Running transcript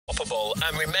unstoppable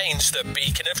and remains the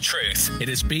beacon of truth. It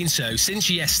has been so since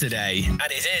yesterday, and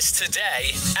it is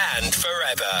today and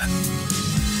forever.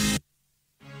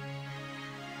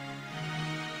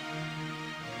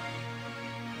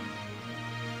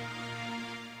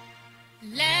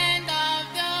 Land of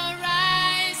the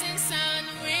rising sun,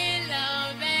 we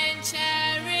love and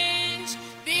cherish.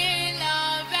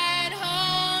 Beloved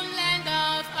homeland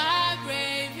of our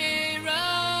brave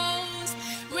heroes.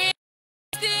 We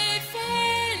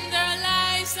defend our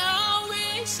lives, or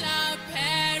we shall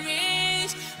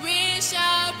perish. We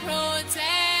shall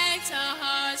protect our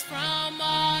hearts from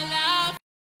all our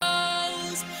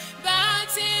foes.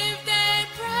 But if their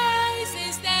prize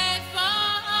is death for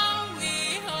all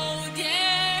we hold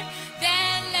dear,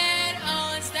 then let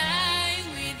us die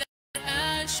without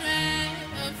a shred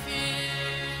of fear.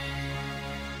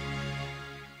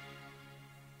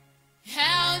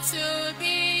 Held to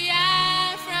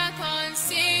Biafra,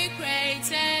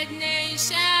 consecrated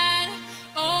nation,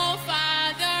 O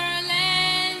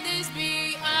fatherland, this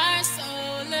be our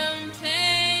solemn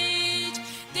pledge.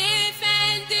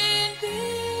 Defending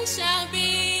peace shall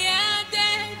be a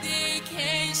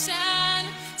dedication.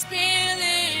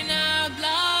 Spilling our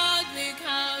blood we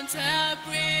count a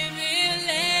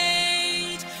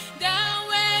privilege. The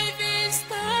waving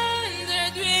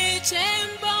standard which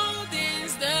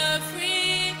emboldens the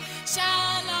free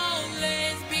shall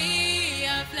always be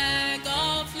a flag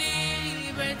of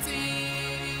liberty.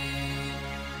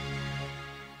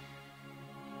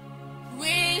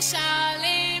 We shall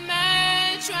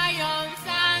emerge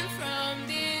triumphant from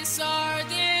this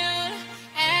ordeal,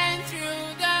 and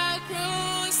through the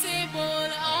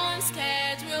crucible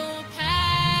unscathed we'll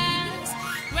pass.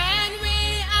 When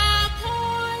we are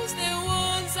poised the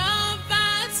wounds of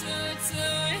battle to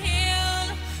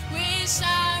heal, we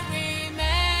shall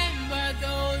remember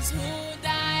those who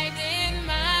died in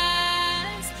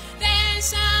mass. Then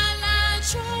shall our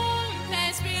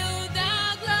trumpets build a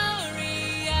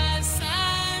glorious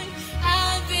sign, a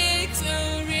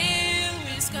victory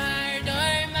we scarred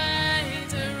our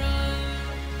minds around.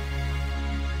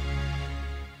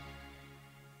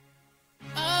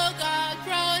 Oh God,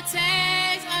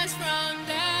 protect us from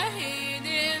the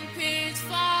hidden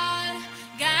pitfall.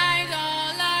 Guide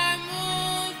all our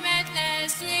movement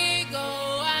lest we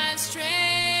go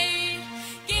astray.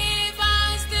 Give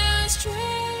us the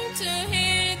strength to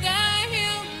hear the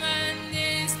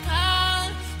humanist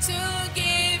call, to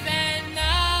give and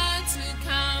not to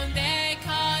count their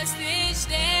cost each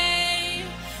day.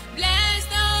 Bless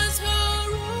those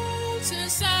who rule, to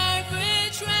serve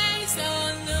with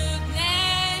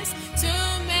resoluteness, to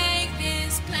make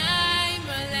this climb a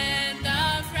land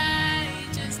of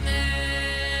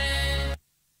righteousness.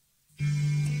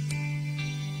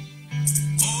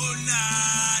 Oh,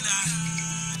 nada.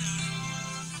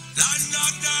 Land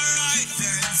of the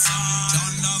rising sun.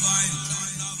 John Levine,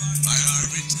 my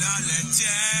originality.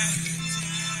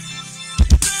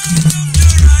 Land of the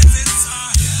rising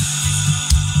sun.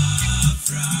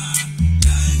 Biafra.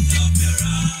 Land of the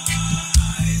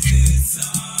rising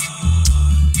sun.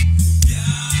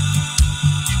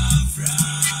 Biafra.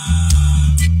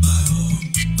 My home,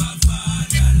 my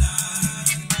fatherland.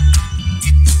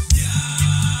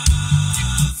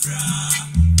 Biafra,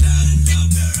 land of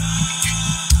the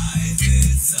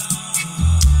rising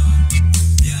sun.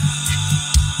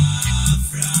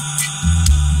 Biafra,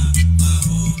 my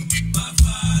home, my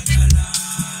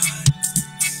fatherland.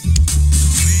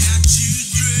 We are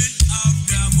children of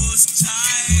the Most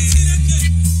High,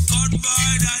 called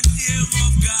by the name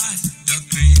of God, the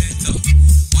Creator.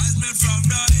 Wise men from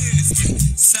the east,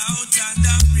 south, and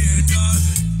the middle.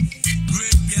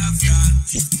 Great Biafra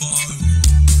people.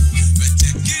 We're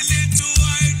taking it to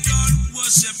idol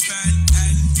worship, and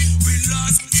we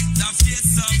lost the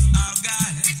face of our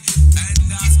God. And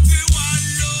as we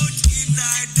wallowed in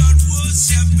idol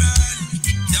worship,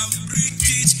 the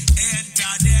British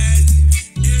entered in,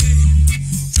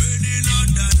 training on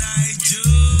the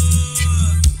Niger,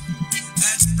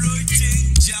 exploiting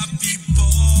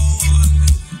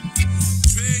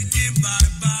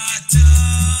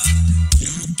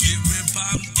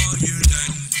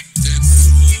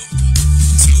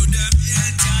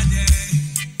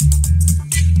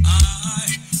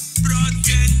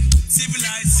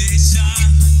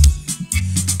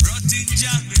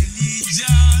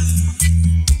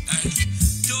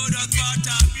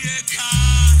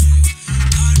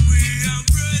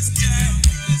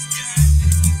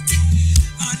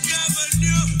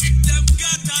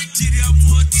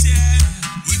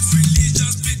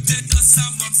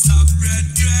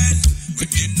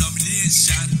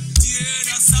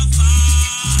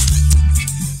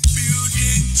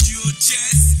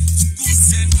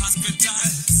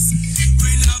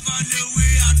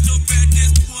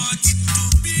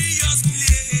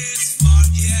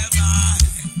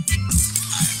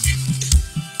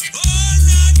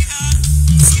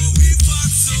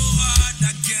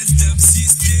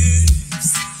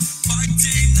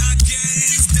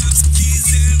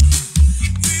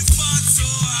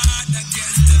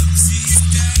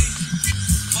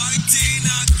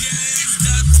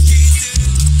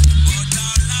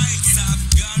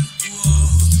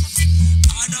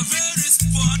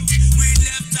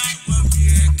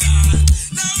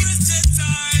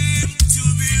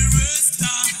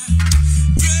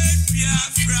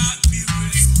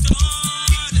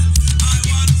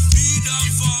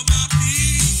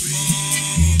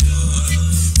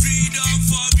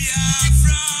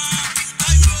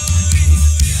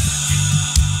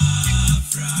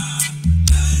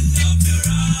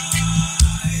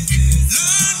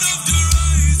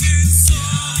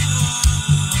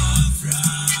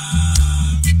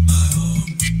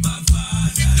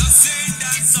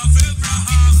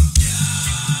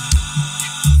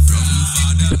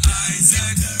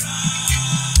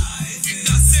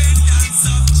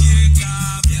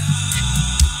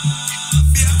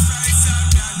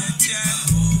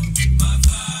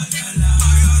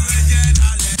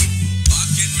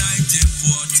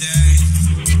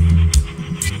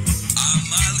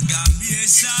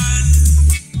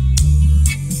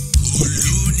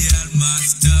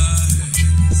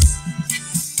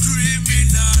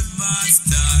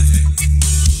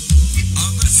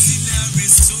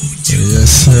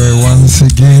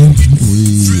Once again,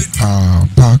 we are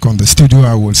back on the studio.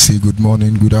 I will say good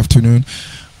morning, good afternoon,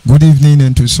 good evening,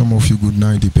 and to some of you, good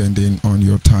night, depending on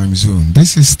your time zone.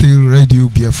 This is still Radio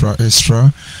Biafra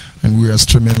Extra, and we are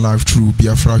streaming live through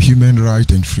Biafra Human Right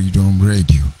and Freedom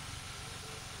Radio,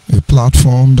 a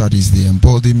platform that is the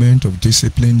embodiment of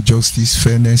discipline, justice,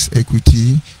 fairness,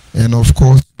 equity, and of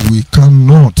course, we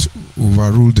cannot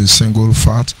overrule the single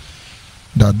fact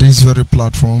that this very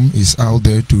platform is out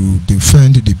there to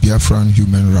defend the Biafran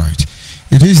human right.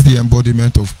 It is the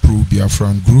embodiment of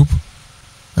pro-Biafran group,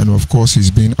 and of course is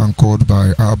being anchored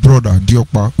by our brother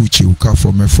Diokpa Uchiuka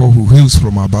from Efo, who hails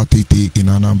from Abatete in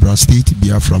Anambra State,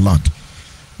 Biafra land.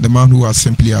 The man who has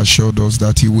simply assured us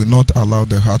that he will not allow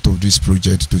the heart of this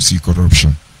project to see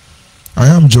corruption. I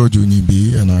am George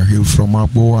ONYIBE, and I hail from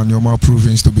Abo and Yoma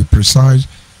province to be precise.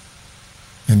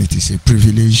 And it is a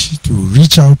privilege to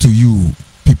reach out to you,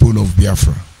 people of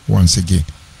Biafra, once again.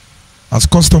 As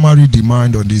customary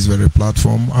demand on this very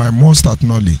platform, I must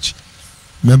acknowledge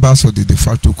members of the de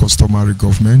facto customary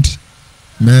government,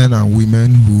 men and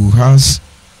women who has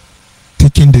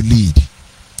taken the lead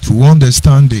to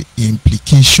understand the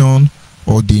implication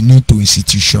or the need to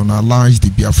institutionalize the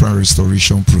Biafran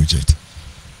restoration project.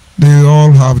 They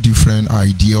all have different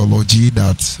ideology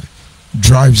that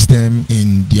drives them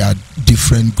in their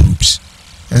different groups,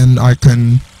 and I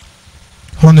can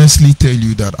honestly tell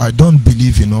you that I don't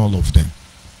believe in all of them.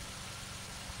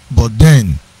 But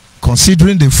then,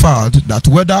 considering the fact that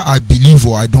whether I believe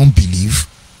or I don't believe,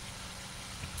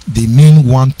 they mean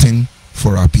one thing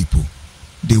for our people.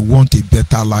 They want a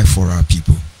better life for our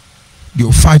people. They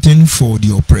are fighting for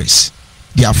the oppressed.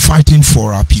 They are fighting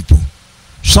for our people.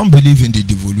 Some believe in the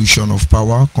devolution of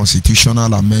power,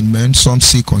 constitutional amendment, some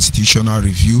say constitutional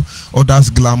review,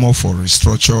 others glamour for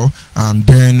restructure, and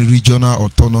then regional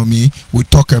autonomy. We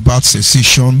talk about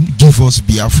secession, give us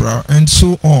Biafra, and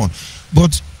so on.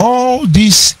 But all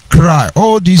this cry,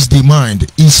 all this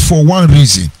demand is for one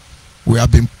reason. We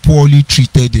have been poorly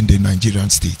treated in the Nigerian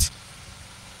state.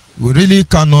 We really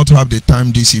cannot have the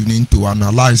time this evening to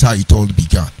analyze how it all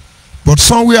began. But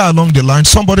somewhere along the line,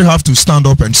 somebody have to stand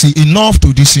up and say enough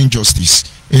to this injustice,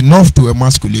 enough to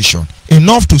emasculation,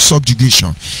 enough to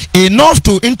subjugation, enough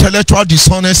to intellectual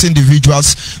dishonest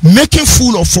individuals making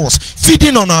fool of us,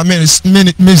 feeding on our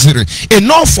misery,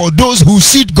 enough for those who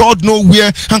sit God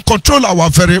nowhere and control our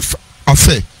very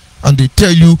affair. And they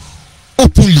tell you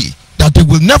openly that they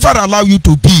will never allow you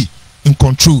to be in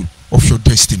control of your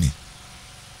destiny.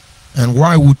 And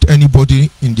why would anybody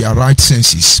in their right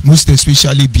senses, most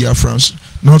especially Biafrans,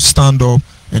 not stand up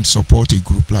and support a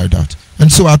group like that? And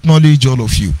so I acknowledge all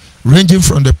of you, ranging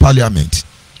from the parliament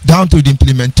down to the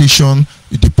implementation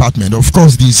department, of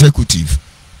course the executive.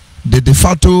 The de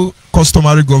facto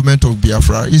customary government of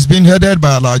Biafra is being headed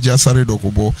by Alhaji Asare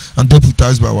Dokubo and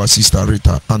deputized by our sister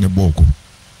Rita Anebogo.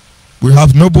 We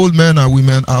have noble men and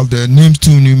women out there, names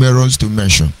too numerous to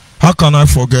mention. How can I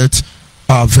forget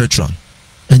our veteran,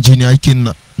 Engineer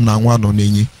Ikin Nangwano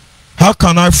Nenyi? How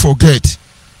can I forget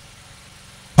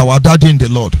our daddy in the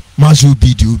Lord, Mazu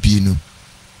Bidu Binu?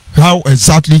 How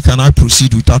exactly can I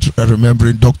proceed without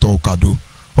remembering Dr. Okado?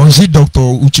 Or is it Dr.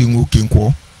 Uchengu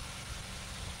Kinkwo?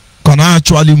 Can I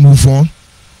actually move on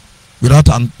without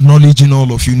acknowledging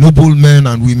all of you, noble men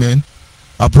and women,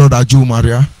 our brother Joe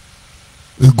Maria,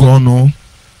 Igono,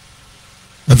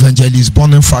 Evangelist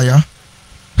Bonfire?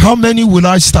 How many will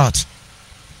I start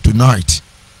tonight?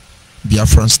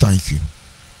 Biafrans, thank you.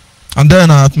 And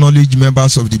then I acknowledge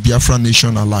members of the Biafra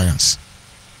Nation Alliance.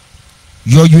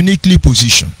 You're uniquely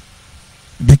positioned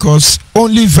because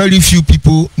only very few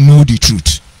people know the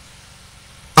truth.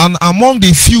 And among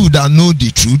the few that know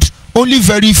the truth, only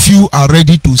very few are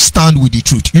ready to stand with the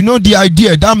truth. You know the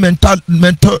idea, that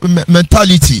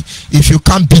mentality, if you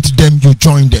can't beat them, you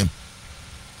join them.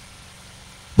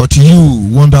 But you,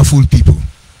 wonderful people,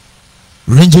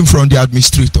 ranging from the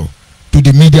administrator to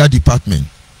the media department,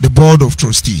 the board of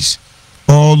trustees,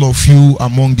 all of you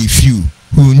among the few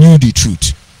who knew the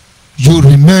truth, you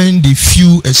remain the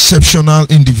few exceptional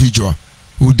individuals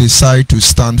who decide to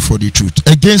stand for the truth.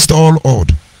 Against all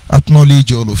odds,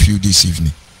 acknowledge all of you this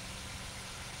evening.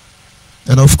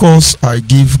 And of course, I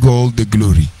give God the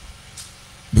glory,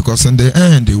 because in the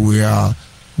end, we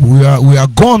are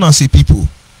gone as a people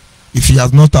if He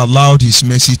has not allowed His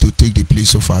mercy to take the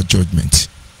place of our judgment.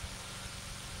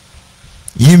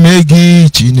 Imegi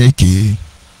Chineke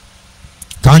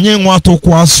Kanye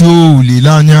nwatukwasi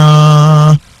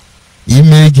olilanya.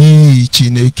 Imegi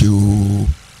Chineke o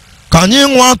Kanye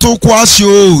nwatukwasi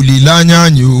olilanya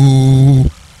nyo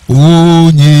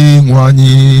onye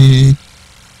nwanyị.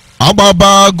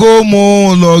 Agbabago m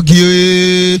ụlọ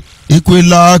gị,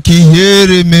 ekwela ka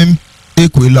ihere mem,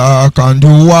 ekwela ka ndị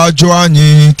ụwa jụọ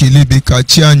anyị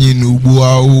kelebekachi anyị n'ugbu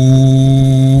a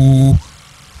o.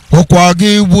 Ọkwa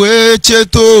gị bụ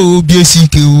echeta obi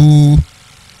esike o.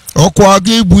 Ọkwa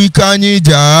gị bụ ike anyị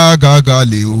ji aga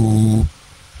gale o.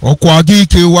 Ọkwa gị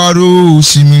kewara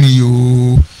osimiri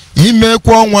o.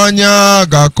 Imekwa nwanya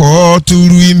ga-ka ọ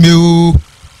tụrụ ime o.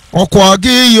 Ọkwa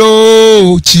gị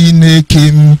yo Chineke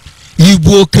m,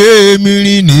 igbu oke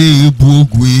mmiri na-ebu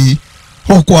ogwe.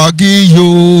 Ọkwa gị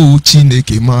yo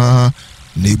Chineke ma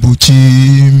na-ebuchi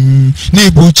m,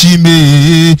 na-ebuchi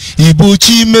me,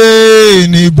 ibuchi me,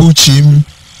 na-ebuchi m,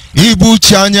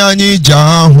 ibuchi anya anyị ji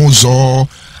ahụ ụzọ.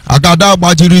 Agada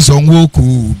gbajiri zọ nwoke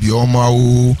obiọma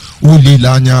o,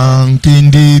 olileanya nke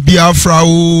ndị Biafra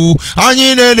o.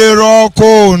 Anyị na-elere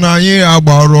ọkụ na anyị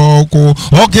agbara ọkụ.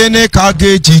 Ogene ka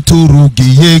ga-eji toro gị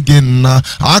ihe gị nna,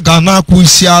 aga na-akwụ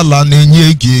isi ala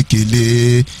na-enye gị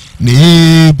ekele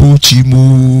na-ebuchi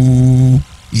m.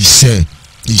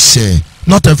 Ise.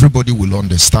 Not everybody will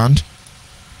understand,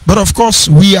 but of course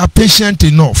we are patient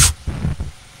enough,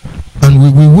 and we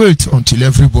will wait until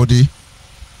everybody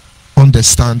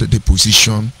understand the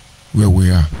position where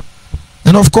we are.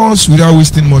 And of course, without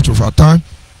wasting much of our time,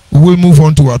 we will move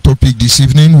on to our topic this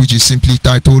evening, which is simply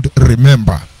titled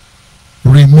Remember.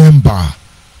 Remember.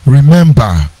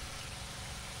 Remember.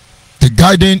 The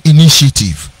guiding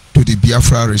initiative to the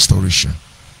Biafra restoration.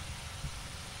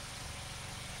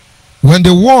 When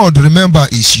the word remember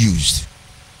is used,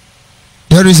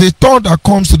 there is a thought that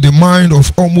comes to the mind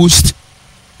of almost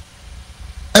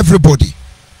everybody.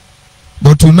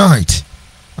 But tonight,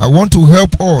 I want to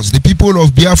help us, the people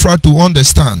of Biafra, to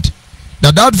understand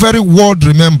that that very word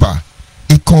remember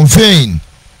is conveying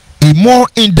a more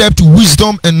in-depth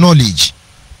wisdom and knowledge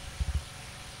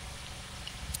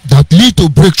that lead to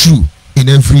breakthrough in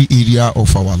every area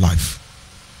of our life.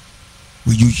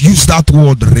 Will you use that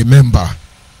word remember?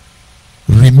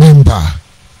 Remember.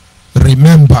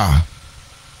 Remember.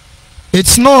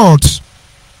 It's not,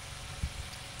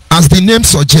 as the name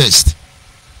suggests,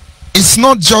 it's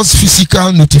not just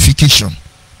physical notification.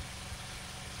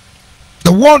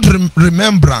 The word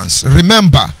remembrance,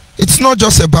 remember, it's not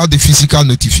just about the physical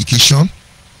notification.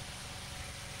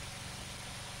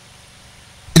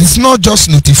 It's not just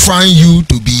notifying you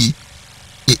to be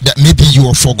that maybe you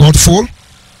are forgetful.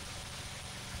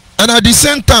 And at the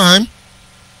same time,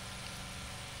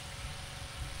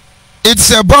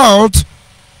 it's about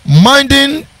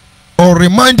minding or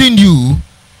reminding you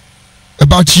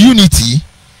about unity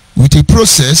with a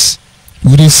process,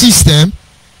 with a system,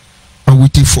 and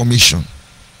with a formation.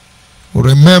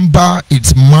 Remember,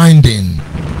 it's minding.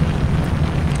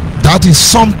 That is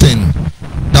something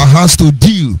that has to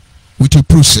deal with a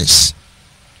process.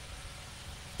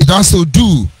 It has to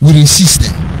do with a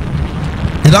system.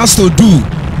 It has to do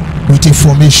with a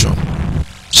formation.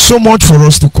 So much for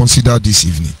us to consider this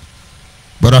evening.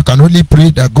 But I can only pray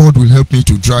that God will help me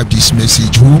to drive this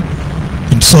message home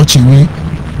in such a way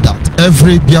that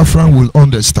every Biafran will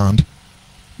understand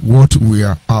what we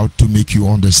are out to make you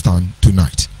understand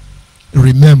tonight.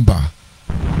 Remember.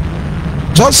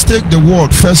 Just take the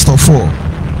word first of all.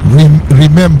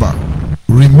 Remember.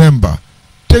 Remember.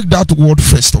 Take that word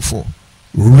first of all.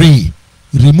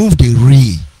 Remove the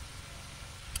re.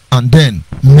 And then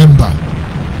member.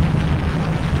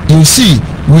 You see,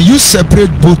 when you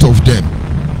separate both of them,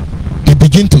 they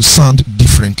begin to sound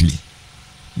differently.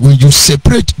 When you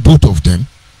separate both of them,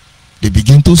 they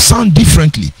begin to sound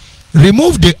differently.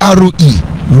 Remove the ROE.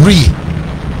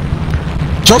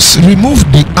 Just remove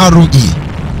the ROE.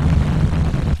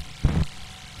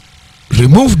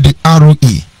 Remove the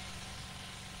ROE.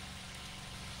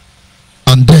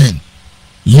 And then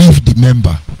leave the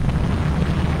member.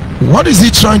 What is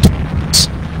it trying to?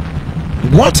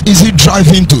 What is it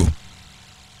driving to?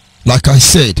 Like I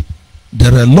said,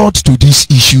 there are a lot to these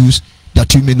issues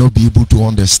that you may not be able to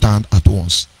understand at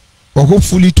once. But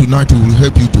hopefully tonight we will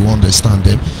help you to understand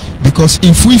them. Because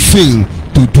if we fail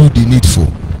to do the needful,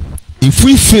 if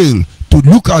we fail to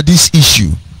look at this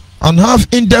issue and have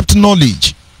in-depth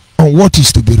knowledge on what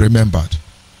is to be remembered,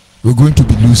 we're going to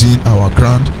be losing our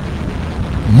ground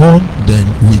more than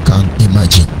we can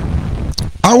imagine.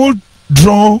 I will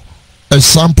draw a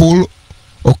sample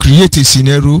or create a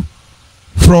scenario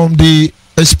from the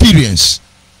experience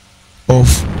of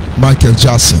Michael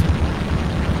Jackson,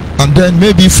 and then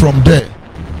maybe from there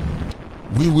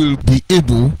we will be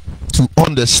able to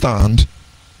understand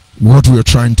what we are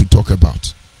trying to talk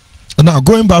about. And now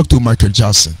going back to Michael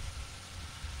Jackson.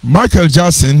 Michael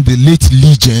Jackson, the late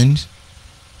legend,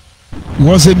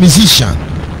 was a musician,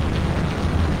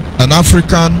 an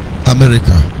African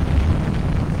American.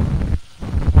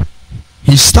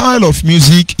 His style of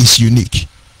music is unique,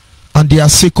 and they are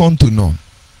second to none.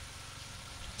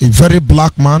 A very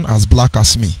black man, as black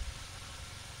as me.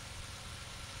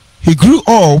 He grew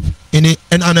up in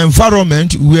an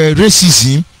environment where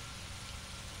racism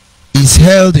is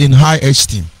held in high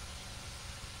esteem.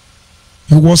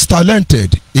 He was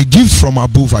talented, a gift from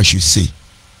above, I should say.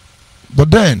 But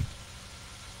then,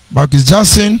 Michael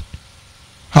Jackson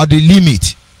had a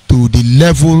limit to the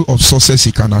level of success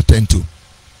he can attain to.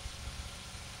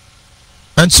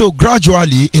 And so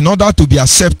gradually, in order to be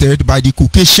accepted by the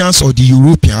Caucasians or the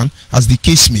European, as the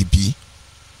case may be,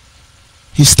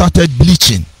 he started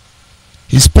bleaching.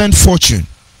 He spent fortune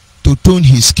to tone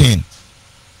his skin.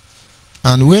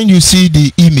 And when you see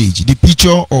the image, the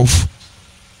picture of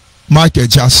Michael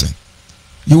Jackson,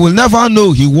 you will never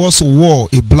know he wore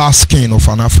a black skin of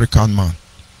an African man.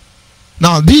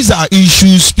 Now, these are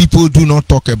issues people do not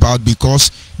talk about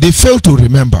because they fail to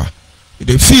remember.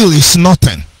 They feel it's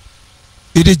nothing.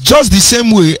 It is just the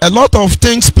same way a lot of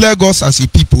things plague us as a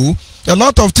people, a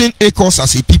lot of things ache us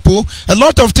as a people, a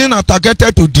lot of things are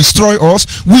targeted to destroy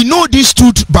us. We know this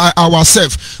truth by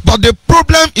ourselves, but the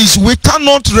problem is we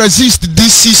cannot resist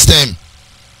this system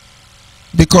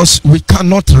because we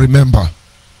cannot remember.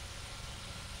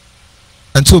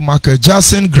 And so Michael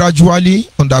Jackson gradually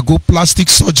undergo plastic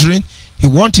surgery. He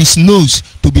wants his nose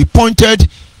to be pointed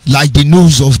like the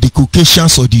nose of the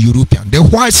Caucasians or the European, the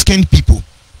white-skinned people.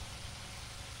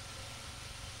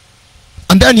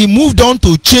 And then he moved on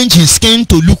to change his skin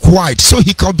to look white so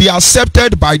he can be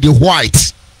accepted by the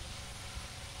whites.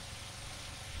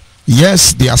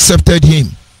 Yes, they accepted him.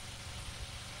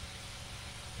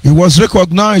 He was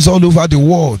recognized all over the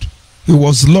world. He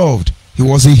was loved. He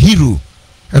was a hero.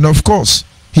 And of course,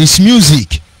 his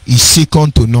music is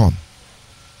second to none.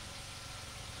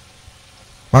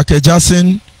 Michael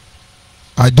Jackson,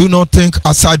 I do not think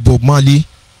aside Bob Marley,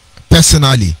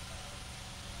 personally,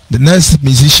 the next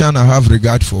musician I have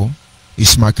regard for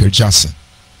is Michael Jackson.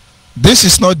 This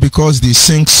is not because they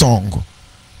sing song,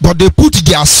 but they put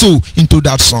their soul into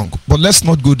that song. But let's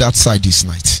not go that side this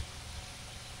night.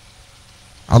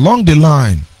 Along the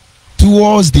line,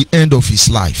 towards the end of his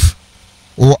life,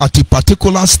 or at a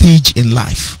particular stage in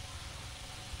life,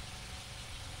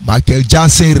 Michael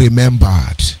Jackson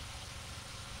remembered.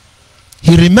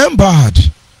 He remembered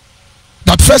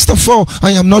that first of all,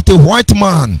 I am not a white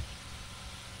man.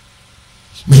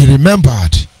 He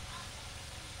remembered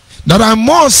that I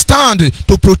must stand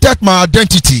to protect my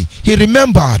identity. He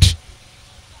remembered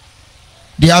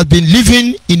they had been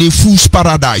living in a fool's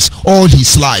paradise all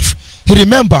his life. He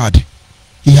remembered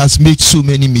he has made so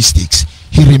many mistakes.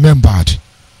 He remembered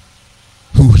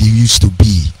who he used to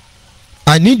be.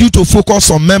 I need you to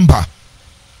focus on member.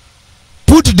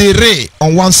 Put the ray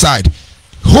on one side.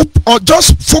 Hope or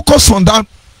just focus on that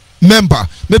member.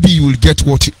 Maybe you will get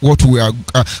what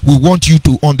we want you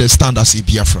to understand as a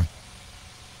Biafran.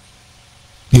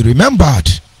 He remembered,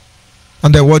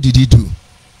 and then what did he do?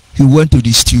 He went to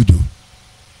the studio.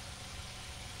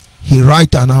 He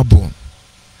wrote an album.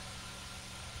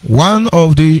 One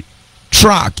of the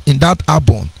track in that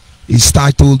album is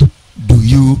titled "Do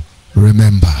You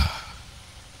Remember?"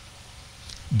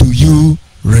 Do you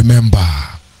remember?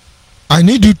 I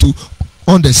need you to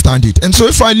understand it. And so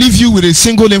if I leave you with a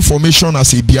single information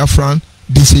as a Biafran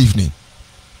this evening,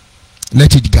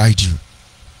 let it guide you.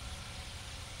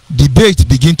 Debate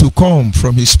begin to come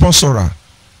from his sponsorer,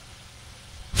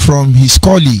 from his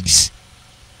colleagues,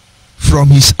 from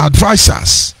his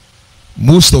advisors,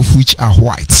 most of which are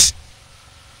white.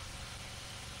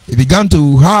 He began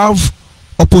to have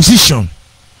opposition.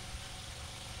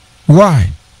 Why?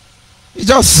 It's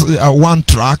just one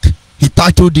track. He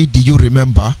titled it "Do You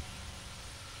Remember?"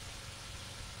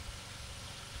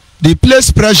 They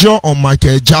placed pressure on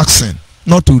Michael Jackson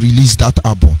not to release that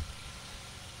album.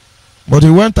 But he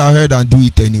went ahead and do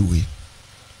it anyway.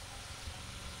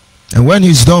 And when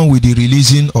he's done with the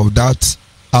releasing of that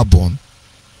album,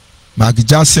 Michael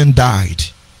Jackson died.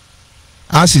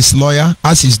 Ask his lawyer,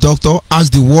 ask his doctor,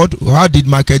 ask the world, how did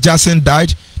Michael Jackson die?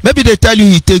 Maybe they tell you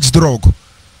he takes drug.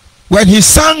 When he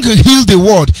sang "Heal the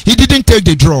World," he didn't take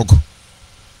the drug.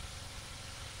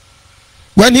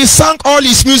 When he sang all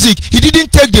his music, he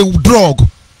didn't take the drug.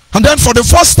 And then for the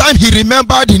first time, he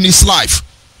remembered in his life.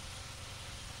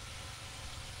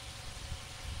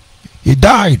 He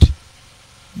died.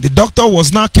 The doctor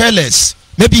was not careless.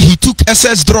 Maybe he took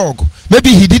excess drug. Maybe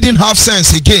he didn't have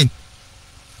sense again.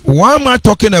 Why am I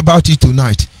talking about it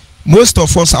tonight? Most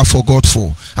of us are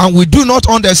forgetful. And we do not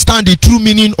understand the true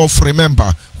meaning of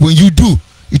remember. When you do,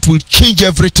 it will change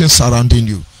everything surrounding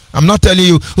you. I'm not telling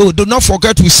you, oh, do not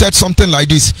forget we said something like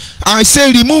this. I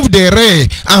say remove the ray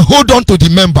and hold on to the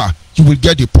member. You will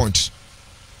get the point.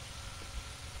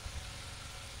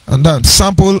 and then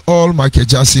sample all Michael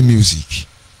Jackson music.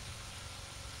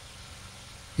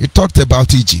 He talked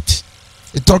about Egypt.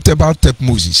 He talked about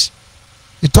Moses.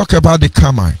 He talked about the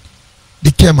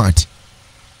Kemite.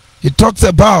 He talked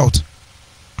about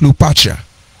Cleopatra.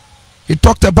 He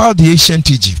talked about the ancient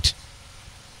Egypt.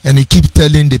 And he keeps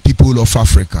telling the people of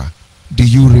Africa, do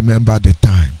you remember the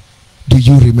time? Do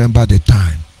you remember the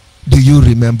time? Do you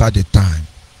remember the time?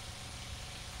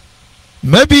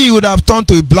 Maybe he would have turned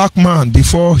to a black man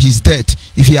before his death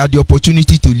if he had the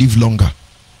opportunity to live longer.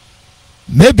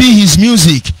 Maybe his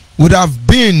music would have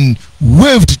been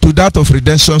waved to that of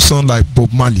redemption song like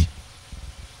Bob Marley.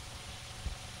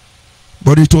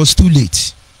 But it was too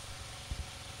late.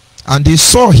 And they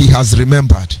saw he has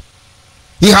remembered.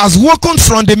 He has woken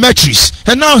from the matrix,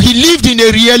 and now he lived in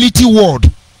a reality world.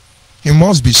 He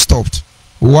must be stopped.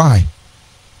 Why?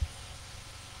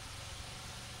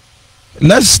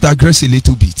 Let's digress a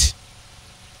little bit,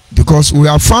 because we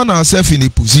have found ourselves in a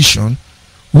position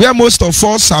where most of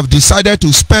us have decided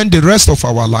to spend the rest of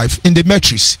our life in the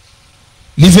matrix,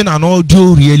 living an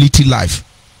audio reality life.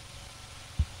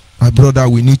 My brother,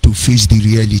 we need to face the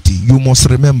reality. You must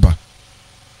remember.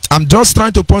 I'm just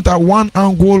trying to point out one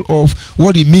angle of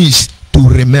what it means to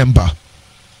remember,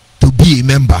 to be a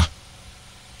member,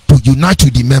 to unite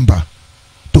with the member,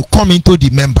 to come into the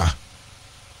member.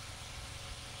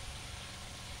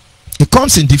 It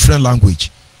comes in different language,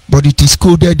 but it is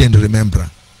coded in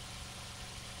remembrance.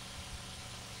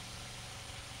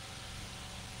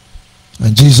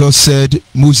 And Jesus said,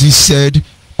 Moses said,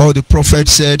 all the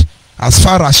prophets said, as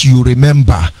far as you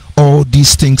remember all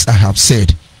these things I have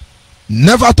said,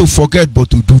 never to forget but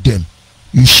to do them,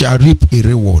 you shall reap a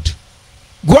reward.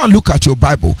 Go and look at your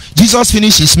Bible. Jesus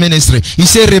finished his ministry. He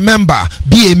said, remember,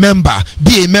 be a member,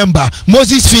 be a member.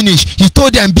 Moses finished. He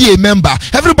told them, be a member.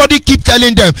 Everybody keep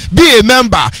telling them, be a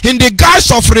member in the guise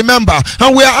of remember.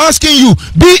 And we are asking you,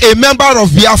 be a member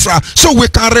of Biafra so we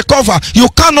can recover. You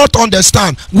cannot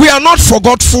understand. We are not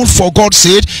forgetful for God's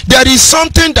sake. There is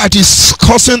something that is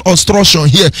causing obstruction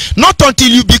here. Not until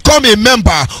you become a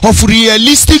member of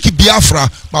realistic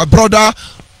Biafra. My brother,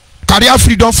 career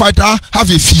freedom fighter, have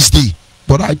a feast day.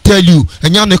 But I tell you,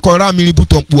 that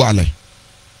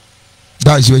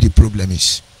is where the problem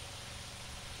is.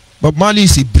 But Marley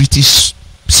is a British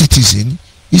citizen.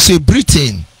 He's a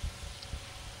Briton.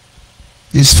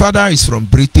 His father is from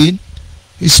Britain.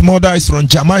 His mother is from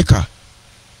Jamaica.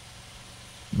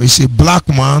 But he's a black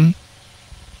man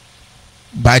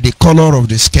by the color of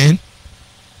the skin.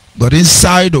 But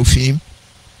inside of him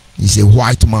is a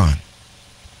white man.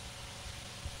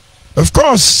 Of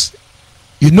course,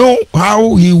 you know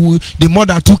how the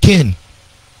mother took in.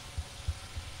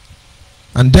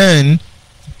 And then,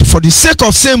 for the sake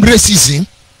of same racism,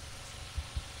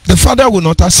 the father will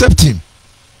not accept him.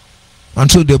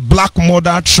 And so the black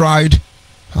mother tried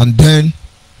and then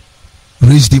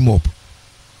raised him up.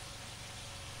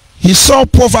 He saw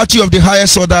poverty of the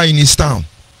highest order in his town.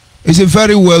 He's a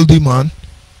very wealthy man.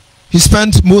 He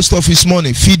spent most of his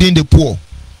money feeding the poor.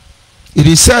 It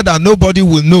is said that nobody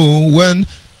will know when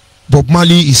Bob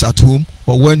Marley is at home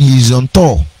or when he is on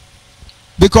tour,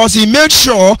 because he made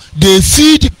sure they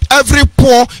feed every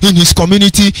poor in his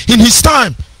community in his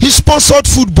time. He sponsored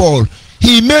football.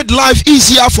 He made life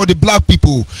easier for the black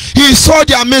people. He saw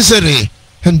their misery,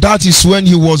 and that is when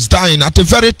he was dying at a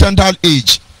very tender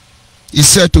age. He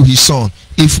said to his son,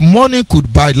 if money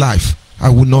could buy life, I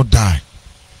would not die.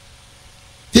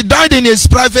 He died in his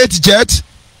private jet,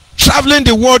 traveling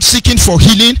the world seeking for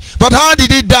healing. But how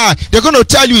did he die? They're going to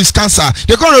tell you it's cancer.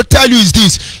 They're going to tell you it's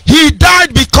this. He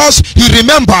died because he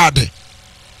remembered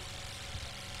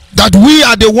that we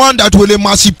are the one that will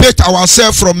emancipate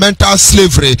ourselves from mental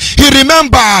slavery. He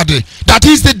remembered that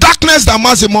it's the darkness that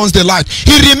must amongst the light.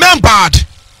 He remembered.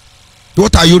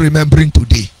 What are you remembering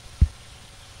today?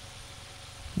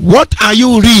 What are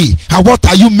you and what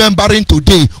are you remembering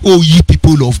today, oh ye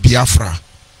people of Biafra?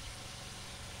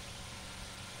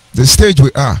 The stage we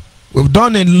are, we've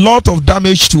done a lot of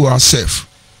damage to ourselves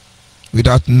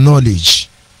without knowledge.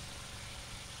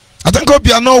 I think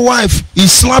Obiano's wife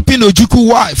is slapping Ojukwu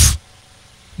wife.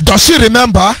 Does she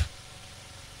remember?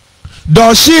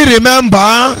 Does she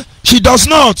remember? She does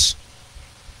not.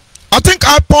 I think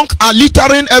our punk are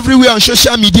littering everywhere on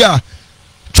social media,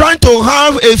 trying to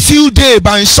have a field day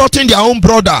by insulting their own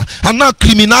brother and now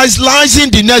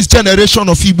criminalizing the next generation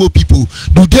of Igbo people.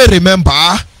 Do they remember?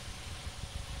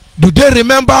 Do they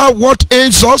remember what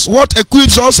aids us, what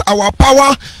equips us, our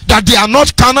power, that they are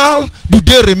not carnal? Do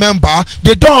they remember?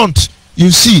 They don't.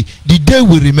 You see, the day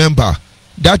we remember,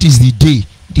 that is the day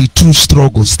the true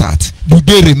struggle starts. Do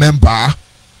they remember?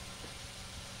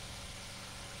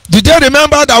 Did they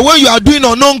remember that when you are doing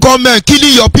unknown gunmen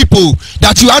killing your people,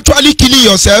 that you actually killing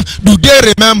yourself? Do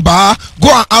they remember? Go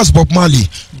and ask Bob Marley.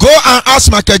 Go and ask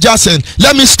Michael Jackson.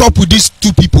 Let me stop with these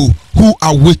two people who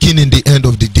are waking in the end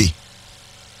of the day.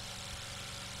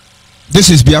 This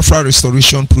is Biafra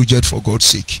Restoration Project, for God's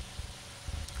sake.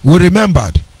 We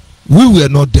remembered. We were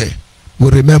not there. We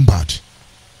remembered.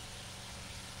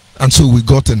 And so we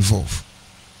got involved.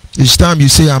 Each time you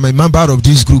say, I'm a member of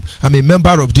this group, I'm a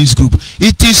member of this group,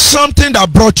 it is something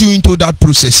that brought you into that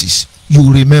processes.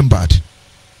 You remembered.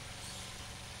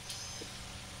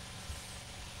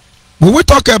 When we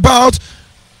talk about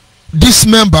this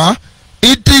member,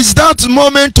 it is that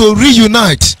moment to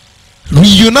reunite.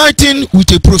 Reuniting with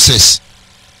a process.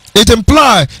 It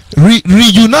implies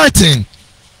reuniting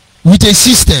with a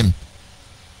system.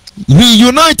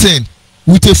 Reuniting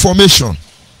with a formation.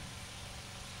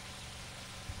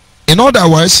 In other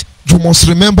words, you must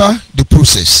remember the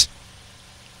process.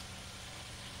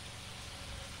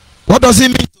 What does it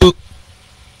mean to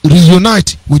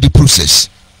reunite with the process?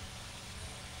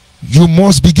 You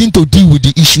must begin to deal with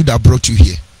the issue that brought you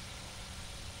here.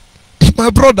 My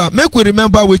brother, make we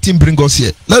remember what him bring us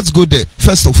here. Let's go there.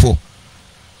 First of all,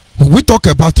 when we talk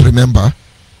about remember,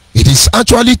 it is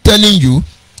actually telling you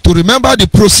to remember the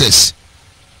process.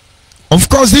 Of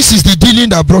course, this is the dealing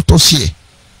that brought us here.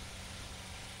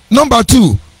 Number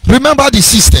two, remember the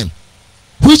system,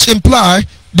 which imply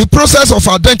the process of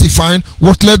identifying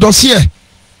what led us here.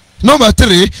 Number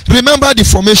three, remember the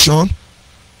formation,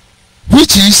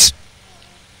 which is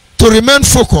to remain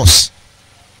focused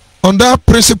on that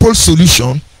principal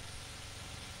solution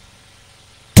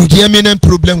to the eminent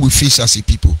problem we face as a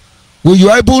people. When you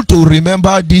are able to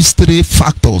remember these three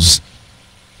factors,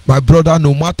 my brother,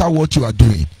 no matter what you are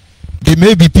doing, there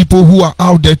may be people who are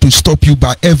out there to stop you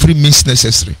by every means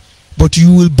necessary, but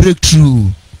you will break through.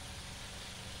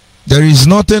 There is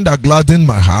nothing that gladdens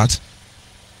my heart,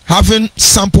 having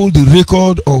sampled the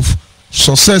record of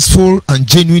successful and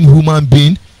genuine human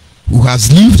being who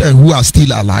has lived and who are still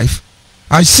alive.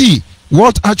 I see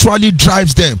what actually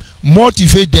drives them,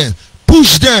 motivate them,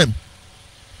 push them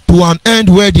to an end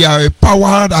where they are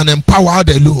empowered and empowered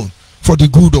alone for the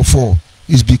good of all,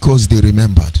 is because they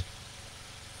remembered.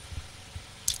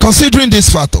 Considering this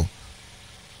factor,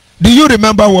 do you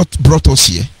remember what brought us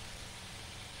here?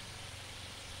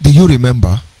 Do you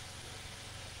remember?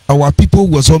 Our people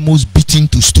was almost beaten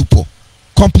to stupor,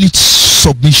 complete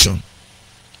submission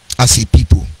as a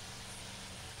people.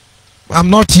 I'm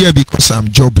not here because I'm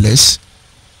jobless.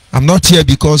 I'm not here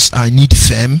because I need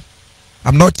fame.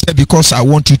 I'm not here because I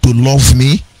want you to love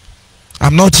me.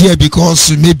 I'm not here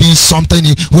because maybe something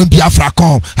when Biafra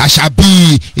come, I shall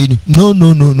be in. No.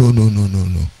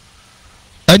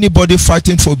 Anybody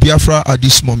fighting for Biafra at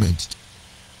this moment,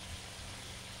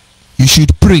 you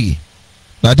should pray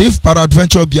that if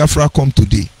peradventure Biafra come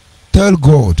today, tell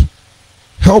God,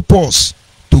 help us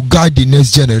to guide the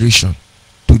next generation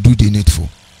to do the needful.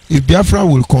 If Biafra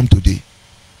will come today,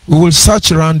 we will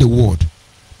search around the world,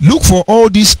 look for all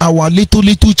these our little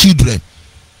children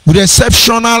with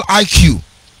exceptional IQ,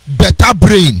 better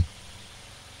brain,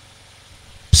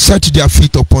 set their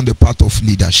feet upon the path of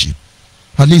leadership.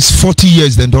 At least 40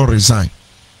 years, then don't resign.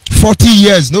 40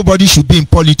 years, nobody should be in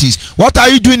politics. What are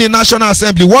you doing in National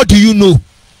Assembly? What do you know?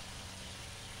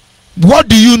 What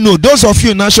do you know? Those of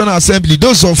you in National Assembly,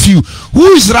 those of you who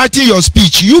is writing your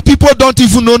speech, you people don't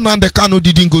even know Nnamdi Kanu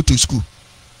didn't go to school.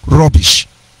 Rubbish.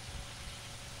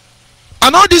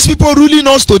 And all these people ruling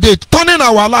us today, turning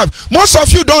our life. Most of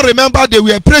you don't remember they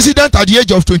were president at the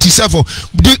age of 27.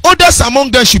 The oldest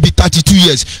among them should be 32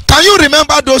 years. Can you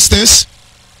remember those things?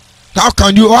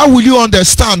 How will you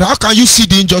understand? How can you see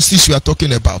the injustice we are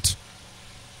talking about?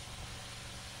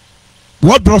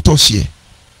 What brought us here?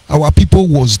 Our people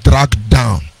was dragged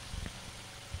down.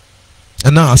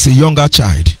 And now as a younger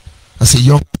child, as a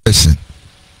young person,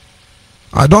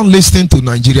 I don't listen to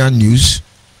Nigerian news.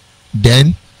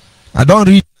 Then I don't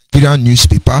read Nigerian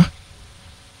newspaper.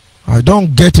 I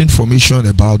don't get information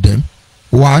about them.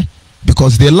 Why?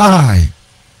 Because they lie.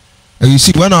 And you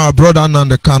see, when our brother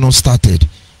Nnamdi Kanu started,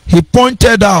 he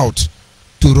pointed out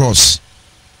to us,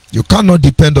 you cannot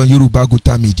depend on Yoruba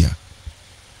Guta media.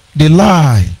 They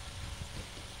lie.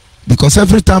 Because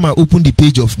every time I open the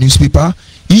page of newspaper,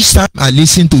 each time I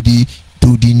listen to the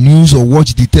news or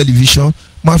watch the television,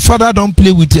 my father don't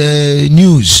play with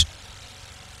news.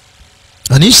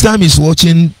 And each time he's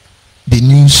watching the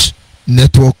news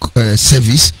network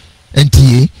service,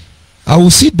 NTA, I will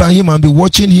sit by him and be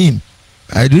watching him.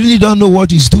 I really don't know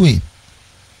what he's doing.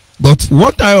 But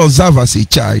what I observe as a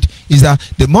child is that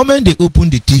the moment they open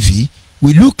the TV,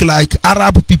 We look like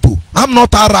Arab people. I'm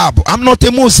not Arab. I'm not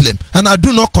a Muslim. And I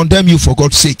do not condemn you for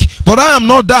God's sake. But I am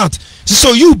not that.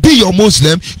 So you be your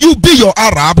Muslim, you be your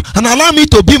Arab, and allow me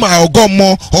to be my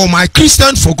Ogomo or my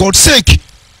Christian for God's sake.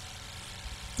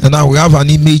 And now we have an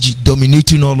image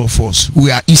dominating all of us.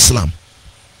 We are Islam.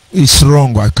 It's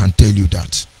wrong, I can tell you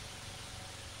that.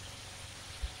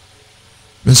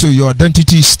 And so your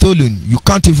identity is stolen. You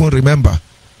can't even remember.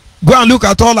 Go and look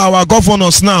at all our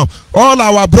governors now. All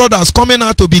our brothers coming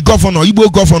out to be governor,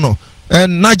 Igbo governor,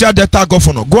 and Niger Delta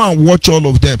governor. Go and watch all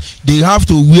of them. They have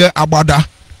to wear abada.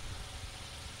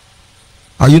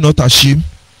 Are you not ashamed?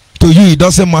 To you, it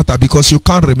doesn't matter because you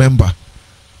can't remember.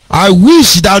 I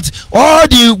wish that all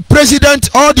the president,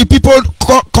 all the people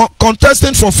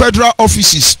contesting for federal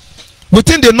offices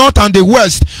within the north and the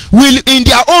west will in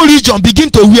their own region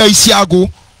begin to wear Isiago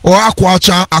or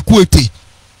Akwacha, Akwete.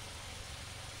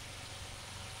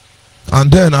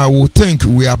 And then I will think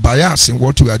we are biased in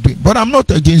what we are doing. But I'm not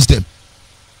against them.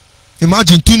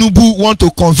 Imagine Tinubu want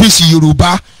to convince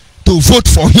Yoruba to vote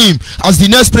for him as the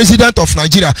next president of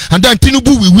Nigeria, and then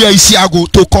Tinubu will wear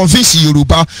Isiago to convince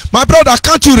Yoruba. My brother,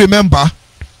 can't you remember?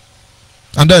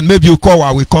 And then maybe you call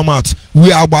while we come out.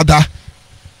 We are Wada.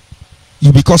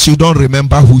 You because you don't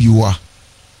remember who you are.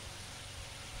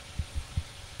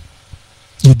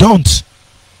 You don't.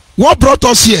 What brought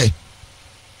us here?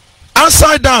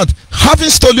 Outside that, having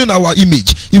stolen our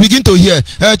image, you begin to hear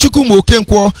Chukwumo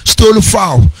Okenkwo stole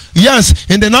foul. Yes,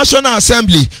 in the National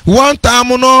Assembly, one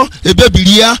time a baby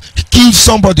killed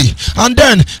somebody, and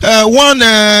then one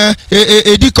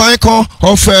Edikoeko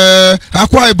of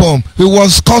Akwa Ibom, he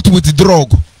was caught with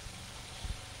drug.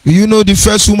 You know the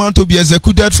first woman to be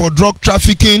executed for drug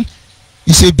trafficking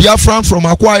is a Biafran from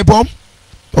Akwa Ibom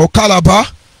or Calabar.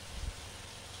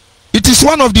 It is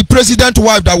one of the president's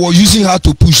wife that was using her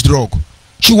to push drug.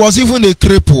 She was even a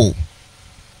cripple.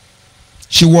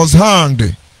 She was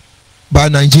hanged by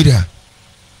Nigeria.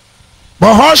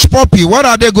 But Hush Puppy, what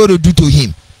are they going to do to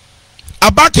him?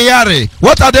 Abakeyare,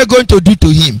 what are they going to do to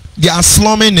him? They are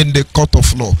slumming in the court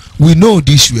of law. We know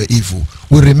this were evil.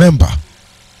 We remember.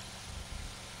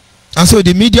 And so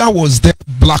the media was there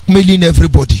blackmailing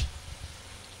everybody.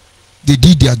 They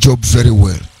did their job very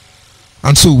well.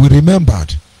 And so we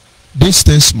remembered. These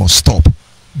things must stop.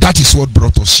 That is what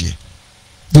brought us here.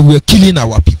 They were killing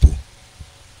our people.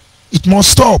 It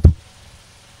must stop.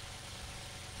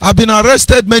 I've been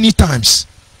arrested many times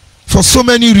for so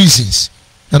many reasons,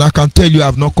 and I can tell you I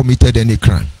have not committed any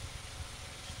crime.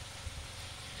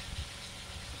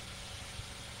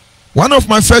 One of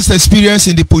my first experience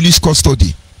in the police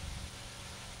custody,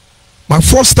 my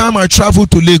first time I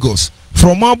traveled to Lagos,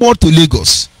 from Abo to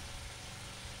Lagos.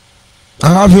 I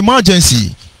have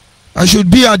emergency. I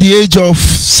should be at the age of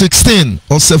 16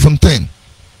 or 17.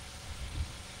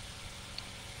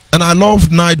 And I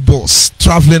love night bus,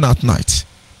 traveling at night.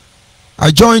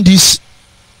 I joined this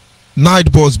night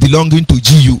bus belonging to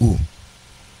GUO.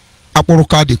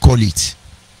 Aporoka they call it.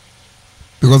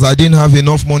 Because I didn't have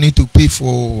enough money to pay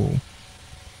for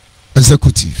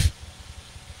executive.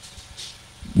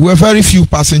 We were very few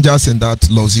passengers in that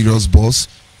luxurious bus,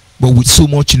 but with so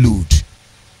much load.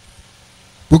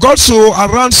 We got so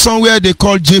around somewhere they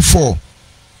call J4.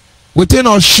 Within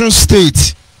Osun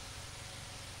State,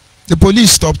 the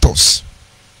police stopped us.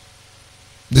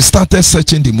 They started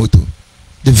searching the motor,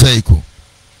 the vehicle.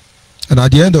 And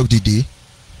at the end of the day,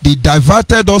 they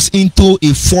diverted us into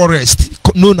a forest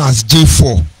known as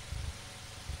J4.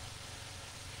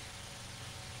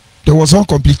 There was one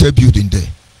completed building there.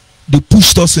 They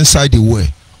pushed us inside the well.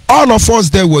 All of us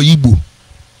there were Igbo.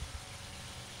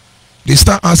 They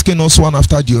start asking us one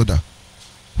after the other,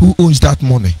 who owns that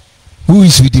money? Who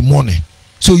is with the money?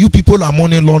 So you people are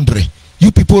money laundering.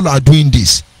 You people are doing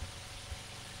this.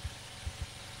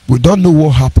 We don't know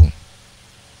what happened.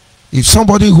 If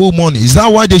somebody hold money, is that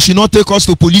why they should not take us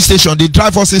to police station? They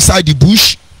drive us inside the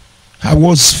bush. I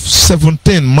was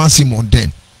 17 maximum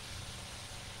then.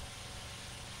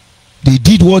 They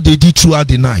did what they did throughout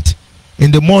the night. In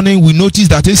the morning, we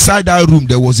noticed that inside that room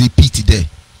there was a pit there.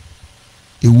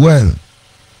 A well.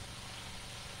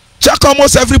 Check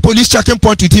almost every police checking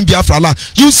point within Biafra land.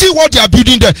 You see what they are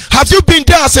building there. Have you been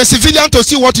there as a civilian to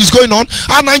see what is going on?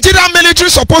 Are Nigerian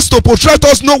military supposed to portray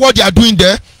us know what they are doing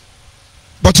there?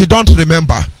 But you don't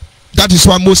remember. That is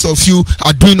why most of you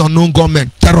are doing unknown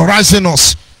government, terrorizing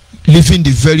us, leaving the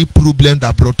very problem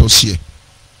that brought us here.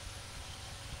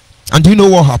 And do you know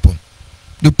what happened?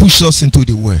 They pushed us into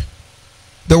the well.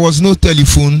 There was no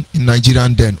telephone in Nigeria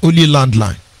then, only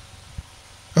landline.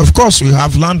 Of course, we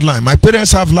have landline. My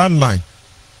parents have landline.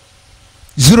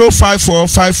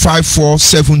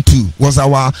 054-55472 was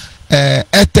our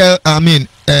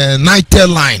Nitel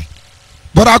line.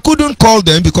 But I couldn't call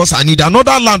them because I need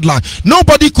another landline.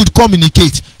 Nobody could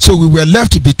communicate. So we were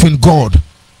left between God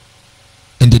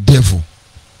and the devil.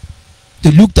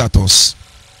 They looked at us.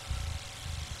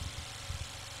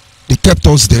 They kept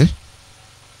us there.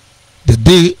 The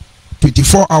day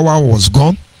 24-hour was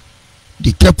gone.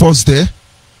 They kept us there.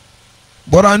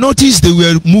 But I noticed they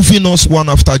were moving us one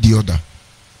after the other.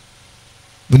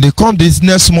 When they come this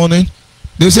next morning,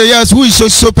 they say, yes, who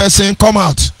is so person? Come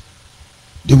out.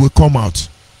 They will come out.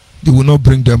 They will not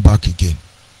bring them back again.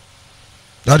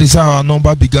 That is how our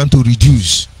number began to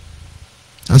reduce.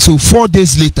 And so 4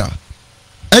 days later,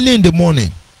 early in the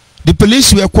morning, the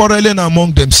police were quarreling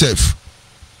among themselves.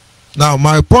 Now,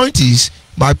 my point is,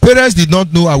 my parents did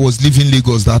not know I was leaving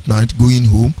Lagos that night, going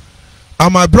home.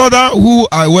 And my brother, who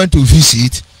I went to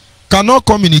visit, cannot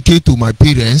communicate to my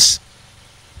parents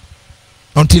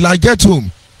until I get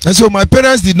home. And so my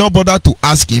parents did not bother to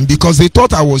ask him because they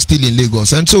thought I was still in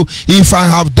Lagos. And so if I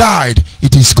have died,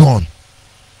 it is gone.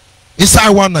 Inside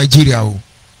one Nigeria,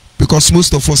 because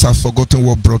most of us have forgotten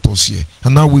what brought us here.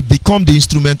 And now we become the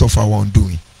instrument of our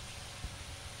undoing.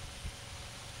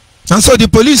 And so the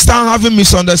police started having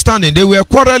misunderstanding. They were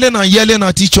quarreling and yelling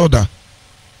at each other.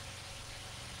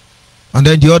 And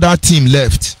then the other team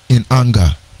left in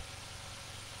anger.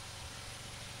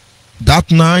 That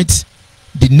night,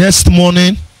 the next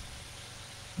morning,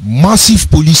 massive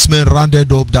policemen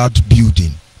rounded up that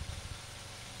building.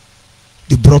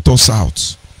 They brought us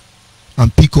out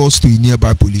and picked us to a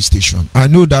nearby police station. I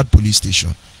know that police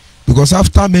station because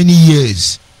after many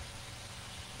years,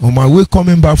 on my way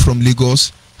coming back from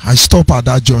Lagos, I stopped at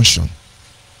that junction.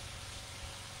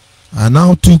 I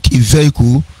now took a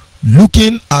vehicle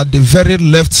looking at the very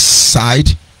left side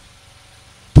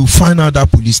to find out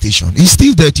that police station. It's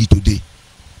still dirty today.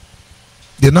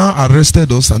 They now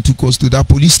arrested us and took us to that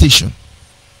police station.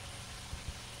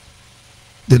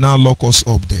 They now lock us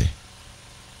up there.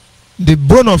 The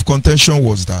bone of contention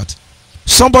was that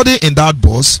somebody in that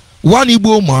bus, one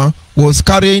Igbo man, was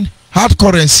carrying hard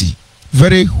currency,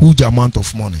 very huge amount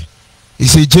of money.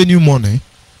 It's a genuine money.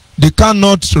 They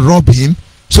cannot rob him,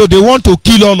 so they want to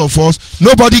kill all of us.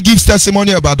 Nobody gives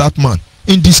testimony about that man.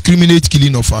 Indiscriminate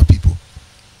killing of our people.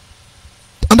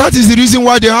 And that is the reason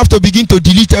why they have to begin to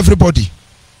delete everybody.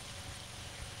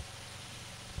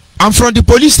 And from the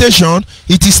police station,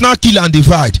 it is now kill and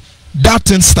divide. That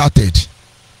thing started.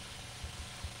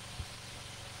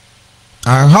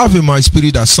 I have in my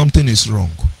spirit that something is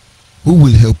wrong. Who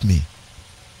will help me?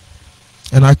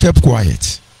 And I kept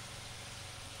quiet.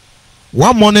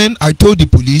 One morning, I told the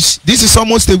police, this is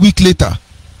almost a week later,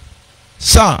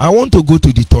 sir, I want to go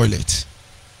to the toilet.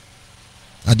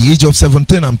 At the age of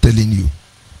 17, I'm telling you.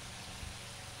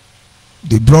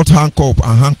 They brought handcuff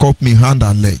and handcuffed me hand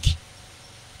and leg.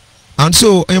 And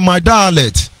so in my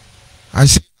dialect, I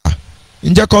said,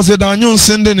 Inja kose da nyon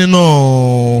sende ni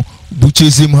no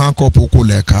buchezim handcuff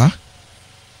okoleka.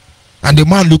 And the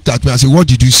man looked at me and said, what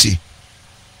did you say?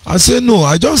 I said, no,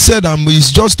 I just said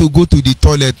it's just to go to the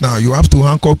toilet now. You have to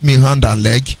handcuff me hand and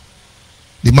leg.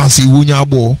 The man said,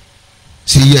 Wunyabo.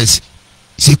 Say yes.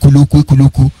 Say kuluku,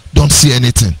 kuluku. Don't say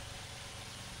anything.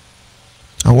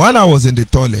 And while I was in the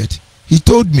toilet, he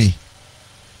told me,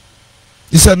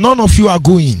 he said, none of you are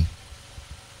going.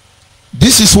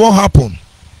 This is what happened.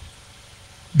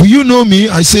 Do you know me?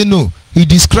 I say no. He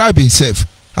described himself.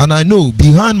 And I know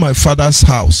behind my father's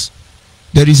house,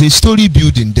 there is a story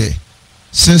building there.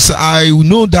 Since I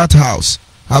know that house,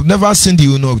 I've never seen the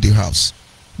owner of the house.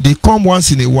 They come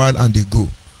once in a while and they go.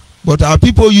 But our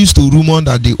people used to rumor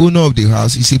that the owner of the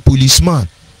house is a policeman.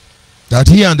 That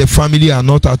he and the family are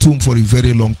not at home for a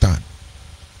very long time.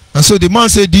 And so the man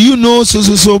said, do you know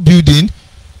so building?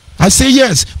 I say,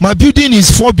 yes. My building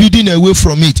is 4 buildings away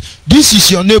from it. This is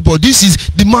your neighbor. This is,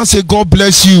 the man said, God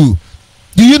bless you.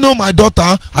 Do you know my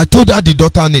daughter? I told her the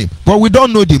daughter name. But we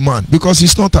don't know the man because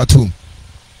he's not at home.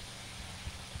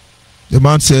 The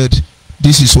man said,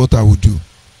 this is what I will do.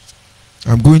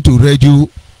 I'm going to radio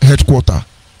headquarters.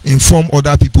 Inform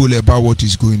other people about what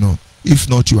is going on. If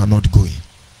not, you are not going.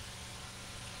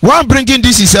 Why I'm bringing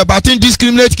this is about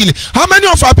indiscriminate killing. How many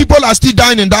of our people are still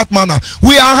dying in that manner?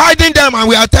 We are hiding them and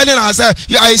we are telling ourselves,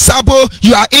 you are a sabo,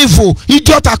 you are evil.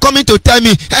 Idiots are coming to tell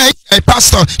me, hey,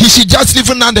 pastor, you should just leave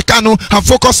the canoe and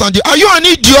focus on the... Are you an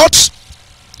idiot?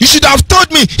 You should have told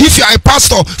me, if you are a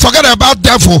pastor, forget about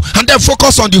devil and then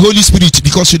focus on the Holy Spirit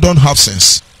because you don't have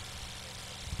sense.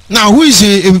 Now, who is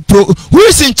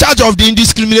in charge of the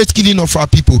indiscriminate killing of our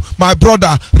people? My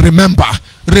brother, remember.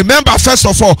 Remember, first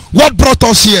of all, what brought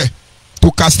us here?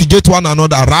 To castigate one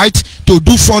another, right? To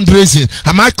do fundraising.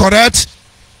 Am I correct?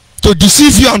 to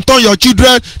deceive you and turn your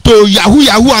children to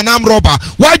Yahoo and armed robber.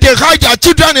 Why they hide their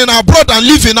children in abroad and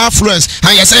live in affluence?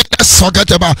 And you say, let's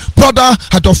forget about. Brother,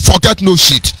 I don't forget no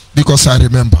shit because I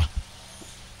remember.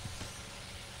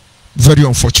 Very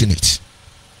unfortunate.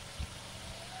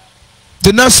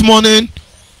 The next morning,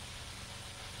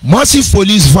 massive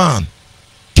police van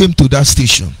came to that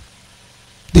station.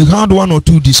 They had 1 or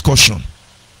 2 discussions.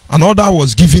 An order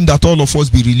was given that all of us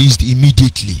be released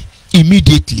immediately.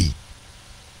 Immediately.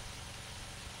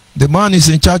 The man is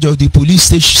in charge of the police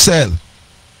station cell.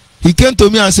 He came to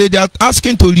me and said, they are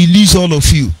asking to release all of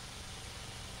you.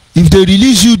 If they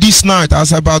release you this night,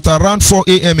 as about around 4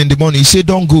 a.m. in the morning, he said,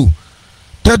 don't go.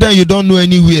 Tell them you don't know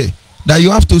anywhere, that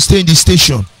you have to stay in the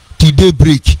station till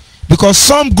daybreak. Because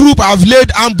some group have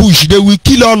laid ambush, they will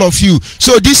kill all of you.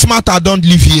 So this matter, don't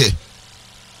live here.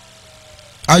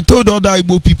 I told other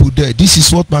Igbo people there, this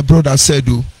is what my brother said,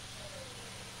 though.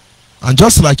 And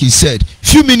just like he said,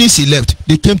 few minutes he left,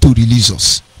 they came to release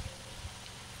us.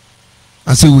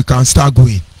 I said, we can start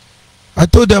going. I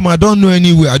told them, I don't know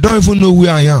anywhere. I don't even know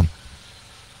where I am.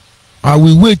 I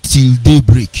will wait till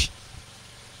daybreak.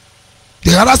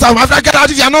 The other side, my friend, get out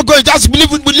if you are not going. Just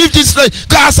leave this place.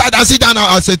 Go outside and sit down.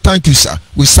 I said, thank you, sir.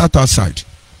 We sat outside.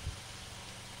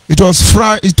 It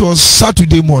was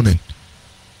Saturday morning.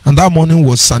 And that morning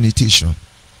was sanitation.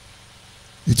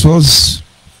 It was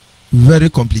very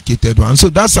complicated one. So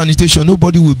that sanitation,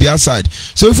 nobody will be outside.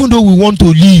 So even though we want to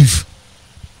leave,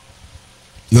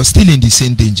 you're still in the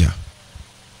same danger.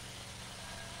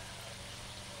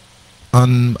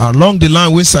 And along the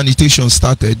line when sanitation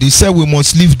started, they said we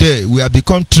must live there. We have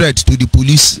become threat to the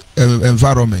police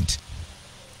environment.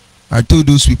 I told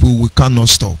those people we cannot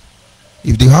stop.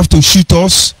 If they have to shoot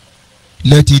us,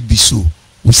 let it be so.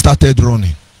 We started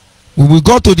running. When we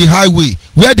got to the highway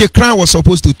where the crime was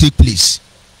supposed to take place,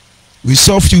 we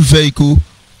saw few vehicles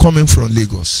coming from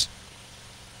Lagos.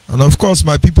 And of course,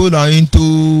 my people are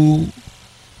into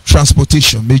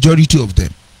transportation, majority of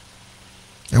them.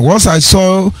 And once I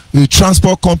saw a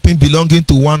transport company belonging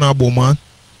to one Igbo man,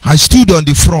 I stood on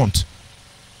the front,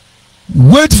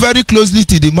 wait very closely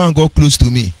till the man got close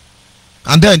to me.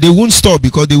 And then they won't stop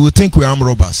because they will think we are armed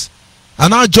robbers.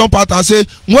 And I jump out and say,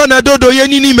 when I do ye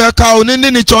nini mekao,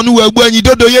 nini chonu wegwe ni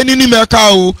dodo ye nini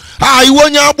mekao. Ah,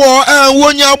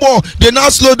 iwonyabo. They now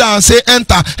slow down and say,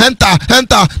 enter.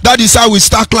 That is how we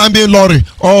start climbing lorry.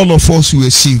 All of us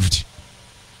were saved.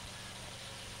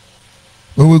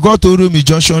 When we got to Rumi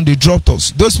Junction, they dropped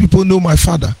us. Those people know my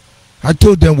father. I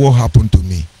told them what happened to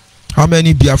me. How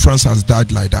many Biafrans has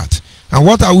died like that? And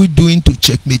what are we doing to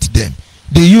checkmate them?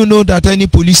 Do you know that any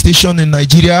police station in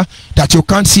Nigeria, that you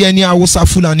can't see any Hausa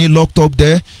Fulani locked up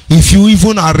there? If you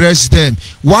even arrest them,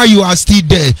 while you are still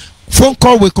there, phone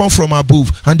call will come from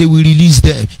above and they will release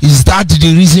them. Is that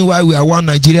the reason why we are one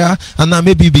Nigeria? And now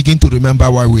maybe begin to remember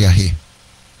why we are here.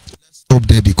 Let's stop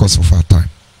there because of our time.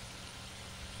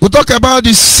 We talk about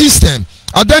the system,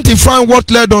 identifying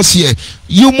what led us here.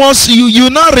 You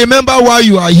now remember why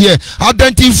you are here.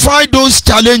 Identify those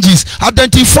challenges.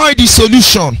 Identify the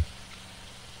solution.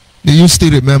 Do you still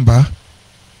remember?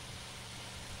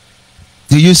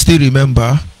 Do you still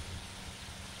remember?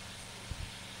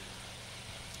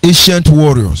 Ancient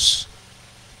warriors,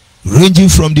 ranging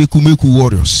from the Kumeku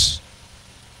warriors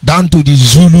down to the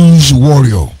Zulus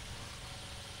warrior,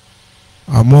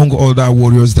 among other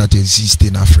warriors that exist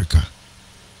in Africa.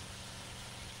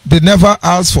 They never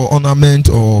asked for ornament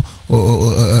or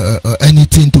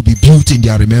anything to be built in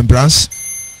their remembrance.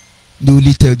 They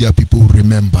only tell their people,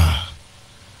 remember.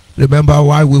 Remember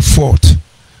why we fought.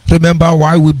 Remember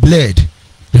why we bled.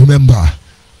 Remember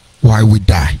why we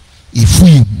die. If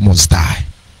we must die.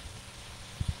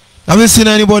 Have you seen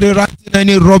anybody writing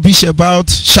any rubbish about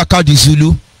Shaka the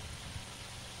Zulu?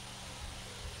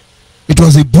 It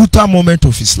was a brutal moment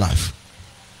of his life.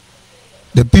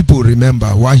 The people remember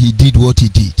why he did what he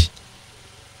did.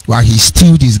 Why he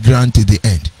stood his ground to the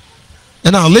end.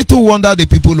 And now little wonder the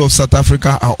people of South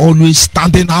Africa are always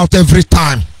standing out every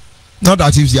time. Not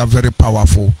that if they are very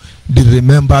powerful, they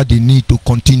remember the need to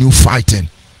continue fighting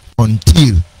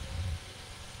until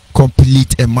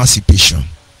complete emancipation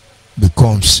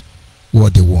becomes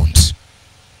what they want.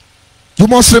 You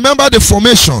must remember the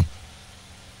formation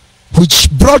which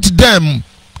brought them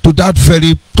to that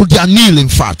to their kneel, in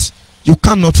fact. You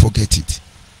cannot forget it.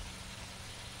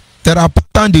 There are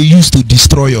patterns they use to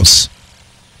destroy us.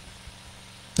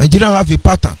 Nigerians have a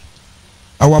pattern.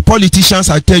 Our politicians,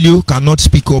 I tell you, cannot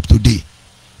speak up today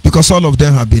because all of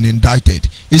them have been indicted.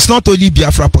 It's not only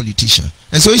Biafra politicians.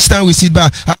 And so each time we sit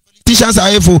back, our politicians are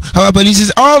evil, our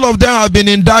politicians, all of them have been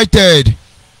indicted.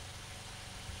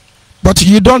 But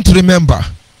you don't remember.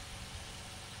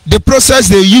 the process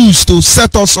they use to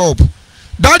set us up.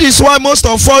 That is why most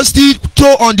of us still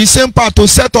throw on the same path to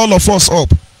set all of us up.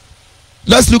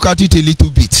 Let's look at it a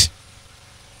little bit.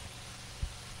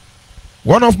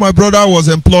 One of my brother was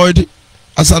employed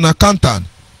as an accountant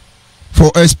for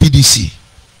SPDC.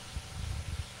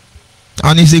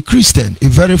 And he's a Christian, a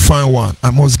very fine one.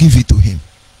 I must give it to him.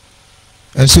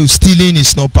 And so stealing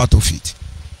is not part of it.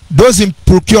 Those in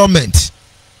procurement,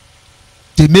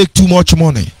 they make too much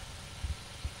money.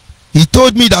 He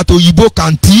told me that ONYIBE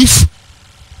can thief.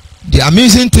 The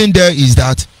amazing thing there is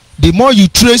that the more you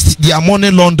trace their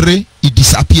money laundering, it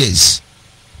disappears.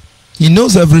 He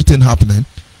knows everything happening.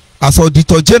 As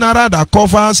Auditor General that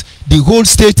covers the whole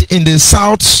state in the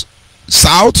south,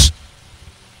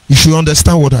 you should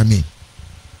understand what I mean.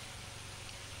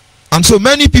 And so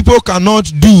many people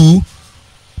cannot do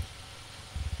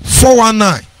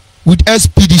 419 with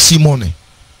SPDC money.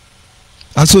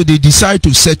 And so they decide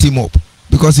to set him up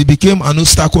because he became an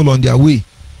obstacle on their way.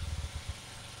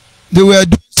 They were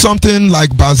doing something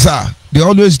like bazaar. They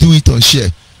always do it on share,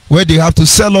 where they have to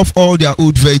sell off all their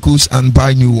old vehicles and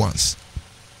buy new ones.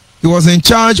 He was in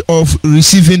charge of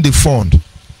receiving the fund.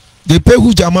 They pay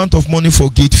huge amount of money for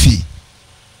gate fee.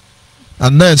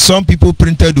 And then some people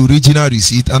printed original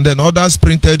receipt and then others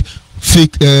printed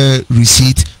fake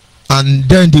receipt, and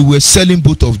then they were selling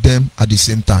both of them at the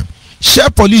same time. Share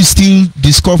police still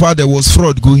discovered there was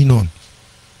fraud going on.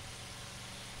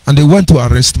 And they went to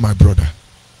arrest my brother,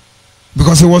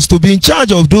 because he was to be in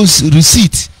charge of those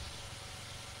receipts.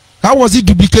 How was it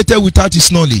duplicated without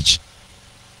his knowledge?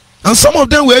 And some of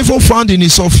them were even found in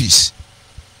his office.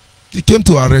 They came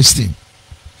to arrest him.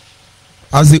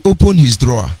 As they opened his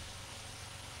drawer,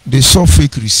 they saw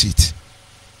fake receipt.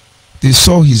 They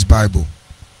saw his Bible.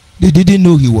 They didn't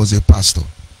know he was a pastor.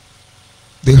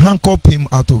 They handcuffed him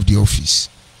out of the office.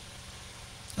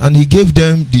 And he gave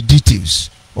them the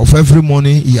details of every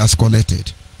money he has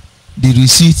collected, the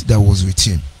receipt that was with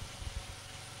him.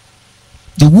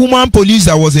 The woman police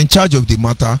that was in charge of the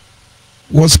matter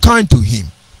was kind to him,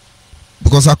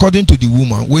 because according to the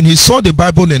woman, when he saw the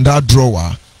Bible in that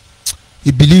drawer,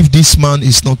 he believed this man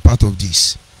is not part of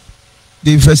this.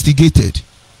 They investigated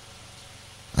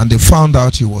and they found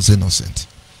out he was innocent.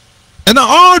 And now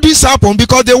all this happened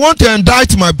because they want to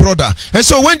indict my brother. And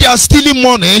so when they are stealing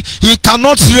money, he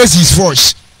cannot raise his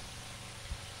voice.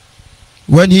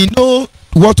 When he know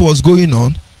what was going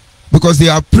on, because they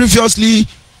have previously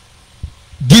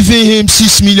given him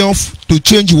 6 million to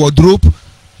change wardrobe,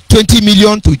 20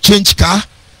 million to change car,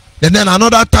 and then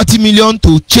another 30 million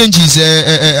to change his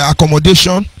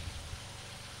accommodation.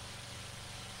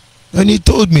 And he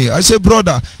told me, I said,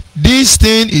 brother, this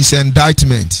thing is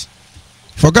indictment.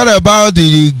 Forget about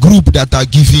the group that are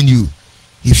giving you.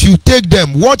 If you take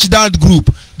them, watch that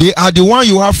group. They are the one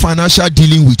you have financial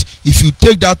dealing with. If you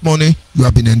take that money, you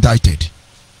have been indicted.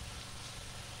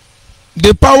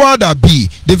 The power that be,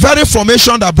 the very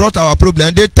formation that brought our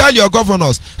problem, they tell your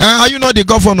governors, are you not the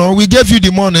governor? We gave you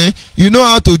the money. You know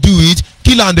how to do it.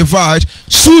 Kill and divide.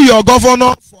 Sue your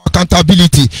governor for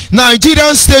accountability.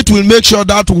 Nigerian state will make sure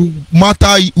that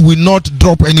matter will not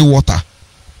drop any water.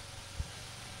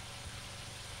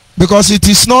 Because it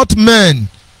is not meant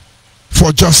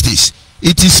for justice.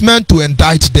 It is meant to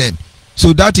indict them.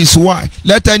 So that is why,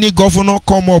 let any governor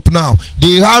come up now.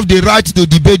 They have the right to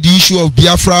debate the issue of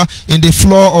Biafra in the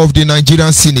floor of the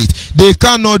Nigerian Senate. They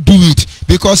cannot do it,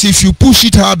 because if you push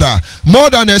it harder, more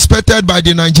than expected by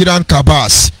the Nigerian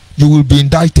cabals, you will be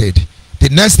indicted. The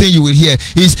next thing you will hear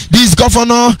is, this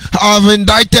governor have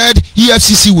indicted,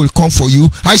 EFCC will come for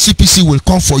you, ICPC will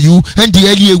come for you,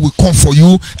 NDLEA will come for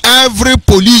you, every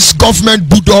police government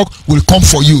bulldog will come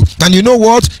for you. And you know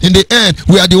what? In the end,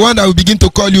 we are the one that will begin to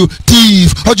call you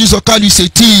thief. How do you call you say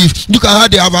thief? Look at how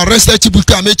they have arrested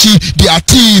Chibuka Amechi. They are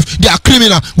thief, they are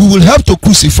criminal. We will have to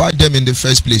crucify them in the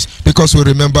first place, because we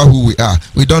remember who we are.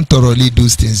 We don't thoroughly do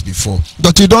things before.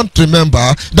 But you don't remember.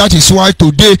 That is why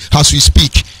today, as we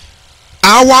speak,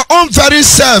 our own very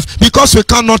self, because we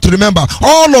cannot remember.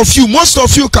 All of you, most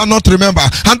of you cannot remember.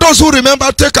 And those who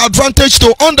remember take advantage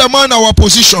to undermine our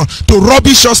position, to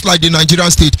rubbish us like the Nigerian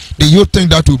state. Do you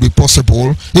think that will be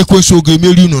possible? It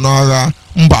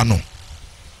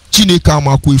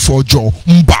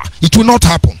will not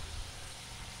happen.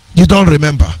 You don't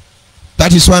remember.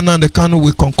 That is why now the Kano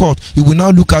will concord. He will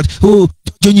now look at, oh,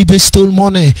 ONYIBE stole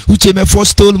money, Uche Mefo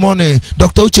stole money,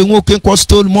 Dr. Uche Nwokenkwo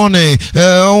stole money,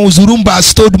 Zurumba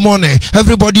stole money,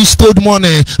 everybody stole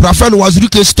money, Raphael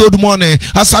Wazuruke stole money,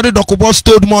 Asare Dokubo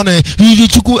stole money,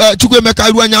 Chukwemeka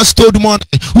Iruanya stole money,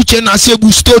 Uche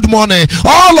Nasebu stole money.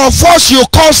 All of us you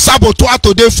call saboteur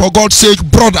today, for God's sake,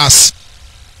 brothers.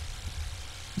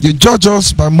 You judge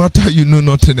us by matter you know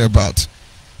nothing about.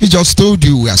 He just told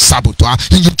you we are saboteur,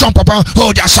 and you jump up and,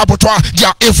 oh, they are saboteur, they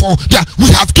are evil, we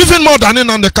have given more than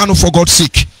Nnamdi Kanu for God's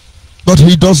sake. But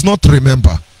he does not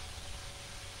remember.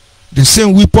 The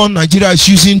same weapon Nigeria is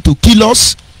using to kill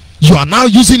us, you are now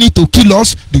using it to kill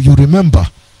us. Do you remember?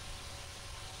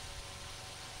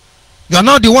 You are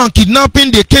now the one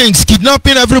kidnapping the kings,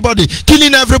 kidnapping everybody,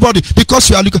 killing everybody because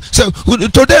you are looking. So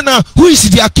today now, who is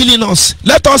they are killing us?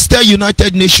 Let us tell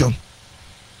United Nations.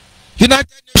 United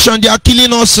Nations, they are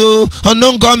killing us. So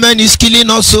unknown government is killing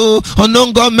us. So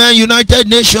unknown government, United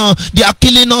Nations, they are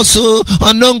killing us. So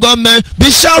unknown government,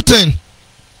 be shouting.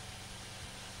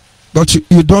 But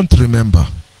you don't remember.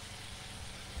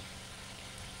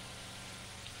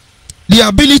 The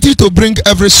ability to bring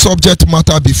every subject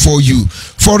matter before you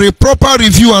for a proper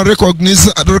review and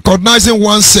recognizing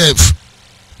oneself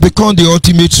become the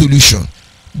ultimate solution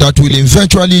that will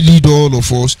eventually lead all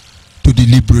of us to the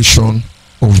liberation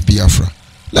of Biafra.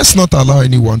 Let's not allow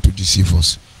anyone to deceive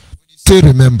us. Stay,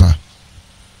 remember.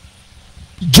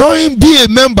 Join, be a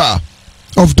member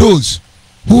of those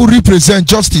who represent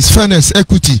justice, fairness,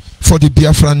 equity for the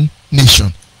Biafran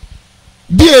nation.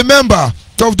 Be a member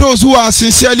of those who are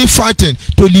sincerely fighting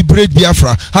to liberate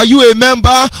Biafra. Are you a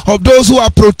member of those who are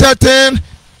protecting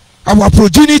our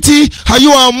progeny? Are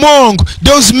you among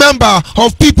those members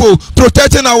of people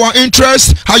protecting our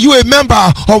interests? Are you a member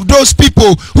of those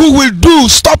people who will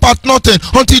stop at nothing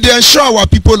until they ensure our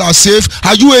people are safe?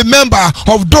 Are you a member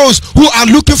of those who are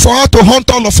looking for how to hunt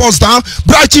all of us down?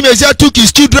 Bright Chimezie took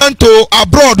his children to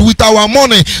abroad with our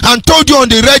money and told you on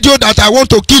the radio that I want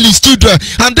to kill his children,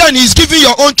 and then he's giving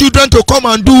your own children to come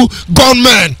and do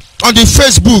gunmen on the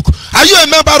Facebook. Are you a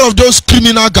member of those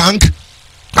criminal gang?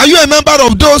 Are you a member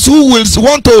of those who will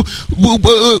want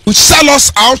to sell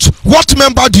us out? What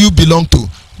member do you belong to?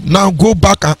 Now go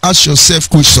back and ask yourself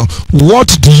question. What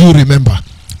do you remember?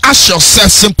 Ask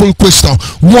yourself simple question.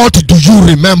 What do you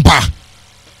remember?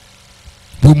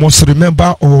 We must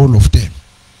remember all of them.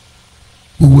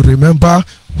 We will remember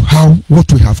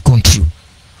what we have gone through.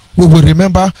 We will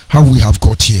remember how we have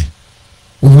got here.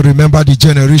 We will remember the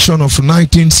generation of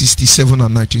 1967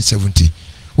 and 1970.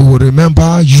 We will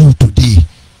remember you today.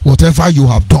 Whatever you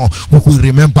have done, we will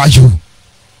remember you.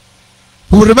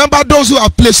 We will remember those who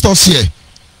have placed us here.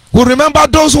 We will remember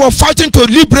those who are fighting to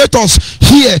liberate us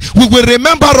here. We will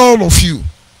remember all of you.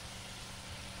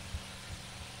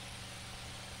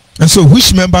 And so,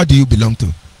 which member do you belong to?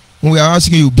 When we are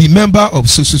asking you, be member of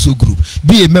so group.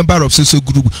 Be a member of so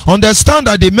group. Understand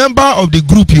that the member of the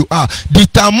group you are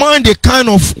determine the kind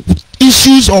of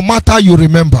issues or matter you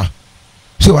remember.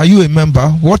 So, are you a member?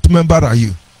 What member are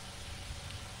you?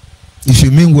 If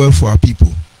you mean well for our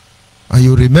people, and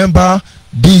you remember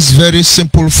this very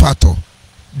simple factor,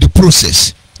 the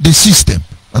process, the system,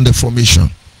 and the formation,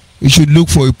 you should look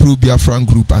for a pro-Biafran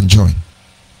group and join.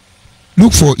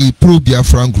 Look for a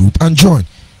pro-Biafran group and join.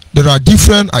 There are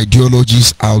different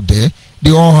ideologies out there. They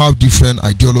all have different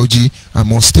ideology, I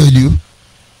must tell you.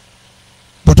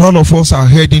 But all of us are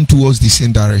heading towards the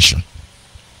same direction.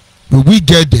 When we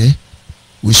get there,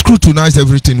 we scrutinize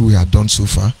everything we have done so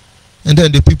far. And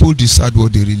then the people decide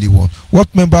what they really want.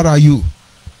 What member are you?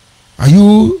 Are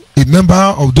you a member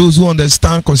of those who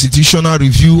understand constitutional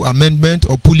review, amendment,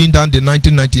 or pulling down the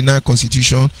 1999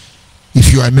 constitution?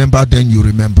 If you are a member, then you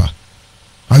remember.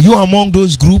 Are you among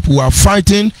those groups who are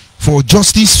fighting for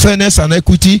justice, fairness, and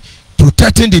equity,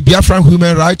 protecting the Biafran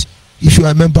human rights? If you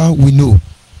are a member, we know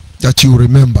that you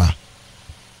remember.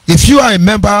 If you are a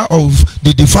member of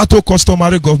the de facto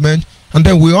customary government, and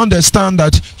then we understand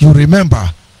that you remember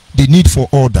the need for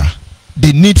order,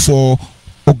 the need for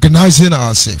organizing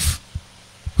ourselves.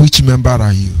 Which member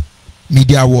are you?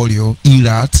 Media warrior,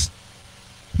 Irat?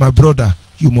 My brother,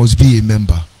 you must be a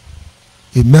member.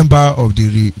 A member of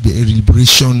the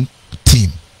liberation team.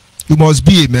 You must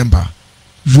be a member.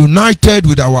 United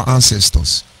with our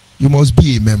ancestors. You must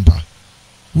be a member.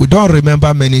 We don't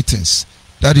remember many things.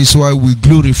 That is why we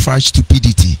glorify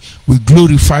stupidity. We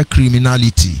glorify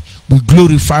criminality. We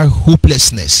glorify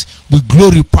hopelessness. We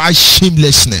glorify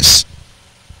shamelessness.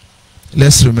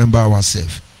 Let's remember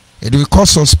ourselves. It will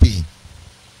cause us pain.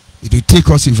 It will take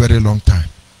us a very long time.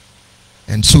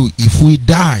 And so if we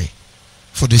die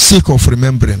for the sake of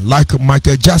remembering, like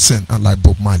Michael Jackson and like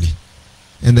Bob Marley,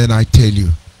 and then I tell you,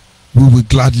 we will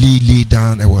gladly lay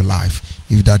down our life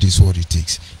if that is what it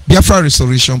takes. Biafra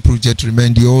Restoration Project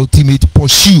remains the ultimate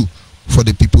pursuit for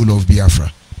the people of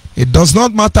Biafra. It does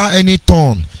not matter any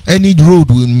turn, any road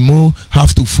we will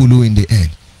have to follow in the end.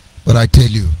 But I tell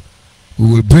you, we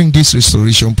will bring this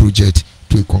restoration project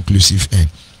to a conclusive end.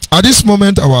 At this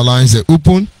moment, our lines are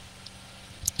open.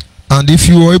 And if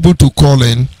you are able to call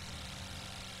in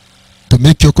to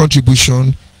make your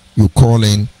contribution, you call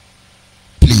in,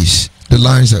 please. The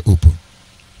lines are open.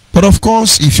 But of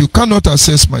course, if you cannot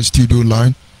access my studio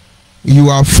line, you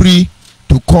are free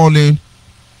to call in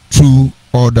through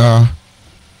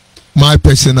my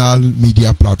personal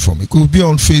media platform. It could be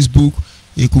on Facebook,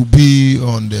 it could be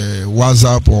on the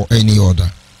WhatsApp or any other.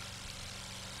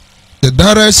 The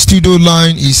direct studio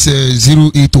line is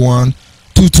 081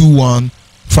 221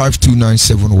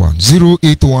 52971.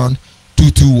 081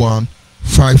 221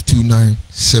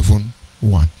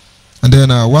 52971. And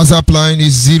then our WhatsApp line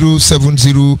is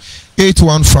 070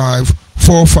 815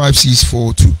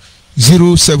 45642.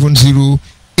 070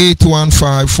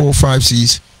 815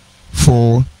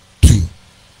 45642.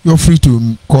 You're free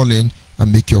to call in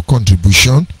and make your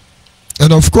contribution.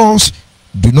 And of course,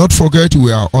 do not forget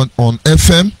we are on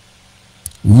FM,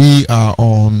 we are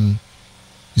on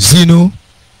Zeno,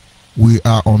 we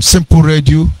are on Simple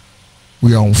Radio,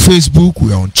 we are on Facebook,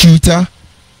 we are on Twitter,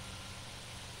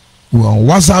 we are on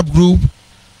WhatsApp group,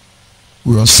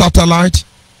 we are on satellite.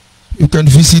 You can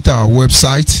visit our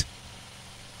website.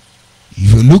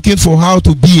 If you're looking for how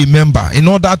to be a member, in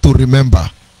order to remember,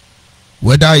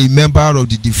 whether a member of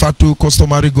the de facto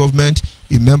customary government,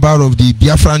 a member of the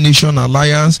Biafra Nation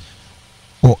Alliance,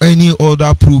 or any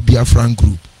other pro-Biafran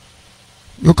group,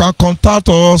 you can contact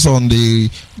us on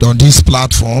this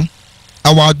platform.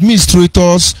 Our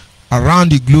administrators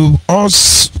around the globe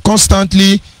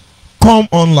constantly come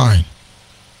online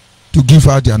to give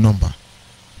out their number.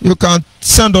 You can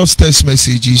send us text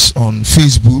messages on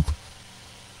Facebook.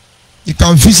 You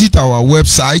can visit our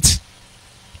website.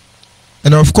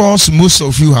 And of course, most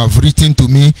of you have written to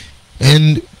me.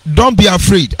 And don't be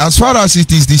afraid. As far as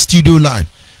it is the studio line,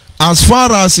 as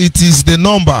far as it is the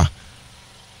number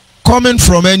coming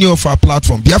from any of our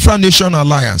platform, Biafra Nation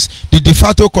Alliance, the de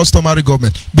facto customary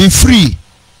government, be free.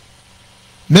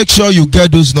 Make sure you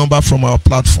get those numbers from our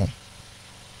platform.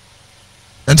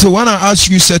 And so when I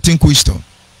ask you certain questions,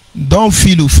 don't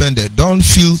feel offended. Don't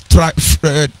feel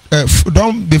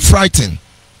don't be frightened.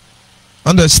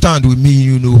 Understand, we mean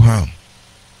you no harm.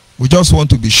 We just want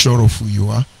to be sure of who you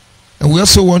are, and we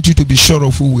also want you to be sure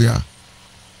of who we are.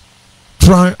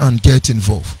 Try and get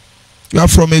involved. You are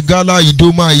from Egala,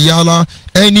 Idoma, Iyala,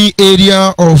 any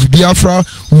area of Biafra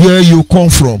where you come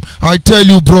from. I tell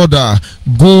you, brother,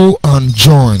 go and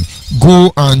join.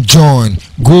 Go and join.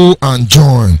 Go and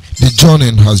join. The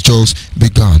joining has just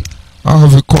begun. I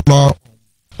have a caller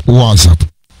on WhatsApp.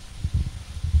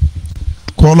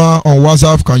 Caller on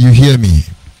WhatsApp, can you hear me?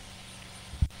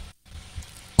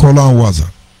 Caller on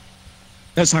WhatsApp.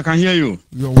 Yes, I can hear you.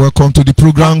 You're welcome to the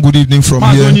program. Good evening from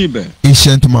here. ONYIBE.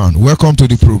 Ancient man. Welcome to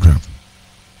the program.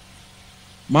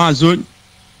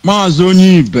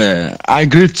 ONYIBE, I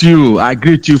greet you. I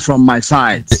greet you from my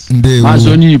side.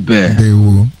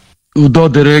 ONYIBE. Udo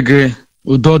derege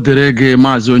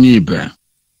ONYIBE.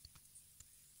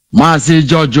 Mazi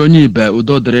George ONYIBE,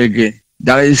 Udo derege.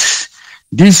 There is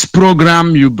this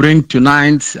program you bring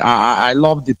tonight. I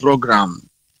love the program.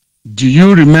 Do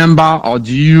you remember, or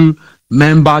do you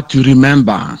remember to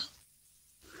remember?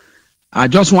 I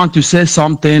just want to say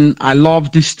something. I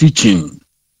love this teaching.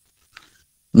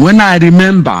 When I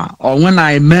remember, or when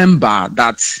I remember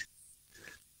that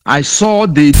I saw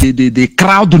the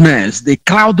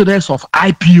crowdness of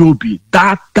IPOB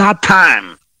that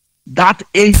time,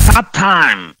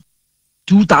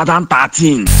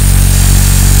 2013,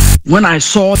 when I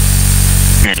saw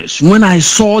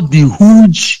the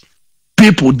huge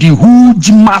people, the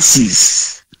huge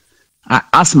masses, I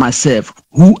asked myself,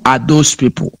 who are those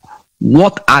people?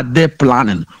 What are they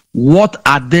planning? What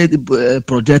are they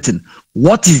projecting?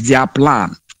 What is their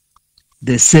plan?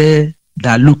 They say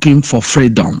they're looking for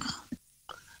freedom.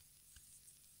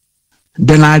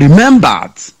 Then I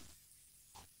remembered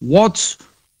what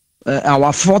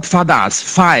our forefathers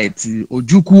fight,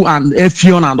 Ojukwu and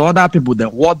Effion and other people,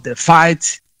 what they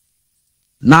fight.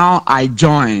 Now I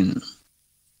join.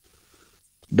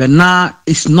 But now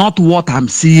it's not what I'm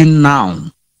seeing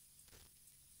now.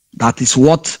 That is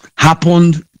what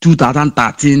happened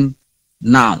 2013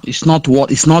 now. It's not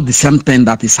the same thing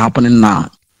that is happening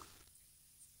now.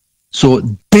 So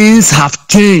things have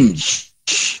changed.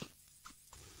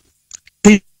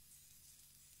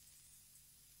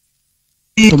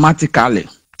 Automatically.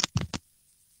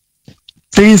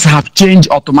 Things have changed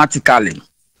automatically.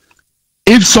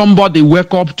 If somebody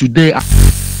wake up today and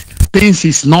things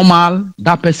is normal,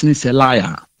 that person is a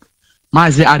liar.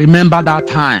 I remember that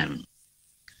time.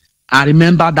 I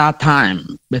remember that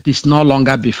time, but it's no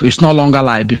longer before. It's no longer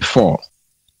like before.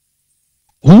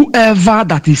 Whoever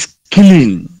that is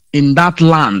killing in that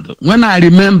land, when I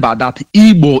remember that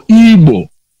Igbo,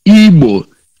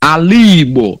 Ali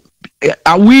Igbo,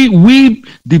 we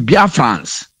the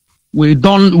Biafrans, we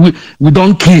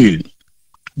don't kill.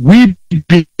 We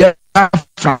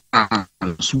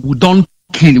Biafrans, we don't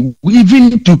kill.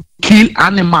 Even to kill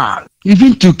animal,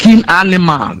 even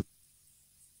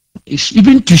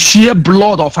to share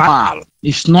blood of animal,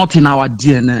 it's not in our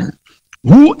DNA.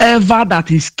 Whoever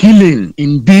that is killing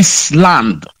in this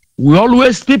land,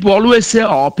 people always say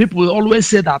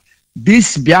that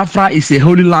this Biafra is a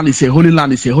holy land, it's a holy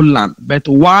land, it's a holy land. But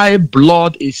why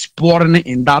blood is pouring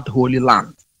in that holy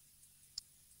land?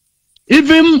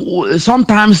 Even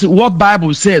sometimes what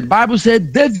Bible said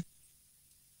David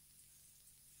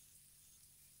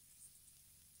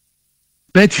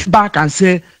back and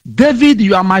say, David,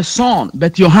 you are my son,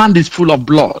 but your hand is full of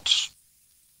blood.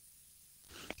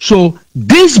 So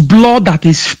this blood that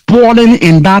is pouring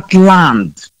in that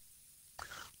land,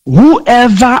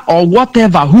 whoever or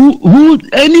whatever,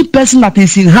 any person that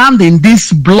is in hand in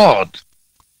this blood,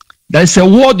 there's a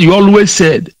word you always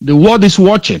said, the word is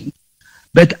watching.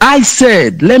 But I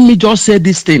said, let me just say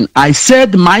this thing. I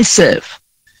said myself,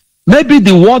 maybe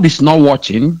the word is not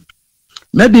watching,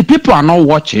 maybe people are not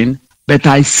watching, but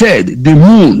I said the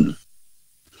moon,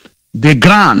 the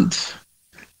ground,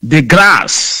 the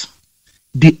grass,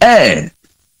 the air,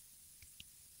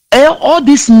 all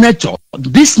this nature,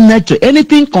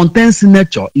 anything contains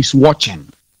nature is watching.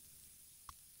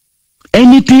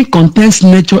 Anything contains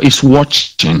nature is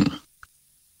watching.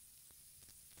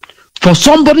 For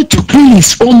somebody to kill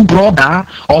his own brother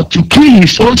or to kill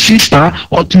his own sister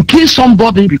or to kill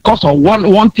somebody because of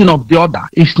one thing or the other,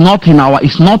 it's not in our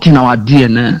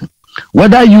DNA.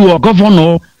 Whether you are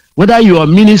governor, whether you are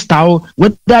minister,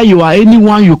 whether you are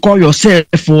anyone you call yourself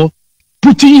for,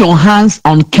 putting your hands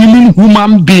on killing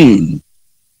human being,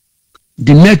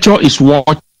 the nature is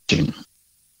watching.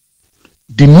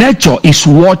 The nature is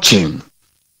watching.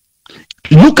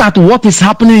 Look at what is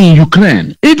happening in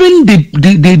Ukraine. Even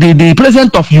the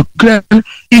president of Ukraine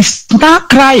is now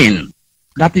crying.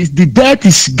 That is, the death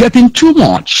is getting too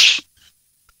much.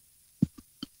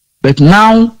 But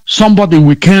now somebody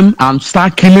will come and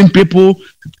start killing people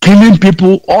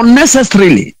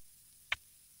unnecessarily.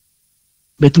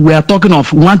 But we are talking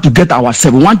of, we want to get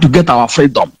ourselves, we want to get our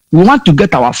freedom. We want to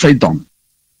get our freedom.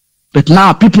 But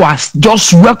now people are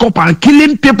just wake up and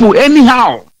killing people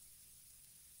anyhow.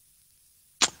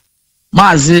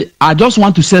 Mazi, I just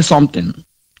want to say something.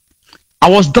 I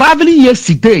was driving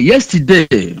yesterday.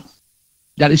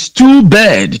 There is two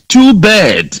bed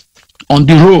on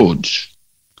the road.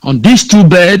 On these two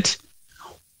beds,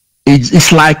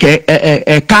 it's like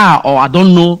a car, or I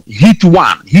don't know, hit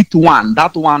one.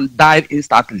 That one died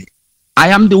instantly. I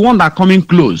am the one that coming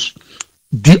close.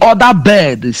 The other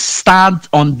bed stands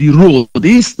on the road.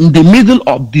 It's in the middle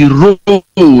of the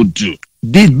road.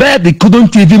 The bed, they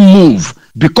couldn't even move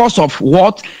because of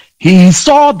what? He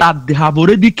saw that they have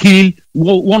already killed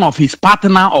one of his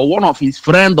partner or one of his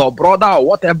friend or brother or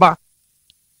whatever.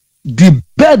 The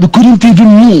bed couldn't even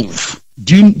move.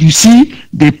 Do you see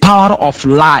the power of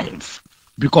life?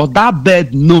 Because that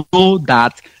bird know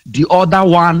that the other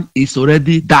one is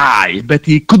already died, but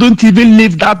he couldn't even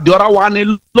leave the other one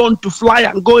alone to fly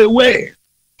and go away.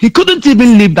 He couldn't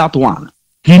even leave that one.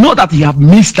 He know that he have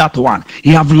missed that one.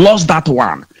 He have lost that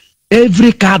one.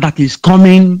 Every car that is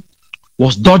coming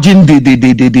was dodging the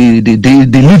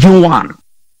living one.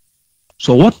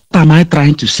 So what am I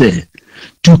trying to say?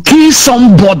 To kill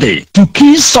somebody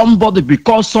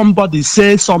because somebody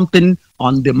says something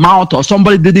on the mouth, or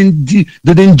somebody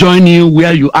didn't join you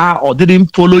where you are, or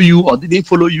didn't follow you,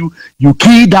 you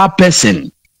kill that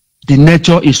person. The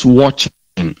nature is watching.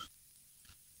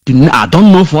 I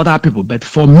don't know for other people, but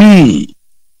for me,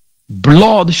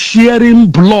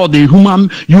 sharing blood, a human,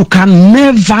 you can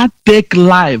never take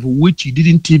life which you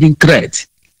didn't even create.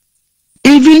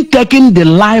 Even taking the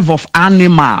life of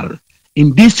animal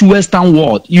in this Western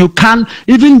world, you can,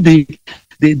 even the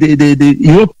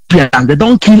Europeans, they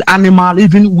don't kill animal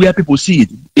even where people see it.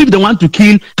 If they want to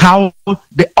kill cow,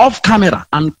 they off camera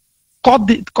and cut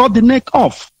the neck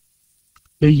off.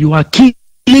 But you are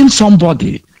killing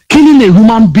somebody, killing a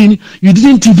human being, you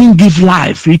didn't even give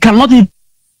life. You cannot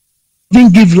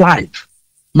even give life.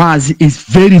 Maz, it's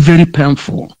very, very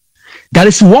painful. There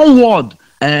is one word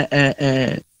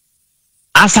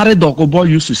Asare Dokobo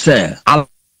used to say,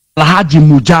 Alhaji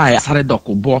Mujai Asare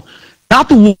Dokobo. That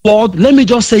word, let me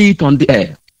just say it on the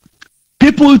air.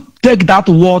 People take that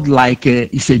word like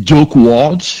it's a joke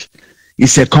word,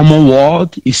 it's a common word,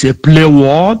 it's a play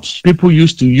word. People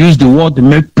used to use the word to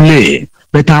make play.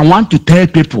 But I want to tell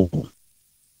people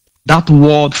that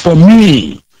word, for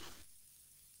me,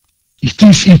 You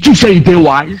think say you dey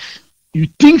wise? You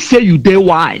think say you dey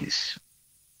wise?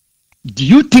 Do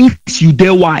you think you dey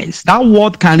wise? That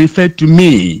word can refer to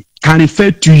me, can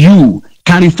refer to you,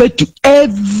 can refer to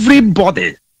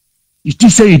everybody. You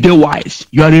think say you dey wise?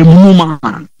 You are a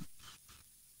woman.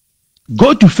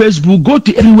 Go to Facebook, go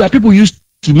to everywhere. People used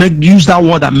to use that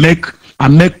word and make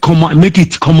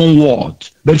it common word.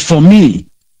 But for me,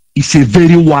 it's a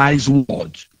very wise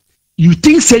word. You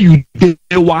think say you dey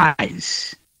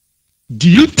wise? Do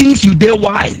you think you dey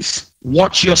wise?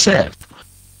 Watch yourself.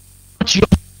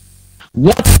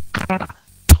 Watch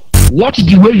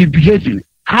the way you're behaving.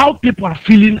 How people are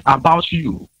feeling about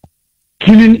you.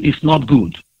 Killing is not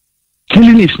good.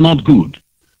 Killing is not good.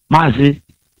 Mazi,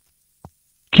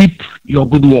 keep your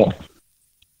good work.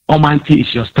 Almighty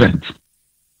is your strength.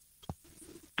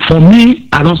 For me,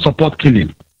 I don't support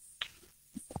killing.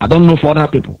 I don't know for other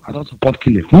people. I don't support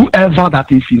killing. Whoever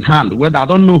that is in hand, whether I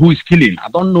don't know who is killing, I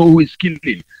don't know who is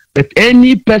killing. But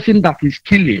any person that is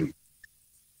killing,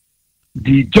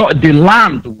 the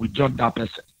land will judge that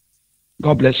person.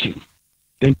 God bless you.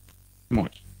 Thank you very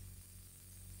much.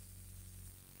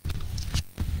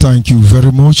 Thank you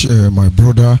very much, my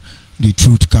brother. The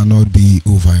truth cannot be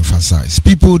overemphasized.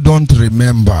 People don't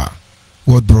remember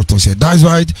what brought us here. That's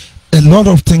why a lot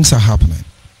of things are happening.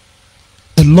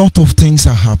 A lot of things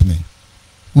are happening.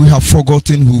 We have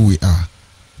forgotten who we are.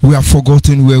 We have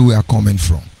forgotten where we are coming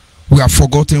from. We have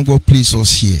forgotten what placed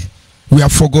us here. We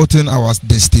have forgotten our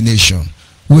destination.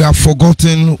 We have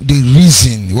forgotten the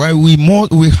reason why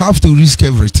we have to risk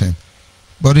everything.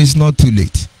 But it's not too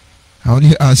late. I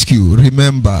only ask you,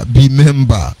 remember, be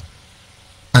member.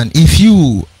 And if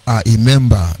you are a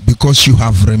member because you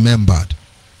have remembered,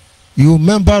 you're a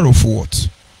member of what?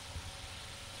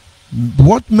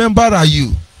 What member are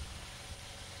you?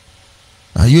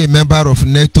 Are you a member of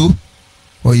NATO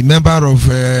or a member of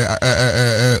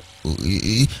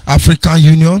African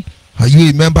Union? Are you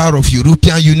a member of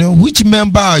European Union? Which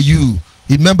member are you?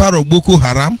 A member of Boko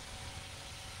Haram?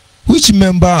 Which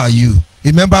member are you?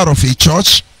 A member of a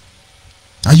church?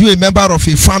 Are you a member of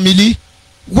a family?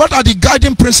 What are the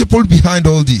guiding principles behind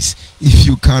all this? If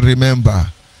you can remember,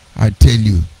 I tell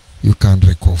you, you can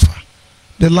recover.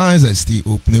 The lines are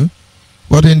still open.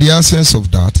 But in the absence of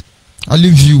that, I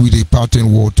leave you with a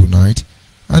parting word tonight.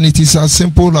 And it is as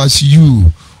simple as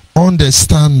you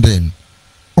understanding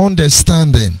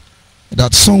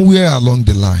that somewhere along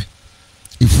the line,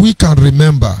 if we can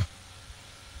remember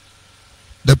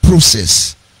the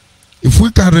process, if we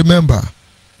can remember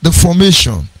the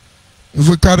formation, if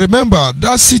we can remember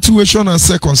that situation and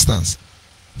circumstance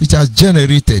which has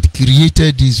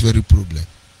created this very problem,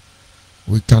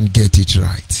 we can get it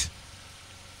right.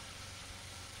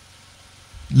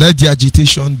 Let the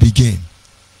agitation begin.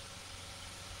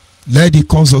 Let the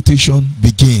consultation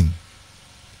begin.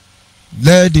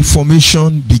 Let the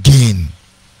formation begin.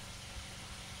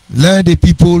 Let the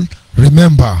people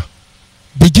remember.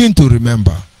 Begin to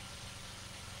remember.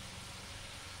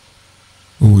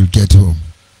 We will get home.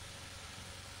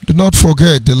 Do not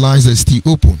forget the lines are still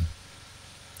open.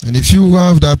 And if you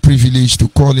have that privilege to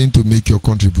call in to make your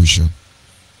contribution,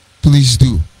 please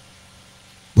do.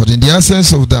 But in the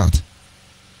absence of that,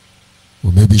 we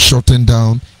may be shutting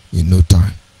down in no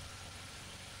time.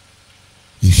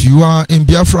 If you are in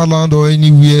Biafra land or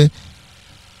anywhere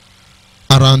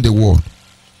around the world,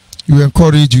 we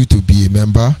encourage you to be a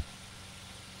member.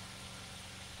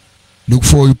 Look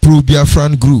for a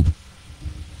pro-Biafran group,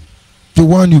 the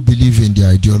one you believe in the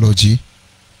ideology,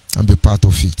 and be part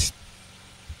of it.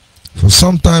 For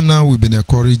some time now, we've been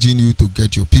encouraging you to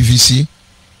get your PVC.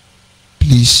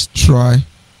 Please try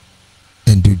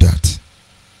and do that.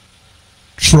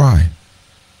 Try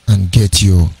and get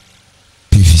your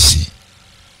PVC,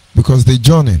 because the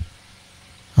journey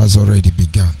has already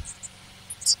begun.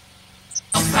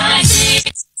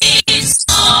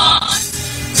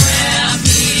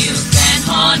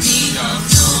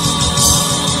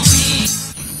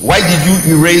 Why did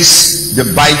you erase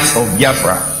the Bight of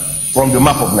Biafra from the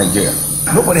map of Nigeria?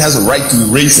 Nobody has a right to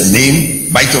erase a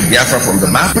name, Bight of Biafra, from the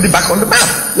map. Put it back on the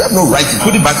map. You have no right to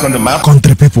put it back on the map.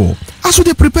 Country people, as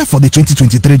we prepare for the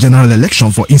 2023 general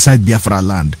election for inside Biafra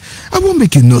land, I won't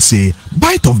make you know say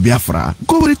Bight of Biafra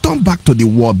go return back to the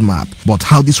world map. But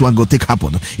how this one go take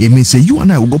happen? It means say you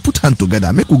and I will go put hand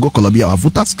together, make we go Colombia our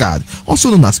voters card, also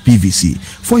known as PVC,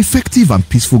 for effective and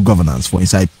peaceful governance for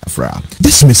inside Biafra.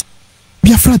 This means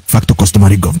Biafra de facto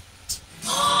customary governance.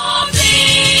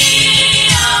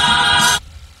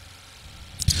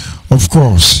 Of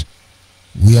course,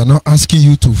 we are not asking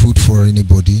you to vote for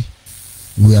anybody.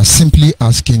 We are simply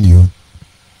asking you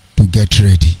to get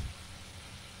ready.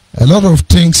 A lot of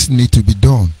things need to be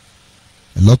done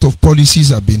A lot of policies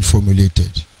have been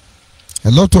formulated.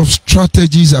 A lot of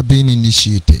strategies are being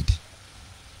initiated.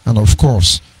 And of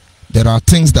course, there are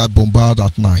things that bombard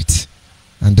at night.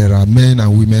 And there are men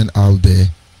and women out there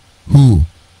who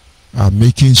are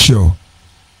making sure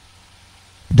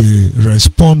they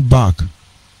respond back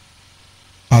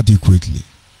adequately.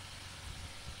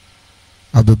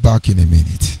 I'll be back in a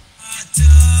minute.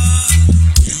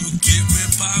 You give me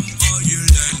palm oil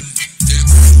and take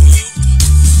food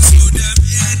to them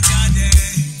yesterday.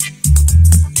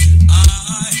 I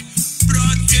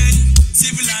brought in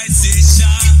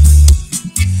civilization,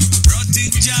 brought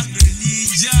in Jack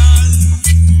religion,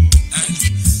 and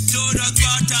told us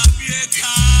about Africa,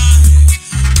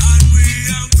 and we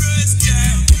embraced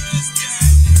them.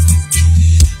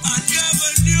 I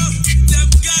never knew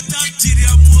them got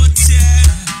ulterior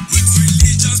motive. With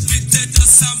religious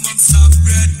dictators amongst our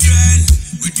brethren,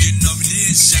 with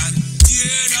denomination,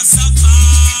 tear us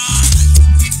apart.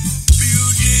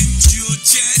 Building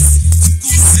churches,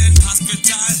 schools and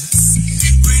hospitals.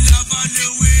 We'll have on the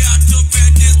way out to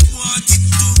bed this month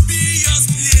to be your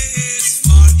slaves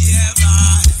forever.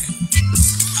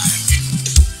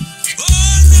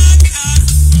 Oh, Nana,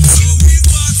 so we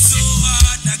fought so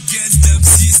hard against them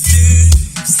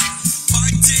systems,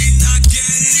 fighting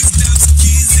against them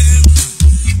schism.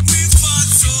 We fought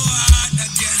so hard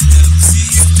against them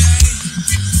systems,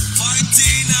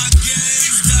 fighting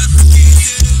against them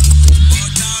schism.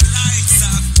 But our lives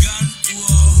have gone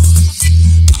poor.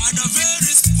 At the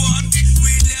very spot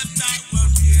we left out when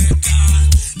we had gone.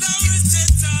 Now is the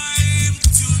time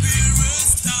to be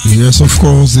restored. Yes, of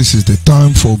course, this is the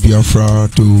time for Biafra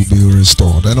to be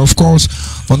restored. And of course,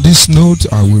 on this note,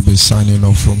 I will be signing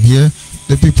off from here.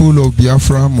 The people of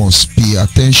Biafra must pay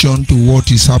attention to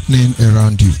what is happening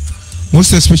around you.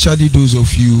 Most especially those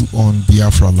of you on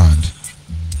Biafra land.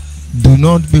 Do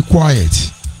not be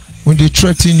quiet. When they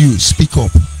threaten you, speak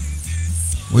up.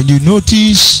 When you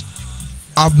notice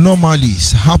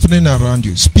abnormalities happening around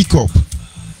you, speak up.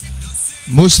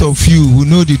 Most of you who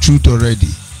know the truth already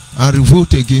and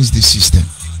revolt against the system,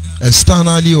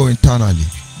 externally or internally,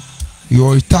 you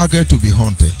are a target to be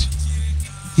hunted.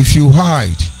 If you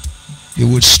hide, they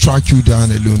will strike you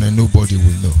down alone and nobody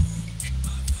will know.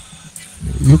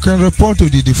 You can report to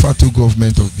the de facto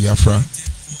government of Biafra.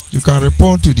 You can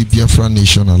report to the Biafra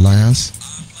Nation Alliance,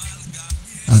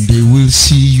 and they will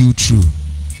see you through.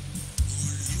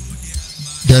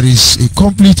 There is a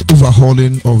complete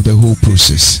overhauling of the whole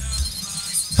process.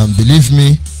 And believe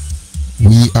me,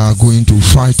 we are going to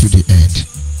fight to the end.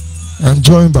 I'm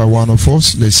joined by one of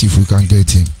us. Let's see if we can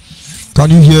get him. Can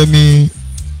you hear me?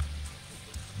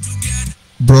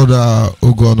 Brother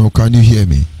Ogono, can you hear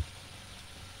me?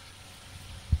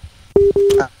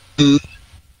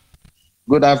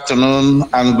 Good afternoon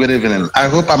and good evening. I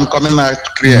hope I'm coming out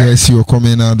clear. Yes, you're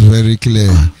coming out very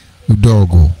clear.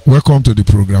 Udogo, welcome to the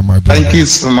program, my brother. Thank you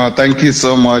so much. Thank you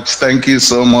so much. Thank you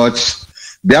so much.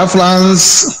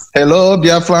 Biafrans, hello,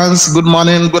 Biafrans. Good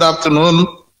morning, good afternoon.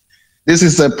 This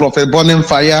is Prophet Burning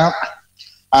Fire,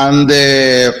 and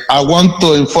I want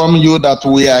to inform you that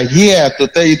we are here to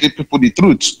tell you people the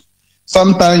truth.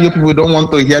 Sometimes you people don't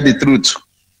want to hear the truth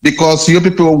because you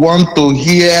people want to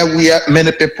hear where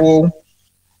many people,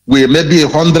 we maybe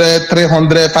 100,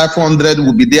 300, 500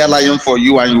 will be there lying for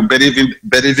you and you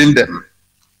believing them.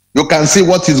 You can see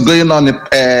what is going on in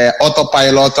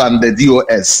autopilot and the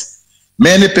DOS.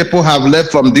 Many people have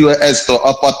left from DOS to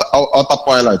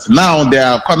autopilot. Now they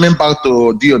are coming back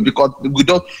to DO because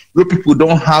you people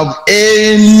don't have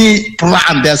any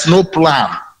plan. There's no plan.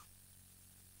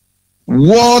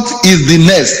 What is the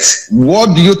next?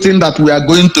 What do you think that we are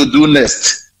going to do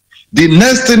next? The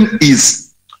next thing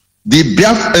is the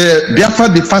Biafra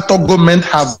de facto government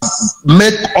has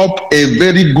made up a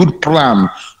very good plan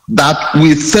that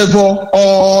will favor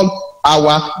all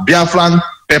our Biafran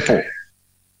people.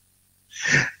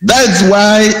 That's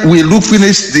why we look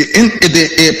finish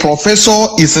a professor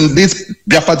is in this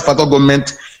Biafra de facto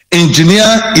government, engineer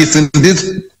is in this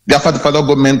Biafra de facto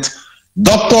government,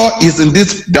 doctor is in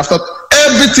this Biafra,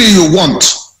 everything you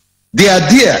want, they are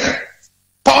there.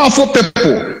 Powerful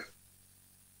people,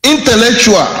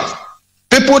 intellectual,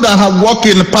 people that have worked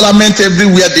in parliament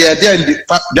everywhere, they are there in the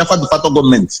Biafra de facto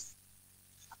government.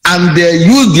 And they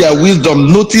use their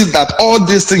wisdom, notice that all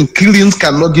these things, killings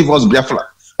cannot give us Biafra.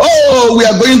 Oh, we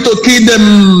are going to kill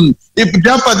them. If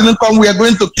Biafra didn't come, we are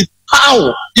going to kill.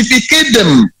 How? If you kill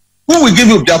them, who will give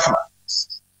you Biafra?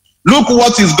 Look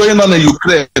what is going on in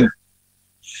Ukraine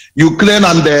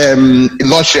and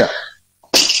Russia.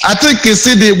 I think you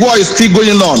see the war is still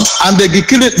going on, and they be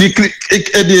killing the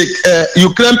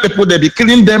Ukraine people. They be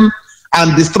killing them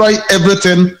and destroy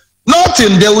everything.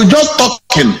 Nothing. They will just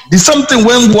talking. The same thing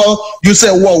when war, you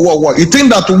say war. You think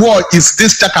that war is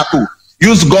this chakatu.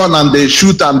 Use gun and they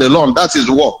shoot and they learn. That is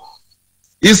war.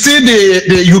 You see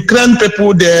the Ukraine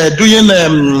people, they're doing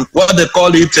what they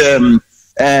call it,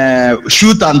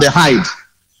 shoot and they hide.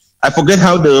 I forget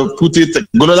how they put it.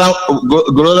 Gorilla,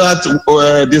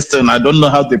 this thing, I don't know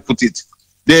how they put it.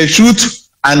 They shoot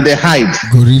and they hide.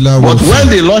 Gorilla but warfare. when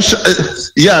the Russia,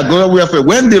 guerrilla warfare,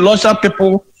 when the Russia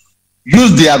people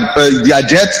use their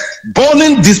jet,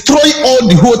 burning, destroy all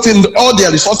the whole thing, all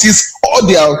their resources, all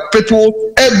their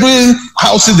people, every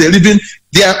house they live in,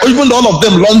 they are, even all of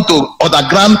them run to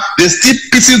underground, they steal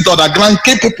pieces to underground,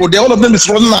 kill people, all of them is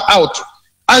running out.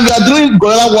 And you are doing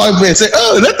guerrilla warfare, say,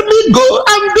 oh, let me go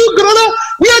and do guerrilla.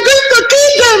 We are going to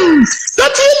kill them.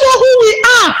 That you know who we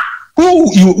are.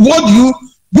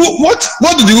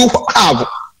 What do you have?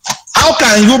 How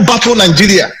can you battle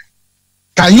Nigeria?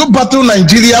 Can you battle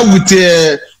Nigeria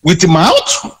with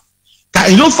mouth?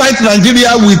 Can you fight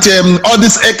Nigeria with all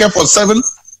this AK-47?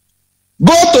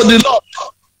 Go to the north.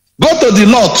 Go to the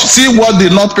north. See what the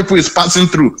north people is passing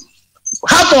through.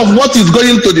 Half of what is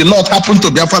going to the north happened to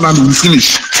Biafra and we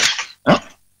finish. Huh?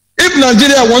 If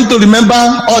Nigeria want to remember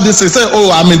all this, they say,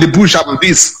 oh, I'm in the bush, I'm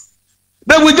this.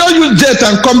 Then we just use jet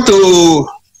and come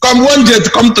one jet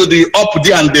come to the up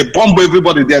there and they bomb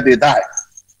everybody there, they die.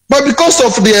 But because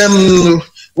of the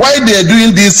why they are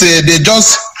doing this, they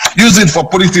just use it for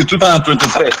politics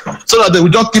 2023, so that they will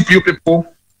just keep you people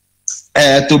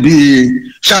to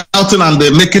be shouting and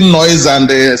making noise, and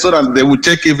so that they will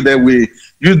check if they will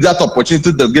use that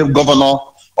opportunity to give governor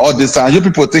all this. And you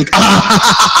people think,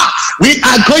 we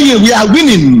are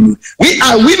winning.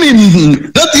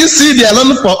 Don't you see they are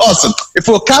running for us? If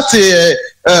we catch a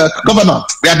governor,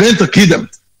 we are going to kill them.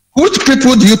 Which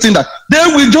people do you think that they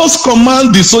will just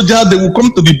command the soldiers? They will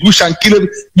come to the bush and kill them,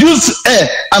 use air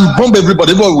and bomb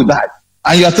everybody. Everybody will die.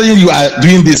 And you are saying you are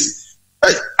doing this.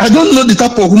 I don't know the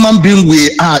type of human being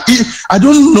we are. I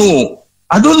don't know.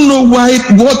 I don't know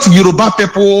what Yoruba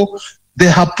people they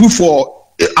have put for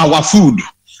our food,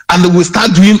 and they will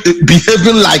start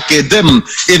behaving like them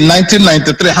in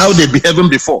 1993. How they behaving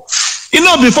before? You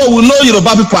know, before we know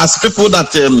Yoruba people as people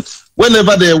that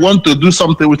whenever they want to do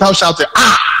something without shouting,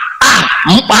 oh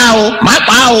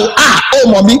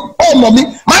mommy,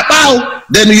 my pow.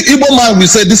 Then the Igbo man will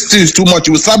say this thing is too much.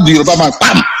 You will slap the Yoruba man,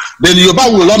 bam. Then the Yoruba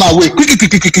will run away. Quick.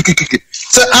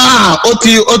 Say,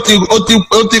 oti,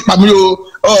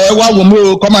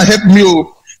 come and help me.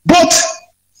 But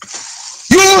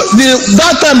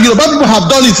that time Yoruba people have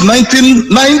done it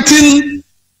 1919.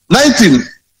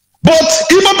 But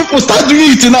Igbo people start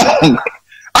doing it now.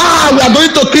 We are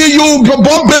going to kill you,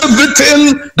 bomb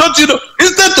everything. Don't you know?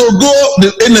 Instead to go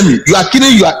the enemy, you are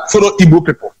killing your fellow Igbo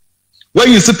people. When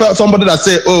you see somebody that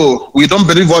say, oh, we don't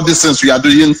believe all these things we are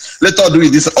doing, let us do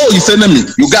it this. Oh, it's enemy.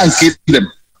 You go and kill them.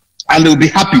 And they'll be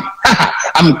happy.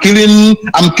 I'm killing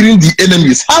the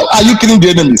enemies. How are you killing the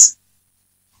enemies?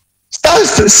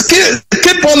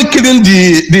 Keep on killing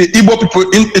the Igbo people.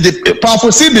 The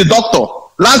powerful. See the doctor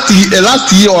last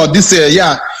year or this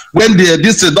year, when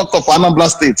this doctor for Anambra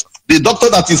State, the doctor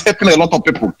that is helping a lot of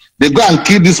people, they go and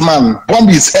kill this man, bomb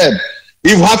his head.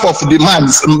 If half of the man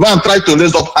try to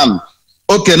raise up hand,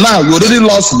 okay, now you already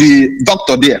lost the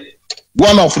doctor there,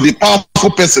 one of the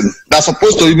powerful person that's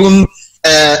supposed to even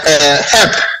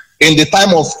help in the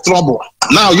time of trouble.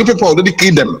 Now you people already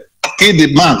kill the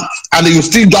man, and you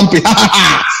still jumping.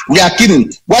 We are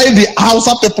killing. Why the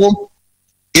Hausa people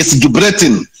is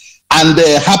jubilating and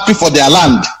happy for their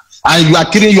land, and you are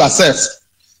killing yourself,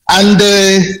 and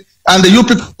you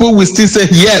people will still say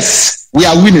yes, we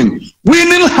are winning.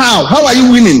 Winning how? How are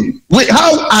you winning?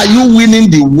 How are you winning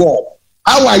the war?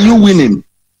 How are you winning?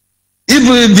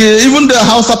 Even the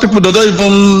Hausa people, they don't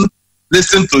even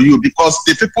listen to you, because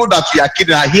the people that we are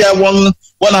killing, I hear one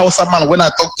Hausa man, when I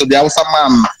talked to the Hausa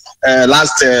man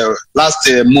last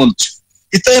month,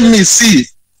 he told me, see,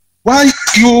 why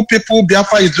you people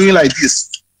Biafra is doing like this?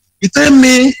 He told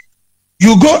me,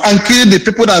 you go and kill the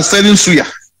people that are selling suya,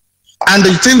 and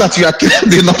they think that you are killing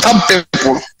the northern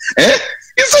people.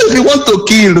 He said, if you want to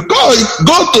kill,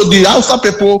 go to the Hausa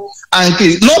people and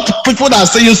kill. Not people that are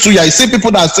selling suya. You see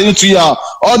people that are selling suya,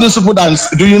 all those people that are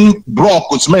doing brock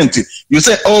or cement. You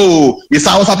say, oh, it's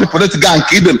Hausa people, let's go and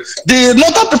kill them. The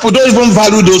northern people don't even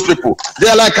value those people. They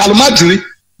are like Almajiri,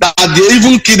 that they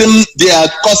even kill them, they are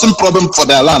causing problem for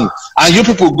their land. And you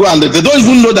people go and they don't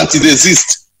even know that it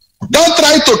exists. Don't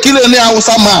try to kill any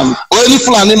Hausa man or any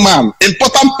Fulani man,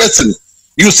 important person.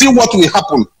 You see what will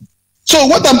happen. So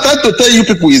what I'm trying to tell you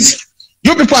people is,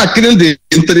 you people are killing the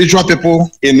intellectual people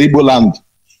in Igbo land,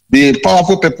 the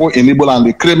powerful people in Igbo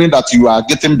land, claiming that you are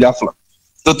getting Biafra.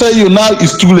 To tell you now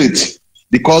it's too late.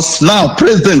 Because now,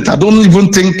 president, I don't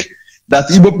even think that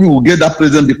Igbo people will get that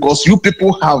president because you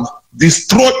people have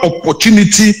destroyed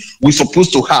opportunity we're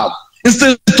supposed to have.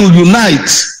 Instead to unite,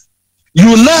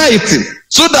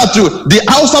 so that the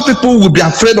Hausa people will be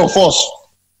afraid of us.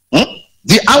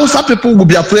 The Hausa people will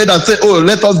be afraid and say, oh,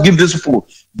 let us give these people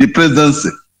the presidency.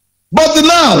 But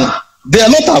now, they are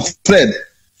not afraid.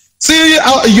 See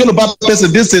how a Yoruba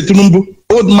person, this Tunumbu,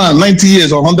 old man, 90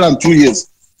 years or 102 years,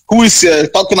 who is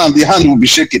talking and the hand will be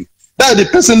shaking. That is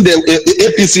the person the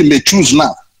APC may choose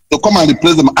now to come and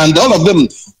replace them. And all of them,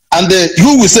 and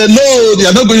you will say, no, they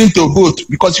are not going to vote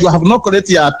because you have not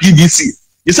collected your PVC.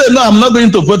 You say, no, I'm not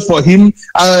going to vote for him.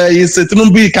 He said,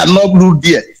 Tunumbu cannot rule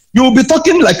there. You will be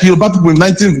talking like Yoruba people in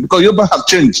 19 because Yoruba have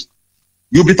changed.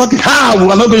 You'll be talking, we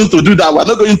are not going to do that. We're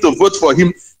not going to vote for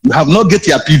him. You have not get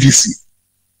your PVC.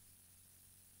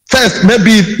 First,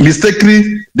 maybe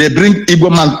mistakenly, they bring Igbo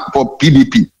man for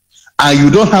PDP. And you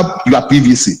don't have your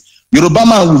PVC. Yoruba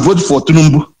man will vote for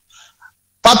Tunumbu.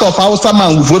 Part of Hausa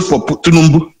man will vote for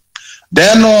Tunumbu.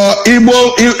 Then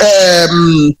Igbo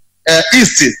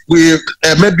East,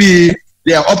 maybe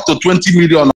they are up to 20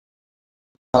 million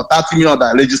or 30 million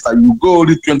that register. You go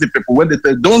only 20 people. When they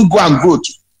say, don't go and vote,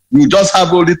 you just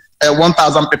have only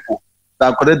 1,000 people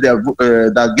that collect their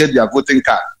that get their voting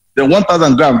card. Then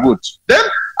 1,000 go and vote. Then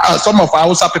some of our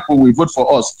Hausa people will vote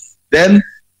for us. Then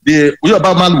the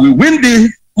Yoruba man will win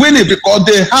it because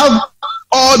they have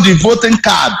all the voting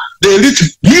card. They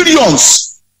reach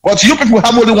billions, but you people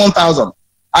have only 1,000.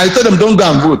 I tell them don't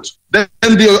go and vote. Then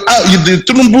the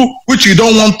Tunumbu, which you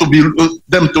don't want to be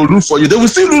them to rule for you, they will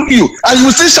still rule you, and you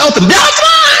will still shout, Biafra,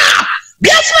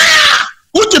 Biafra.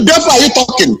 Which Biafra are you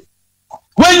talking?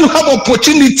 When you have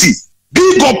opportunity,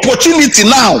 big opportunity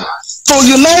now to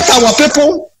unite our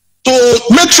people, to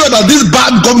make sure that this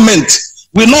bad government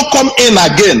will not come in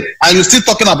again, and you're still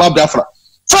talking about Biafra.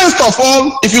 First of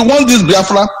all, if you want this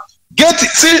Biafra,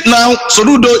 see now,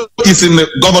 Soludo is in the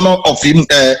governor of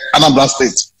Anambra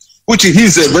State, which he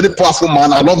is a very powerful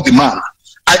man. I love the man.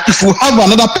 If you have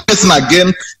another person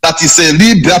again that is a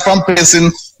lead Biafran person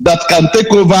that can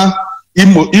take over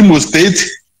Imo State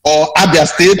or Abia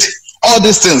State, all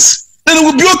these things, then it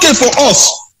will be okay for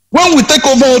us. When we take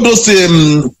over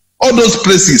all those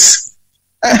places,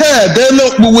 then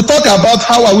we will talk about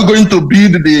how are we going to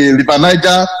build the River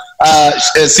Niger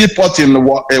seaport in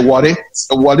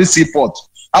Warri seaport.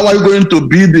 How are we going to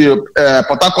build the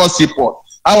Port Harcourt seaport?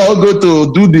 How are we going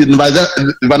to do the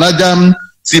River Niger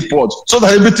seaport so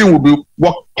that everything will be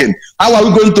working? How are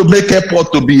we going to make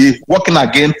airport to be working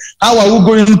again? How are we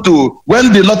going to,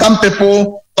 when the northern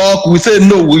people talk, we say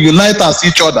no, we unite as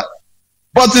each other.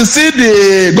 But you see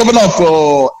the governor of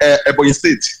Ebonyi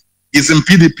State is in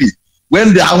PDP.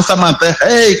 When the Hausa man say,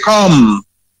 hey, come,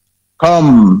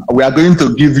 we are going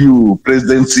to give you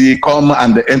presidency, come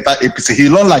and enter APC. He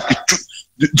learned like a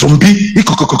zombie,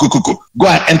 go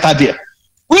and enter there.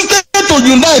 Instead to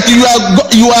unite,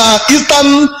 you are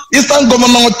Eastern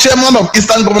Governor, chairman of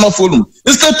Eastern Governor Forum.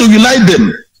 Instead to unite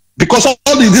them, because all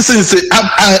this is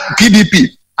PDP,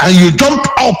 and you jump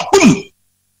up,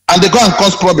 and they go and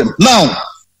cause problem. Now,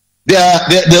 they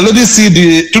already see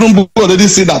the Tunumbu already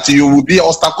see that you will be an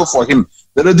obstacle for him.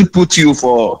 They already put you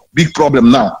for big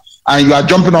problem now, and you are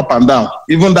jumping up and down.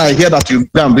 Even though I hear that you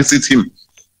go and visit him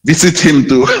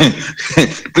to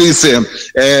please.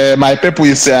 My people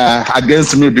is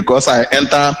against me because I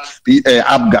enter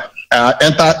ABGA,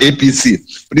 enter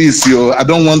APC. Please, I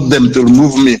don't want them to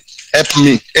remove me. Help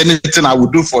me. Anything I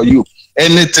will do for you.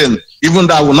 Anything. Even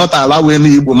though I will not allow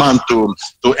any Igbo man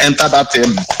to enter that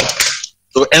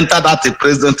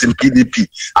president in PDP.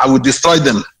 I will destroy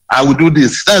them. I will do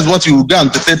this. That is what you will go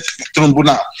and say Tunumbu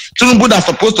now. Tunumbu are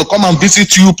supposed to come and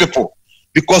visit you people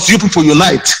because you people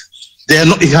unite. They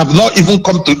have not even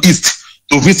come to East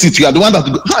to visit you. You are the one that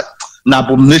go.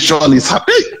 Nabum nation is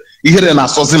happy. Here in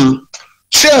Asosim.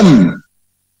 Shame.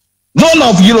 None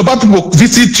of Yoruba people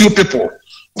visit you people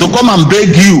to come and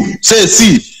beg you. Say,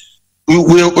 see, we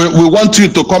want you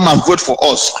to come and vote for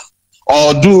us.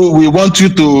 Or do we want you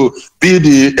to be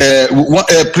the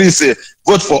please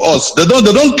vote for us? They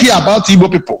don't care about Igbo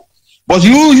people. But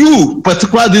you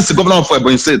particularly this governor of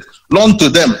Ebonyi State, learn to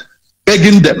them,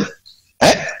 begging them.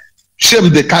 Shame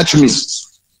they catch me.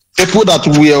 People that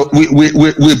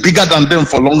we're bigger than them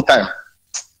for a long time.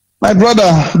 My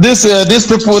brother, these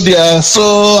people, they are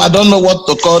so, I don't know what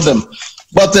to call them.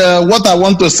 But what I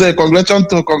want to say, congratulations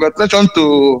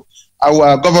to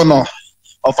our governor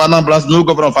of Anambra, new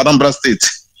governor of Anambra State,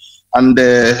 and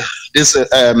this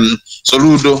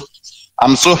Soludo.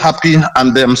 I'm so happy,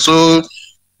 and I'm so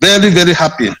very, very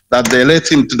happy that they let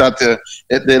him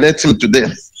today.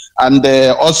 And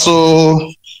also,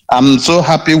 I'm so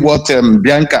happy what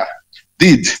Bianca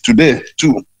did today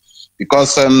too,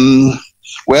 because,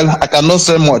 well, I cannot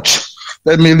say much.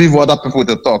 Let me leave other people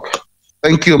to talk.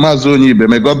 Thank you, ONYIBE.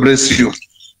 May God bless you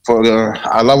for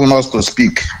allowing us to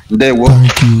speak.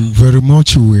 Thank you very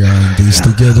much. We are in this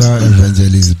together,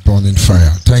 Evangelist Burning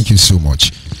Fire. Thank you so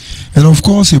much. And of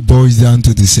course, it boils down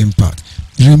to the same part.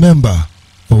 Remember,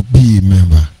 or be a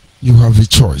member. You have a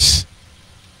choice.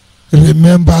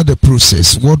 Remember the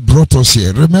process, what brought us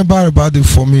here. Remember about the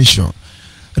formation.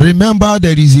 Remember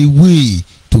there is a way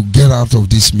to get out of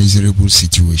this miserable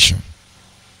situation.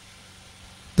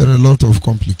 There are a lot of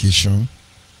complications.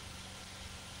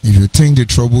 If you think the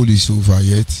trouble is over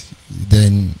yet,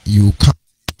 then you can't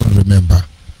remember.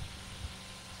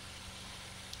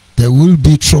 There will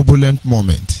be turbulent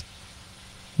moments.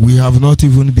 We have not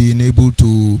even been able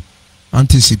to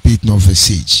anticipate nor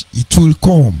visage. It will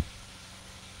come.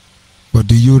 But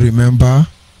do you remember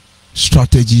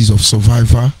strategies of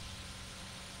survival?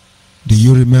 Do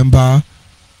you remember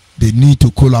the need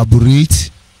to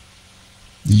collaborate?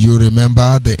 Do you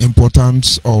remember the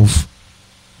importance of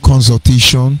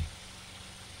consultation?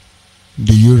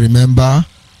 Do you remember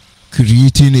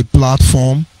creating a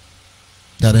platform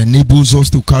that enables us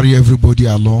to carry everybody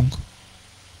along?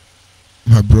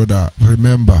 My brother,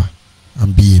 remember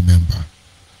and be a member.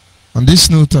 On this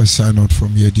note, I sign out from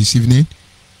here this evening.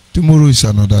 Tomorrow is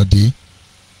another day.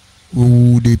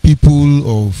 The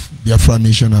people of Biafra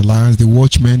Nation Alliance, the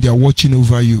watchmen, they are watching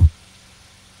over you.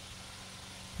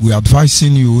 We are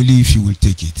advising you only if you will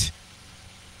take it.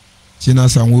 China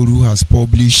Sanworu has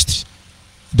published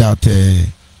that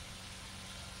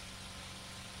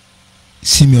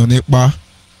Simeon Ekpa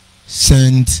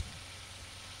sent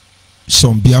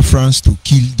some Biafrans to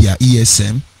kill their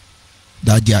ESM,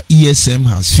 that their ESM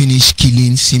has finished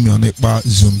killing Simeon Ekpa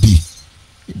zombie.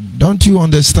 Don't you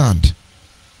understand?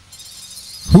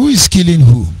 Who is killing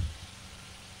who?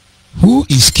 Who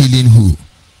is killing who?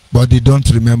 But they don't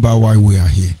remember why we are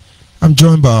here. I'm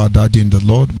joined by our daddy in the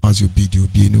Lord, Mazu Bidio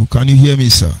Bienu. Can you hear me,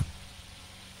 sir?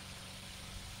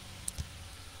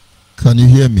 Can you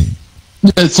hear me?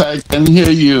 Yes, I can hear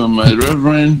you, my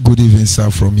Reverend. Good evening, sir,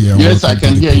 from here. Yes, I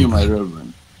can hear you, my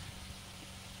Reverend.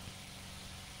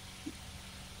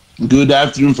 Good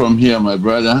afternoon from here, my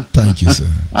brother. Thank you,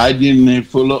 sir. I didn't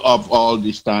follow up all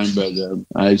this time, but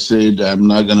I said I'm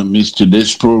not going to miss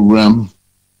today's program.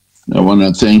 I want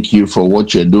to thank you for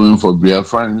what you're doing for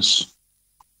Biafrans.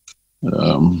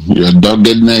 Your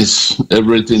doggedness,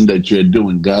 everything that you're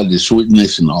doing, God is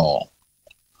witnessing all.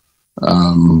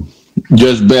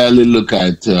 Just barely look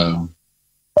at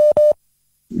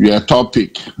your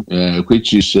topic,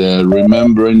 which is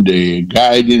remembering the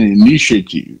guiding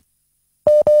initiative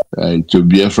to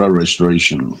Biafra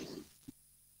restoration.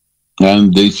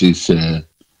 And this is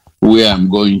where I'm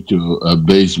going to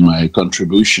base my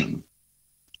contribution.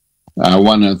 I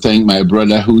want to thank my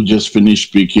brother who just finished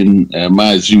speaking,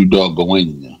 Mazu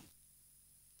Dogwenya,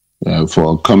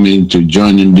 for coming to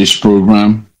join in this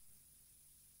program.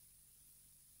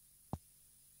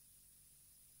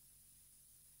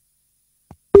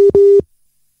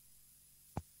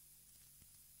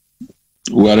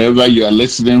 Wherever you are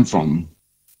listening from,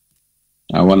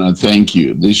 I want to thank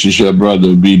you. This is your brother,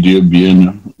 Bidio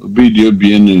Bienu. Bidio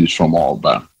Bienu is from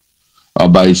Oba.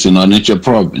 Oba is in Onitsha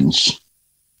province.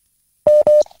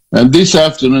 And this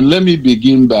afternoon, let me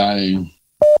begin by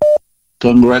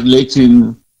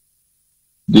congratulating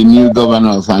the new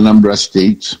governor of Anambra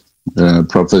State,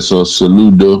 Professor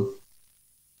Soludo.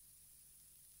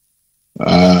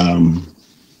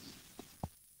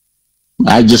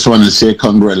 I just want to say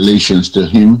congratulations to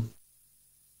him.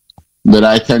 But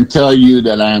I can tell you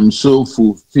that I am so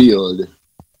fulfilled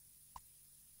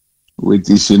with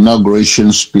his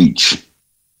inauguration speech.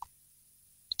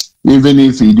 Even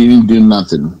if he didn't do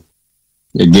nothing.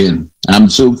 Again, I'm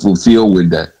so fulfilled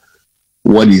with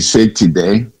what he said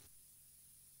today.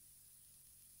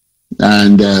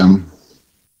 And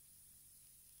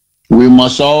we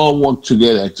must all work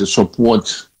together to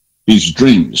support his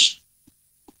dreams.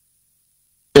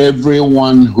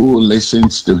 Everyone who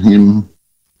listens to him,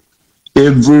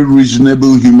 every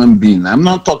reasonable human being. I'm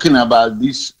not talking about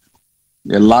this,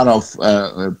 a lot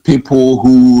of people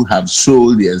who have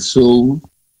sold their soul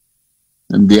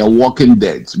and they are walking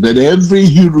dead. But every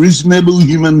reasonable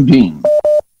human being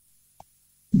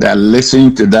that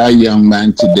listened to that young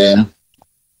man today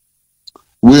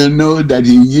will know that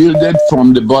he yielded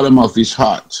from the bottom of his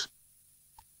heart.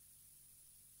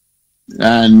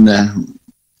 And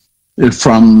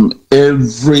from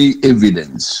every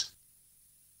evidence,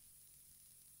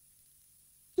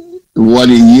 what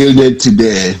he yielded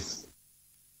today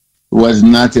was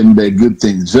nothing but good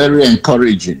things. Very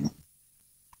encouraging.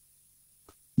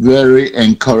 Very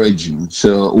encouraging.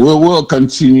 So we will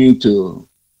continue to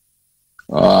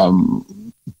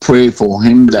pray for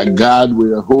him, that God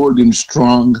will hold him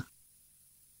strong,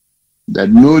 that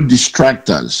no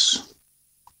distractors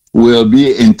will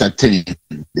be entertained.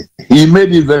 He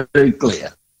made it very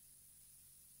clear.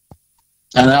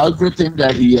 And everything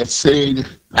that he has said,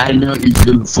 I know he's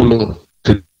going to follow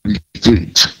to the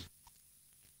street.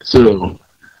 So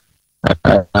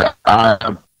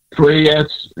our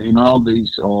prayers in all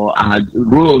this, or our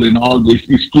role in all this,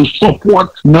 is to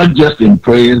support, not just in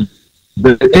prayers,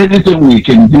 but anything we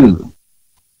can do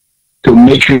to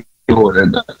make sure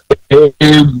that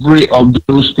every of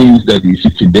those things that you see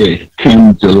today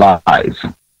came to life.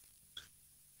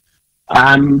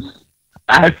 And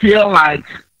I feel like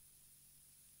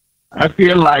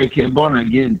born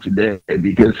again today,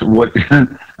 because what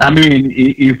I mean,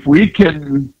 if we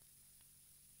can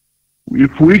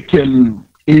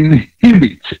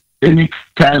inhibit any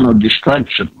kind of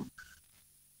distraction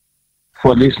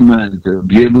for this man to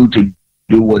be able to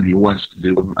do what he wants to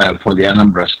do for the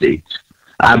Anambra State,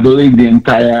 I believe the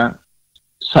entire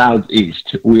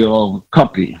Southeast will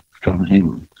copy from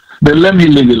him. But let me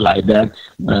leave it like that.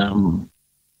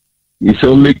 It's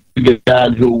only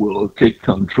God who will take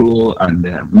control and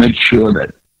make sure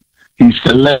that he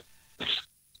selects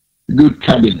good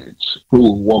cabinets who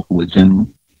will work with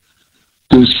him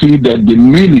to see that the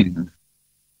meaning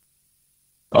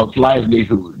of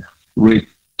livelihood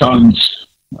returns,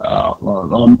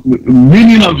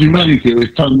 meaning of humanity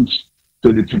returns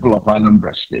to the people of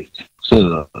Anambra State.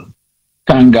 So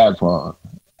thank God for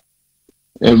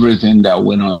everything that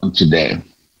went on today.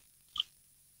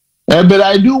 But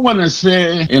I do want to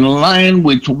say, in line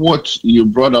with what you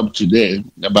brought up today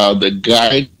about the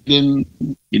guiding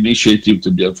initiative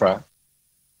to Biafra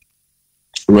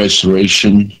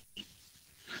restoration,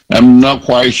 I'm not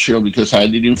quite sure because I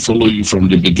didn't follow you from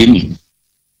the beginning.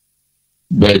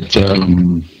 But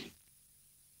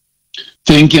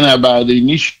thinking about the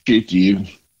initiative,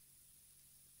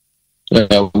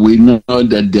 we know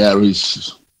that there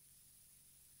is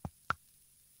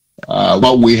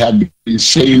what we have been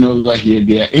saying over here,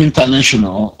 they are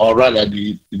international, or rather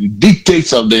the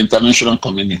dictates of the international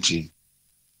community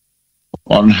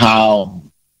on how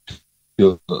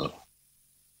to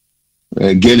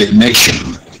get a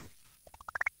nation.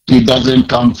 It doesn't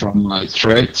come from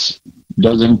threats, it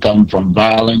doesn't come from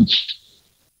violence,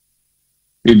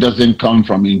 it doesn't come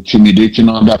from intimidating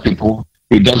other people,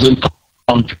 it doesn't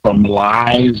come from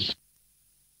lies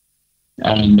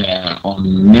and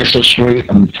unnecessary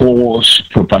and false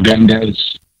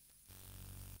propagandas,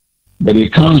 but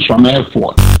it comes from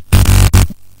effort.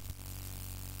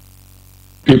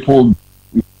 People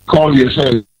call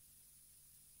yourself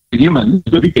human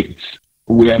beings.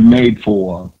 We are made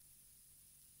for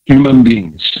human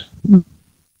beings. The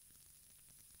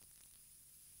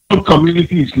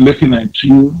community is looking at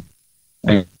you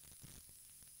and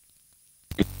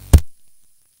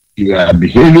you are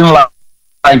behaving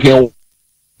like a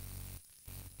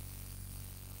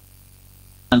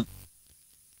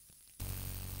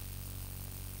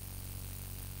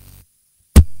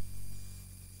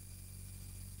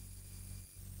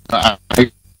I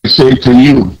say to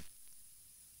you,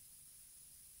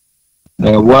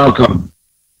 welcome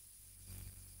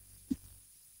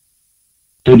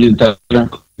to the international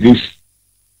community.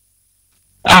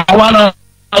 I want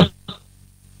to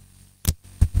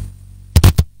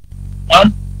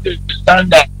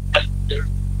understand that the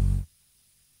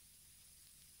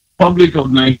Republic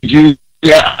of Nigeria,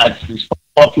 as is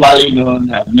popularly known,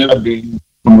 have never been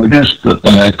from against the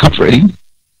country.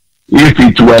 If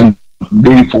it were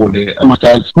being for the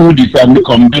amateurs who determine the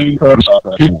combined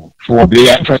people for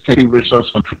the attractive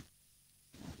resource country.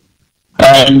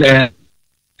 And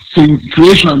since the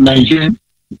creation of Nigeria,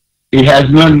 it has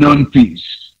not known peace.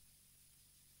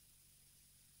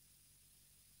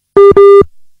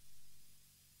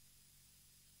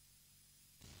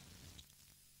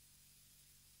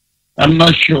 I'm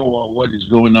not sure what is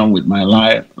going on with my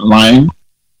line.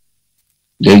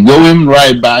 They're going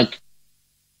right back.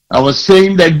 I was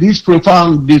saying that this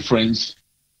profound difference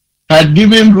had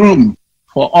given room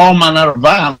for all manner of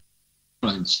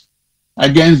violence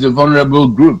against the vulnerable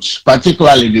groups,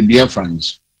 particularly the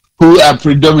Biafrans, who are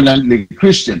predominantly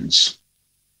Christians.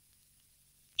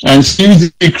 And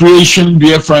since the creation,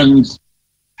 Biafrans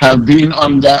have been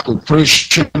under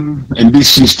oppression in this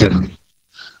system,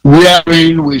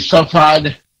 wherein we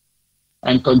suffered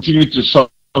and continue to suffer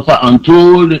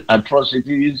untold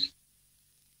atrocities,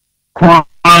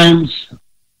 crimes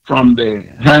from the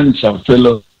hands of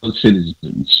fellow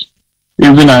citizens.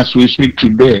 Even as we speak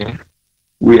today,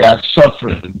 we are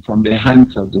suffering from the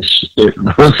hands of the state.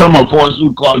 Some of us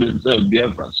who call themselves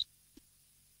Biafrans.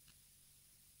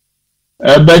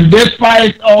 But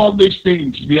despite all these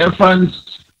things,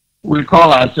 Biafrans, we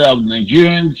call ourselves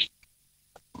Nigerians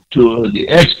to the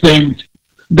extent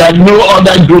that no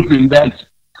other group in that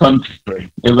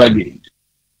country ever did.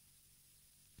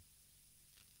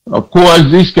 Of course,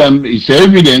 this is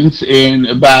evidenced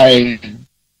by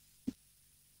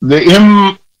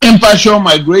the impartial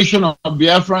migration of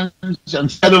Biafrans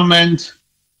and settlement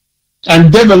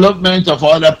and development of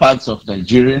other parts of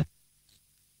Nigeria.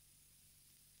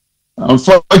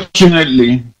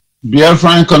 Unfortunately,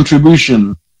 Biafran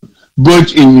contribution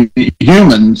both in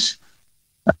humans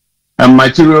and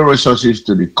material resources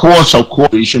to the cause of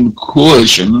coalition,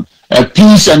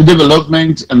 peace and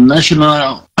development and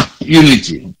national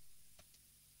unity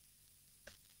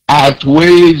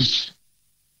outweighs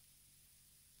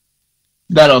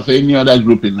that of any other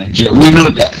group in Nigeria. We know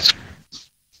that.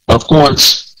 Of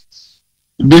course,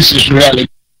 this is reality.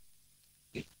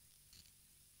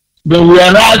 But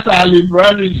whereas our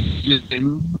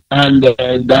liberalism and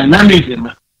dynamism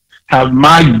have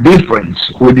marked difference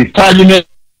with the targeted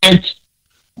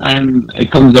and a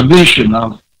conservation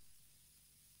of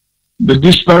the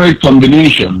disparate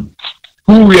combination,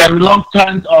 who we are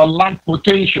reluctant or lack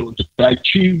potential to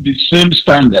achieve the same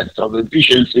standards of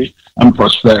efficiency and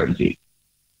prosperity.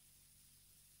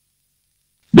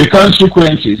 The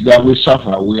consequences that we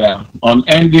suffer were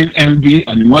unending envy,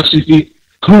 animosity,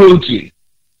 cruelty,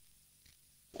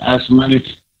 as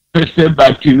manifested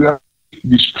by periodic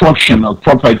destruction of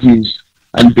properties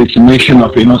and decimation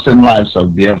of innocent lives of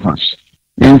Biafrans.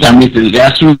 Intermittently,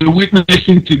 as we're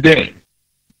witnessing today,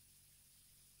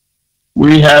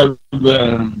 we have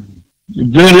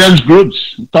various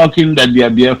groups talking that they are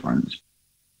Biafrans.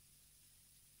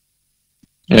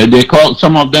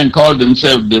 Some of them call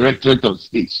themselves Directorate of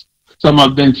States. Some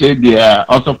of them say they are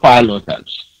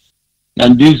autopiloters.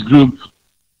 And this group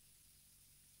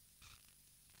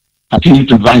appeal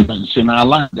to violence in our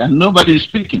land, and nobody is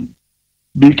speaking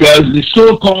because the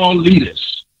so-called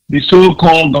leaders, the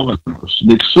so-called governors,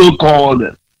 the so-called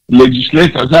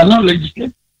legislators are not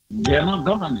legislating. They are not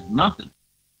governing, nothing.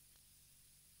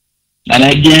 And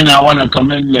again, I want to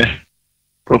commend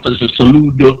Professor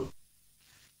Soludo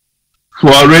for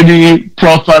already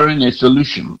proffering a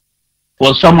solution.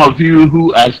 For some of you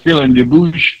who are still in the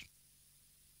bush,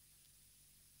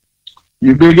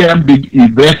 you better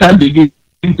begin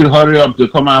to hurry up to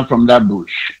come out from that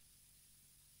bush.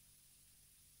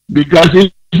 Because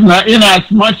it's not, in as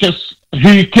much as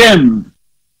he came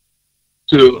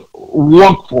to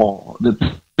work for the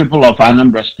people of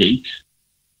Anambra State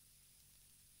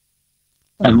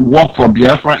and work for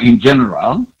Biafra in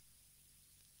general,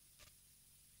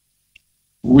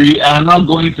 we are not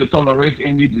going to tolerate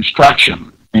any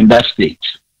distraction in that state.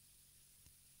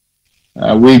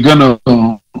 We're going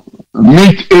to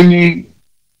meet any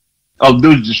of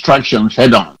those distractions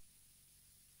head on.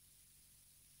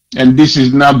 And this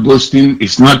is not boasting,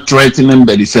 it's not threatening,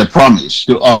 but it's a promise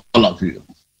to all of you.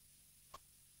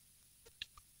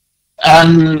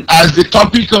 And as the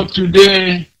topic of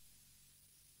today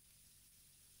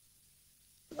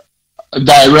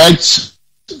directs,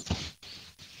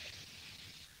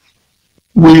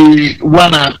 we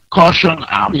want to caution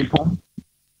our people.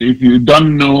 If you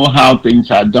don't know how things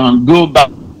are done, go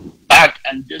back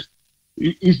and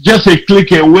it's just a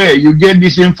click away. You get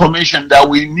this information that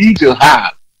we need to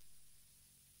have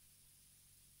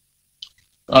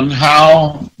on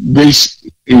how this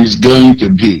is going to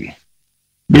be.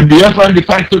 The Biafra de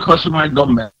facto customary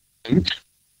government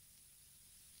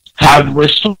have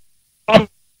resorted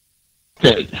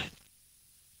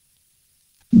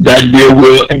that they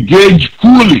will engage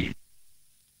fully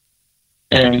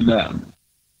in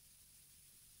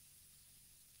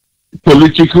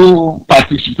political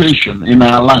participation in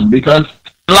our land, because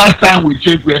last time we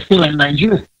checked, we are still in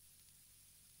Nigeria.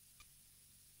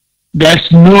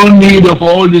 There's no need of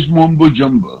all this mumbo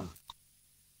jumbo.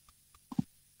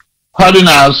 Hurting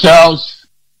ourselves,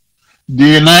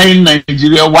 denying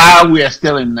Nigeria while we are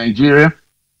still in Nigeria,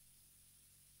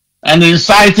 and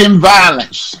inciting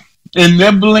violence,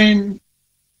 enabling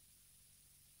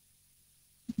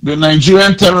the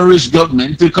Nigerian terrorist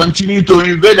government to continue to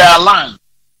invade our land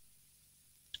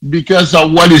because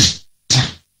of what is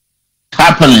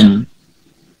happening.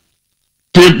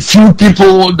 Few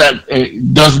people that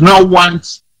does not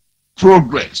want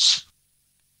progress.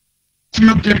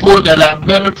 Few people that are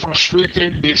very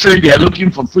frustrated. They say they are looking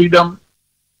for freedom,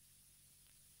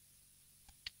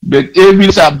 but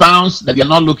evidence abounds that they are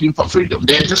not looking for freedom.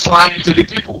 They are just lying to the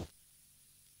people.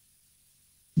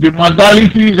 The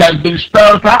modalities have been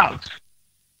spelled out.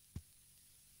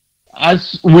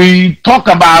 As we talk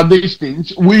about these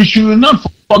things, we should not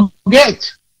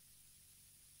forget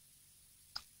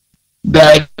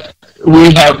that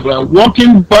we have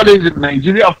working bodies in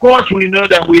Nigeria. Of course, we know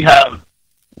that we have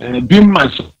been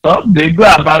myself. They go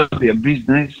about their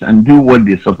business and do what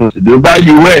they're supposed to do. By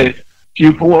the way,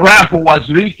 Chief Rafa was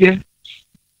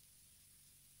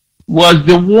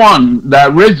the one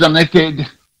that resonated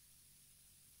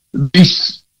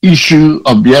this issue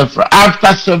of Biafra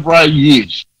after several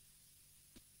years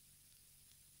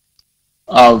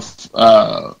of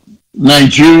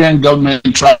Nigerian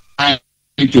government trying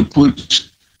to put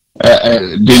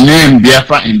the name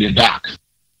Biafra in the dark.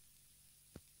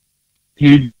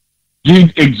 He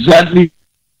did exactly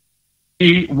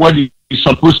what he's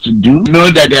supposed to do. You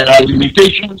know that there are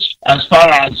limitations as far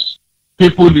as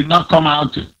people did not come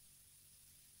out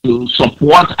to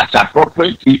support as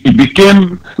appropriate. It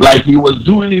became like he was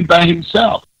doing it by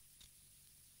himself.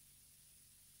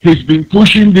 He's been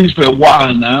pushing this for a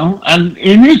while now, and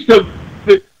he needs to,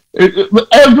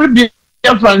 every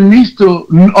Biafra needs to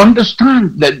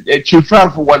understand that Chief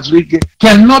Rafa Wazirike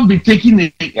cannot be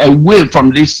taken away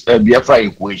from this Biafra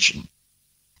equation.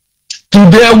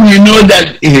 Today we know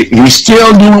that he's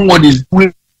still doing what he's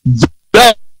doing,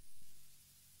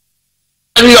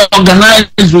 very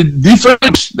organized with different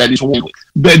groups that is working with.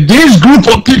 But this group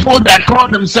of people that call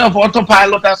themselves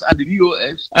autopiloters at the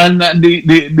VOS and the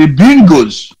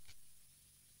bingos,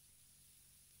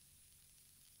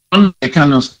 they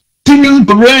kind of continue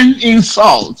to rain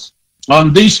insults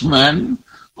on this man,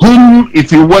 whom,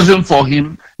 if it wasn't for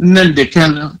him, then they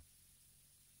can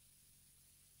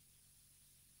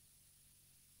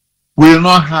will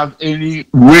not have any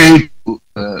way to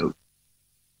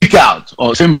speak out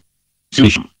or say.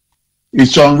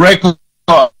 It's on record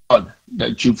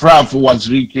that Chief Rafa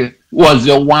Wazirike was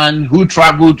the one who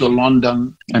traveled to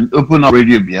London and opened up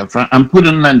Radio Biafra and put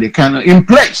Nnamdi Kanu in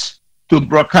place to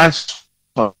broadcast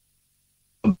for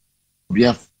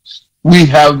Biafra. We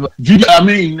have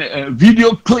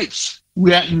video clips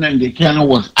where Nnamdi Kanu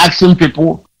was asking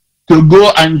people to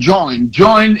go and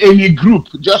join any group,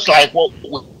 just like what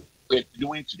we're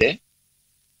doing today.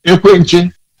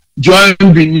 Join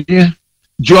Binia,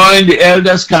 join the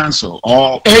Elders Council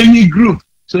or any group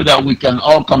so that we can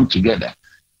all come together.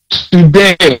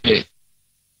 Today,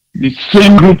 the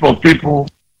same group of people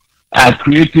are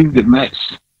creating the mess.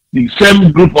 The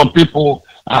same group of people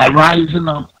are rising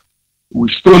up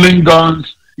with stolen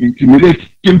guns,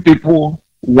 intimidating people,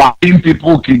 whacking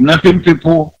people, kidnapping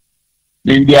people.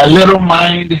 In their little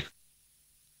mind,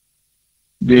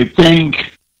 they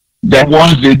think that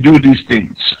once they do these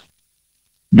things,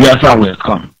 Biafra will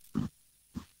come.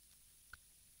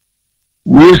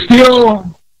 We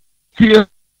still feel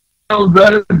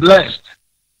very blessed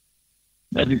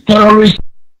that the terrorists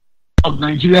of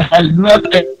Nigeria has not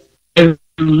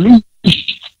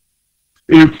unleashed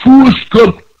a full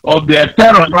scope of their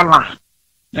terror plan.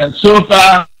 And so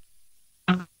far,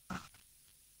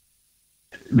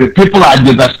 the people are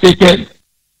devastated.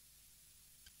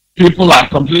 People are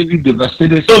completely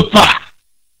devastated. So far,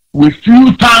 with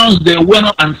few towns they went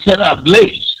up and set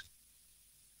ablaze.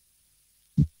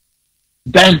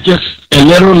 That's just a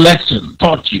little lesson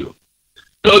taught you.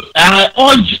 So I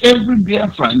urge every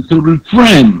Biafran to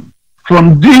refrain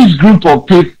from this group of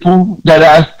people that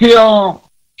are still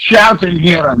shouting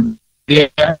here and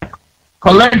there,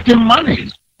 collecting money.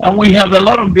 And we have a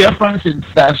lot of Biafrans in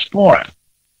diaspora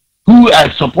who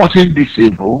are supporting this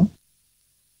evil,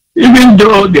 even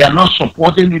though they are not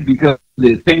supporting it because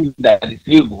they think that it's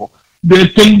evil. They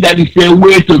think that it's a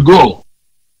way to go.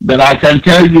 But I can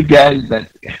tell you guys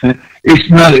that it's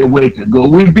not a way to go.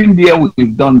 We've been there,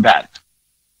 we've done that.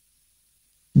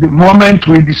 The moment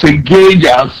we disengage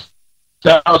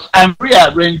ourselves and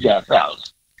rearrange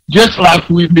ourselves, just like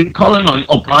we've been calling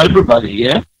upon everybody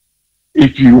here,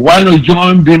 if you want to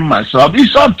join Being Myself,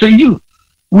 it's up to you.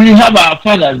 We have our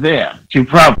father there,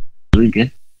 Chief Rafa,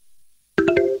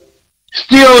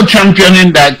 still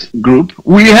championing that group.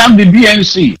 We have the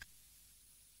BNC,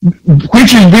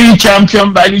 which is being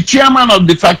championed by the chairman of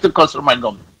de facto customer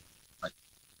government.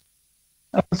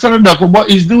 Senator Dakobo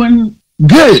is doing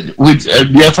good with the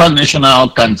Biafra National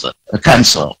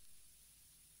Council.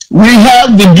 We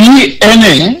have the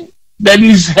DNA that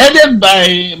is headed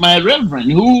by my reverend,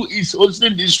 who is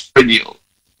hosting this radio.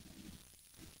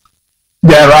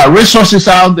 There are resources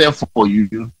out there for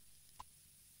you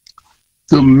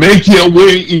to make your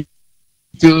way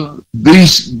into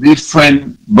these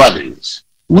different bodies.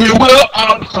 We will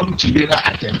all come together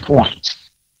at a point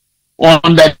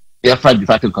on that Biafra de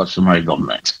facto customary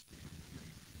government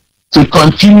to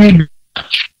continue the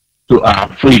march to our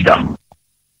freedom.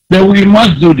 Then we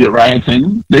must do the right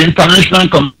thing. The international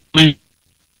community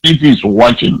is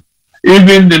watching.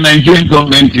 Even the Nigerian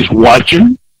government is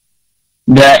watching.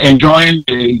 They're enjoying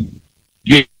the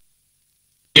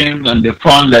game and the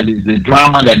fun that is the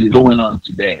drama that is going on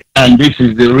today. And this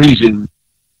is the reason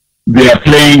they are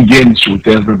playing games with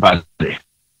everybody.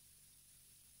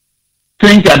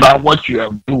 Think about what you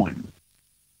are doing.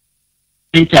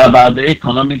 Think about the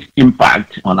economic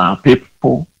impact on our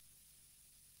people.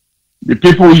 The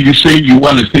people you say you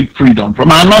want to take freedom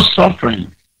from are not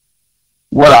suffering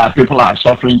what our people are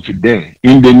suffering today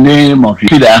in the name of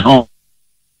their home.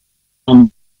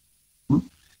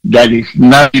 That is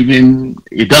not even,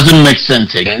 it doesn't make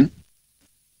sense again.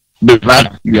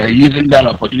 But you are using that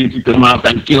opportunity to come out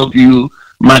and kill you,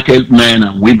 market men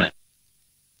and women.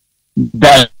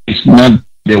 That is not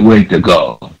the way to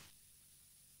go.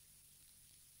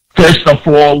 First of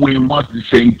all, we must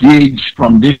disengage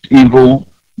from this evil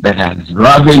that has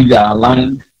ravaged our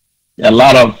land. A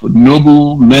lot of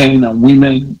noble men and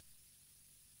women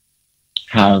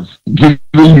have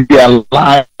given their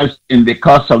lives in the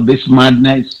course of this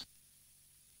madness.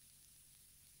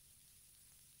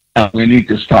 And we need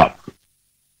to stop.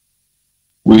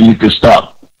 We need to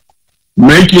stop.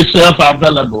 Make yourself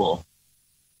available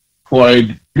for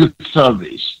a youth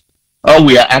service. All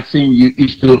we are asking you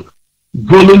is to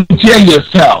volunteer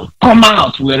yourself. Come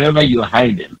out wherever you're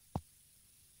hiding.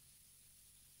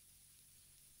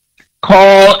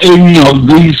 Call any of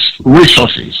these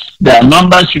resources. There are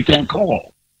numbers you can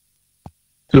call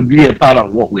to be a part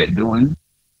of what we're doing.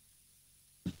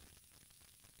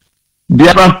 The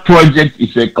other project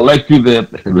is a collective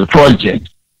project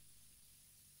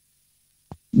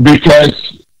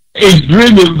because it's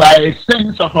driven by a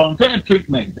sense of unfair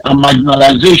treatment and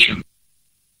marginalization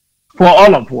for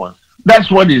all of us. That's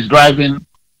what is driving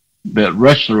the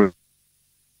restoration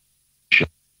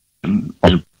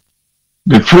of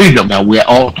the freedom that we're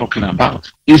all talking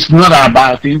about. It's not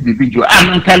about individual,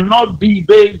 and it cannot be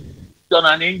based on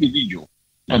an individual.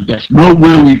 And there's no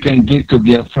way we can get to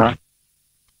Biafra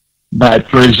by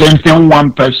presenting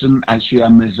one person as your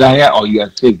Messiah or your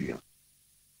Savior.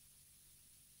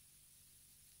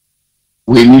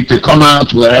 We need to come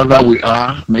out wherever we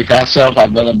are, make ourselves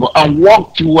available, and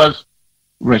work towards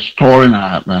restoring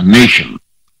our nation.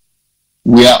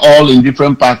 We are all in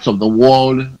different parts of the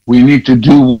world. We need to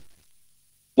do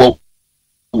what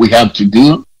we have to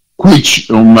do, which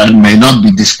may not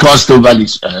be discussed over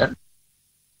this earth,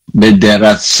 but there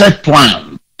are set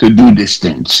plans to do these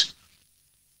things.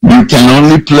 You can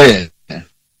only play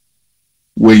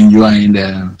when you are in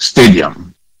the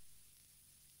stadium.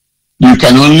 You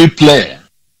can only play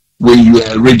when you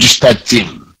are a registered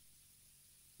team.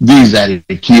 These are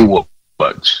the key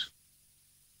words.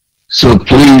 So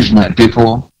please, my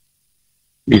people,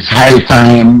 it's high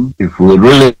time if we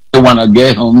really want to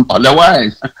get home.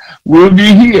 Otherwise, we'll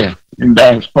be here in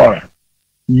diaspora.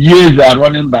 Years are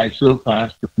running by so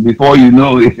fast. Before you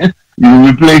know it,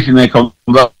 you'll be placed in a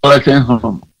convalescent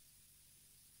home.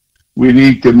 We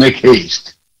need to make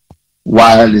haste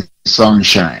while the sun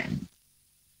shines.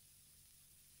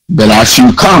 But as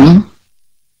you come,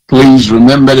 please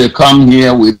remember to come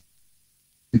here with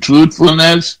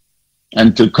truthfulness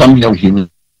and to come here with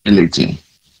humility.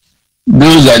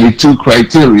 Those are the two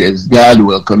criteria God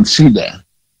will consider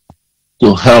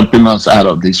to helping us out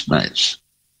of this mess.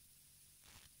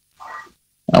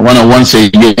 I want to once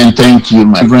again thank you,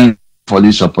 my friend, for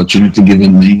this opportunity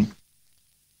given me.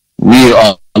 We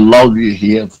all love you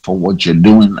here for what you're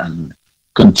doing and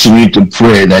continue to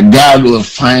pray that God will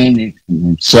find it in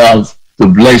himself to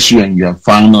bless you and your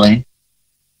family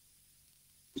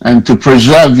and to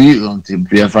preserve you until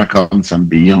Biafra comes and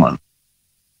beyond.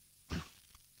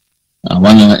 I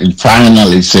want to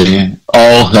finally say,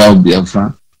 all hail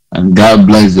Biafra, and God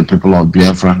bless the people of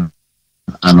Biafra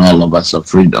and all of us of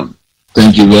freedom.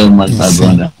 Thank you very much, my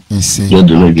brother.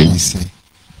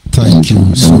 Thank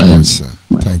you so much, sir.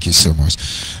 Thank you so much.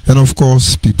 And of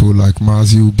course, people like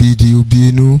Mazi Ubidi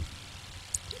Ubinu,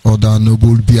 other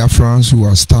noble Biafrans who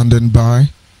are standing by,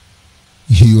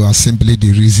 you are simply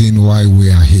the reason why we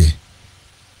are here.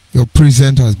 Your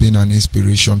presence has been an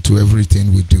inspiration to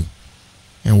everything we do.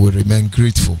 And we remain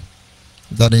grateful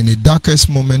that in the darkest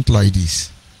moment like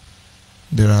this,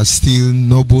 there are still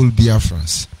noble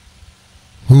Biafrans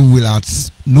who will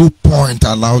at no point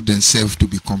allow themselves to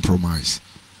be compromised.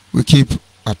 We keep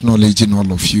acknowledging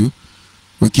all of you.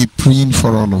 We keep praying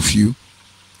for all of you.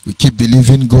 We keep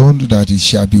believing God that it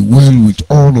shall be well with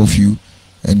all of you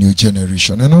and your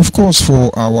generation. And of course,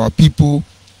 for our people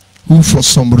who for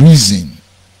some reason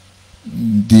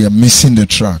they are missing the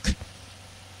track,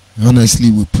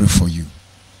 honestly, we pray for you.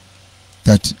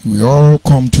 that we all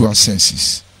come to our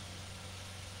senses.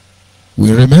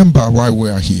 We remember why we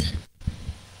are here.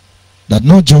 That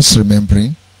not just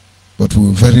remembering, but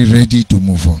we're very ready to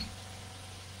move on.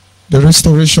 The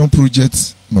restoration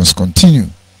project must continue.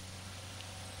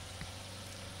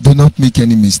 Do not make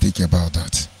any mistake about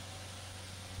that.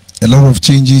 A lot of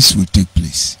changes will take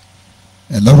place.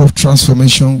 A lot of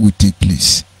transformation will take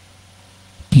place.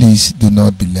 Please do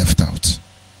not be left out.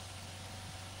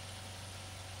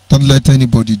 Don't let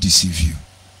anybody deceive you.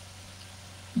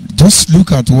 Just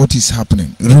look at what is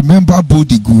happening. Remember both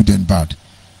the good and bad.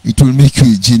 It will make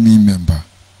you a genuine member.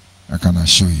 I can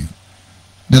assure you.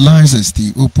 The lines are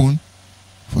still open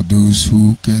for those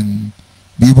who can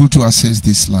be able to access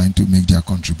this line to make their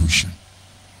contribution.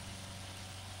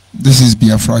 This is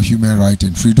Biafra Human Right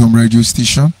and Freedom Radio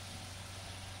Station.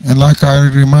 And like I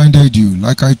reminded you,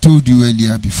 like I told you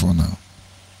earlier before now,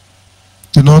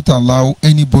 do not allow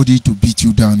anybody to beat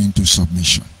you down into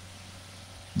submission.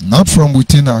 Not from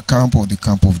within our camp or the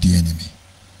camp of the enemy.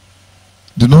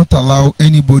 Do not allow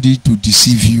anybody to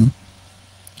deceive you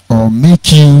or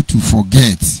make you to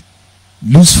forget,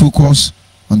 lose focus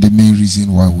on the main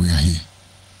reason why we are here.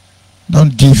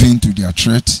 Don't give in to their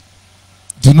threat.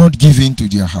 Do not give in to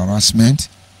their harassment.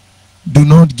 Do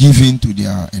not give in to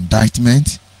their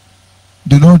indictment.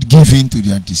 Do not give in to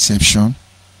their deception.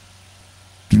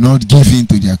 Do not give in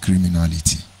to their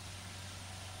criminality.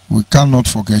 We cannot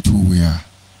forget who we are.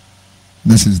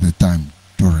 This is the time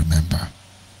to remember.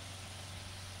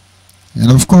 And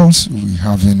of course, we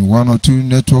have in one or two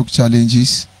network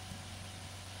challenges,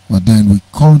 but then we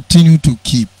continue to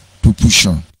keep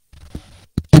pushing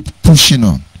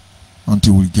on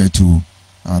until we get to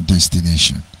our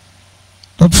destination.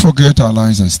 Don't forget our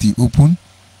lines are still open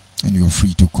and you're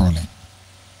free to call in.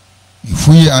 If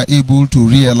we are able to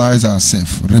realize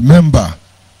ourselves, remember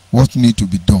what needs to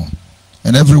be done,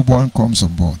 and everyone comes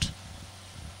on board,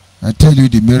 I tell you,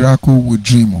 the miracle we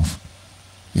dream of,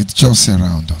 it's just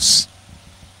around us.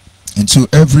 And so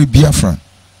every Biafran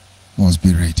must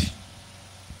be ready.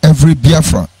 Every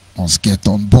Biafran must get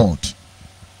on board.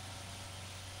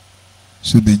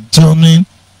 So the journey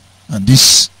and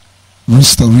this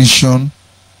restoration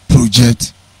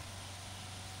project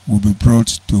will be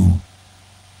brought to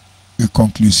a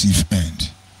conclusive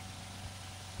end.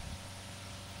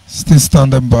 Stay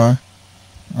standing by.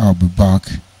 I'll be back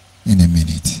in a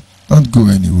minute. Don't go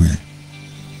anywhere.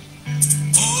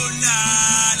 Oh,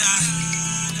 Nana,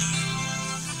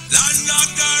 land of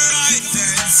the right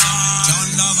hand side, John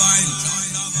Lovine,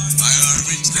 my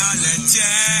originality.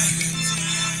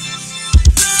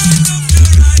 Land of the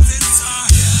right hand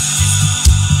side,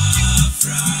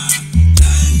 Biafra,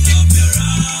 land of the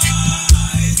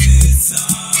right hand side,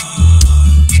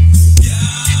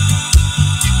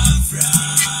 Biafra,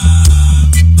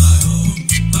 my home,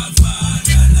 my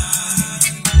fatherland.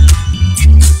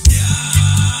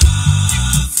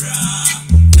 Biafra,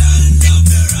 land of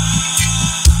the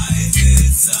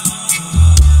rising sun.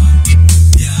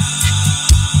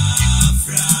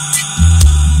 Biafra,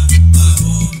 my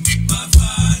home, my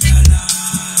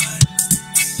fatherland.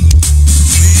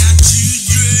 We are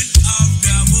children of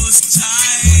the Most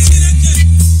High,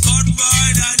 called by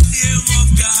the name of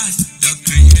God, the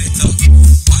Creator.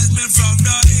 Wise men from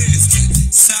the east,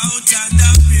 south, and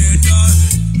the middle,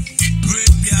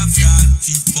 great Biafran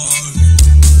people.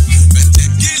 But they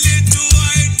kill it to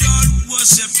idol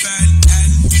worship and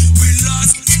we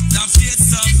lost the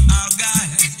face of our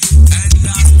God. And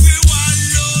as we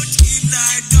wallowed in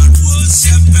idol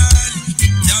worship,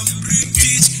 the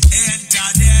British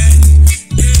entered in,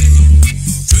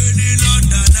 trading on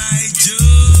the Niger,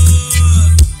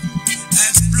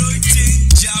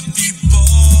 exploiting their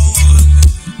people,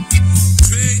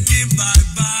 trading by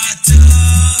barter,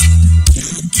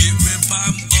 giving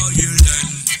palm oil and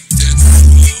dead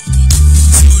soup.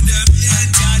 So them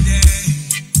entered in,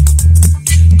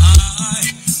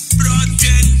 brought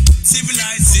in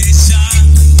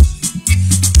civilization,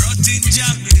 brought in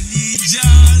their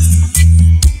religion.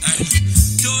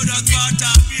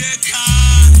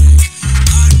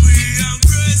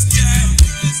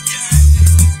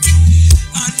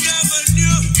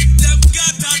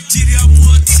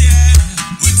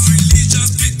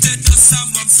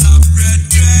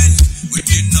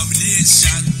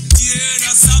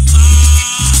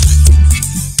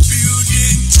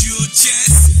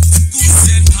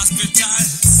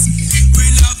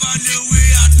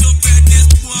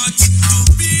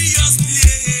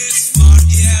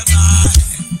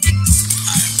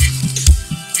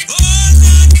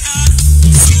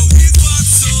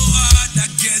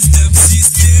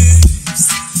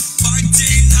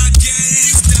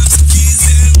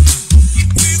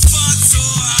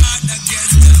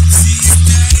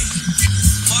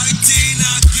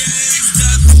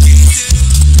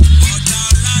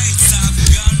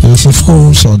 Of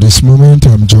course, at this moment,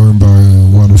 I'm joined by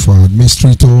one of our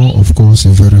administrators, of course, a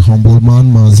very humble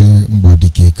man, Mazi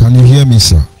Mbadike. Can you hear me,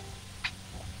 sir?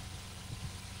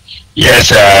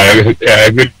 Yes, good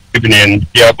evening.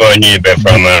 ONYIBE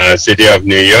from City of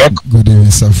New York. Good evening,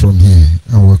 sir, from here,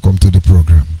 and welcome to the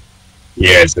program.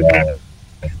 Yes,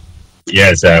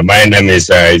 my name is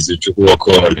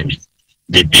Izuchukwu,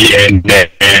 the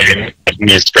BNA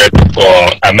administrator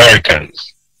for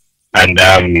Americans. And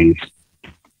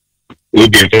we'll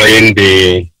be playing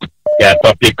the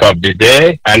topic of the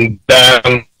day. And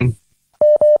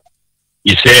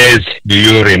he says, do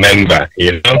you remember,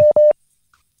 We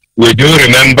do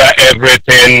remember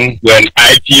everything when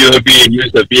IPOB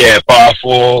used to be a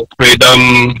powerful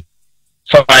freedom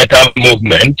fighter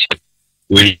movement.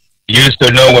 We used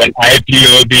to know when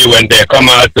IPOB, when they come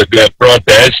out to do a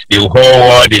protest, the whole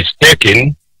world is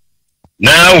taken.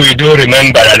 Now we do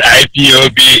remember that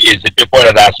IPOB is the people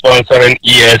that are sponsoring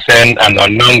ESN and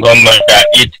unknown government that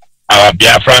eat our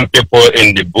Biafran people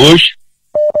in the bush.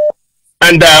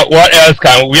 And what else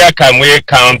where can we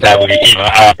count that we eat?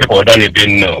 Our people don't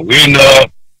even know. We know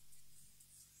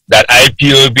that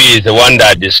IPOB is the one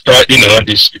that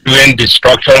doing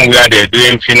destruction where they're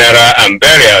doing funeral and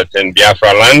burials in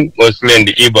Biafra land, mostly in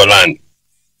the Igbo land.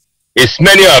 It's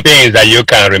many of things that you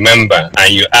can remember,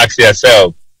 and you ask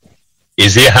yourself,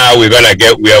 is it how we're going to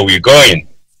get where we're going?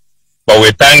 But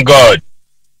we thank God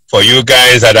for you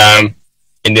guys that are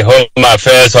in the home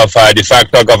affairs of our de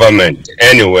facto government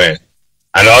anyway.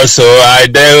 And also, I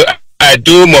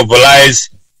do mobilize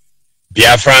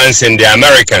Biafrans and the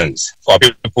Americans for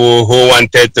people who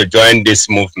wanted to join this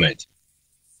movement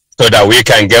so that we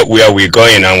can get where we're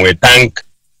going. And we thank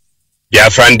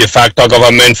Biafran de facto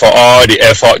government for all the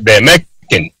effort they're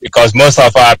making, because most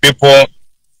of our people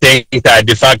think that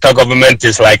de facto government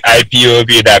is like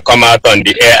IPOB that come out on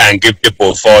the air and give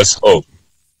people false hope.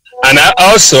 And I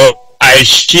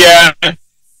share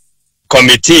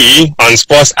Committee on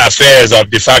Sports Affairs of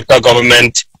de facto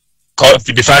government,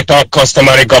 de facto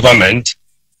customary government,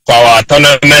 for our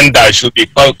tournament that should be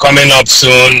coming up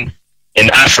soon in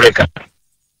Africa.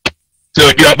 So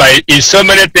it's so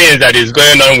many things that is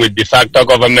going on with de facto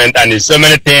government, and it's so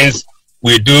many things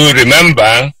we do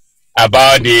remember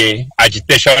about the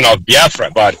agitation of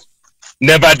Biafra. But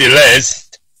nevertheless,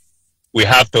 we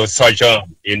have to soldier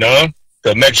on,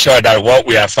 to make sure that what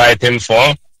we are fighting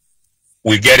for,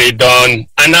 we get it done,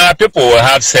 and our people will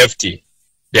have safety.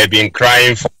 They've been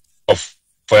crying for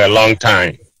a long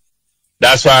time.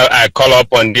 That's why I call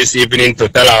up on this evening to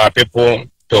tell our people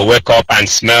to wake up and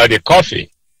smell the coffee.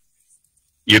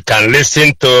 You can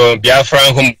listen to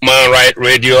Biafran Human Rights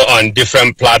Radio on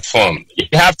different platforms. You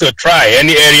have to try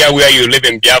any area where you live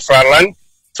in Biafra land.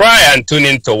 Try and tune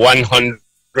into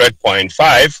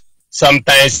 100.5.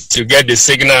 Sometimes you get the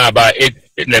signal about 10,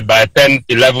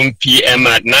 11 p.m.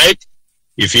 at night.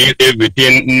 If you live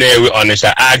within Newe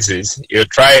Onitsha axis, you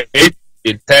try it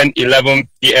at 10, 11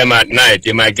 p.m. at night.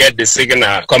 You might get the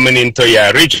signal coming into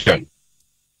your region.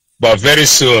 But very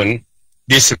soon,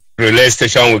 this relay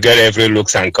station will get every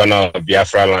looks and corner of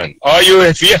Biafra land. Or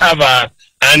if you have an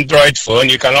Android phone,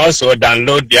 you can also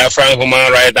download Biafran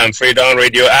Human Rights and Freedom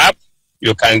Radio app.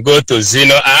 You can go to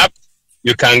Zeno app.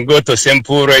 You can go to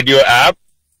Simple Radio app.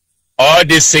 All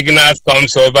these signals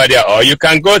comes over there. Or you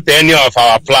can go to any of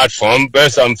our platforms,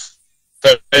 based on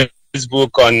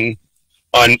Facebook,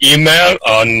 on email,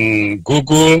 on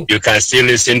Google. You can still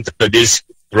listen to this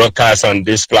broadcast on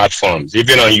these platforms,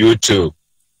 even on YouTube.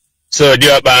 So,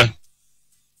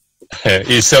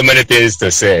 there's so many things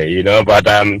to say, but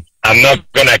I'm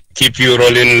not going to keep you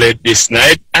rolling late this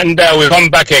night. And we'll come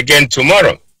back again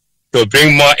tomorrow to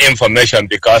bring more information,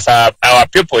 because our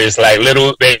people is like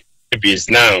little babies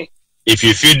now. If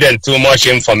you feed them too much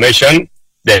information,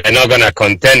 they're not going to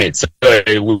contain it. So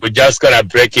we're just going to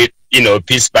break it,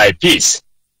 piece by piece.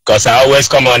 Because I always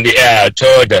come on the air, I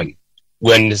told them,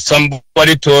 when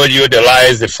somebody told you the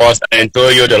lies the first time,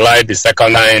 told you the lie the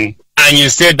second time, and you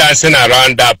stay dancing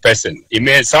around that person, it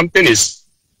means something is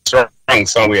wrong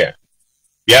somewhere.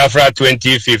 Biafra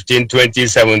 2015,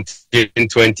 2017,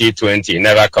 2020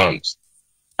 never comes.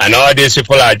 And all these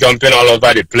people are jumping all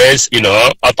over the place,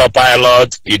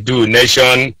 autopilot, Idu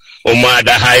Nation,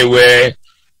 Umada Highway,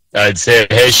 say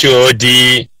HOD,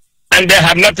 and they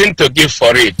have nothing to give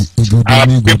for it. Our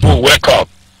people wake up.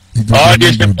 All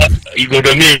these people, you go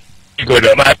to me, you go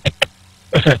to my.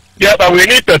 Yeah, but we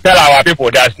need to tell our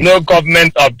people there's no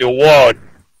government of the world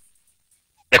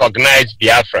recognize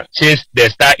Biafra since they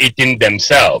start eating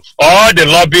themselves. All the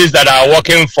lobbies that are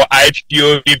working for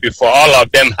IPOB before, all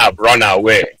of them have run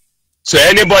away. So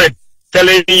anybody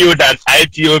telling you that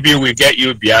IPOB will get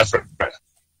you Biafra,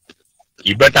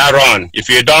 you better run. If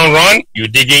you don't run, you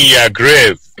dig in your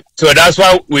grave. So that's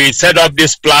why we set up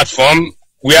this platform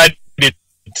where the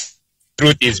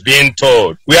truth is being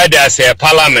told, where there's a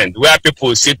parliament, where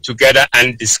people sit together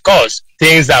and discuss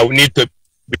things that need to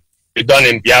be done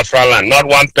in Biafra land. Not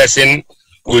one person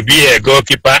will be a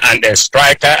goalkeeper and a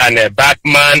striker and a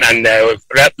backman and a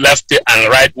left and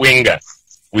right winger.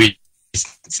 We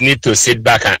need to sit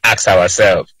back and ask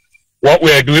ourselves, what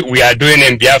we are doing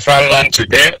in Biafra land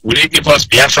today, will it give us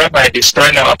Biafra by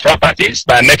destroying our properties,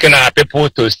 by making our people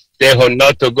to stay home,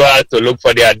 not to go out to look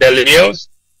for their daily meals?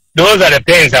 Those are the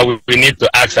things that we need to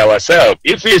ask ourselves.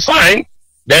 If it's fine,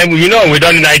 then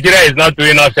Nigeria is not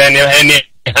doing us any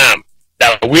harm.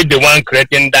 That we're the one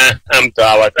creating that harm to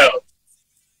ourselves.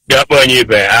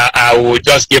 I will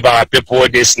just give our people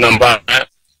this number.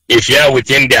 If you're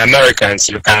within the Americans,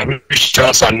 you can reach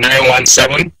us on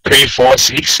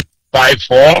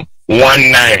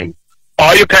 917-346-5419.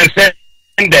 Or you can send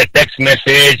a text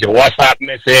message, a WhatsApp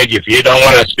message if you don't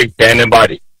want to speak to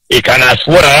anybody. You can as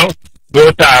well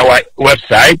go to our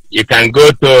website. You can go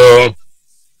to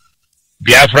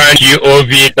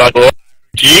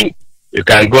biafrangov.org. You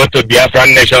can go to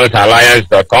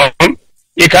biafrannationsalliance.com.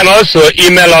 You can also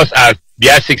email us at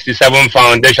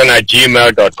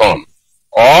bia67foundation@gmail.com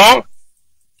or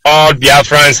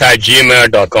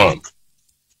allbiafrans@gmail.com.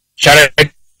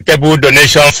 Charitable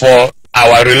donation for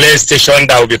our relay station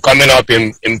that will be coming up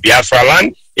in Biafra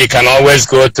land. You can always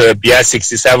go to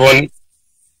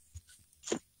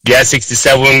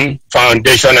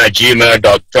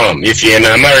bia67foundation@gmail.com. If you're in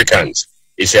Americans,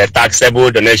 it's a taxable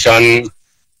donation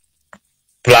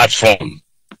platform.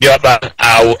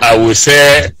 I will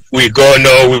say we go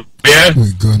nowhere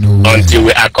until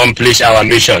we accomplish our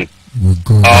mission.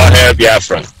 All hail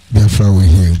Biafra. Biafra will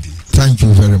heal thee. Thank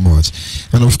you very much.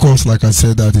 And of course, like I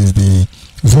said, that is the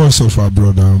voice of our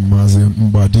brother Mazi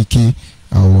Mbadiki,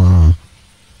 our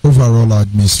overall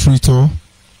administrator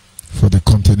for the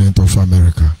continent of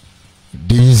America.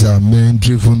 These are men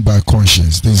driven by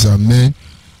conscience. These are men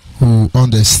who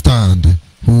understand,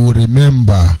 who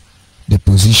remember the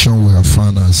position we have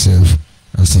found ourselves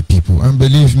as a people. And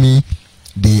believe me,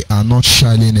 they are not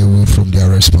shying away from their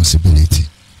responsibility.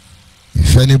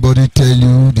 If anybody tell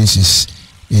you this is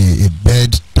a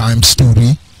bedtime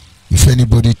story, if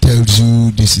anybody tells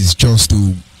you this is just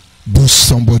to boost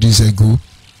somebody's ego,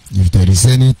 if there is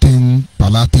anything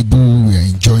palatable we are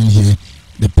enjoying here,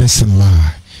 the person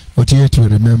lie. But yet we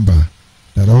remember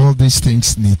that all these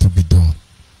things need to be done.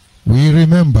 We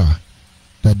remember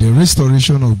that the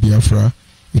restoration of Biafra,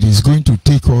 it is going to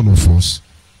take all of us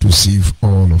to save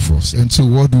all of us. And so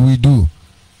what do?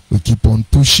 We keep on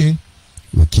pushing,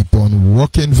 we keep on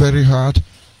working very hard,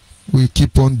 we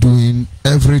keep on doing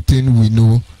everything we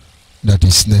know that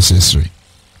is necessary.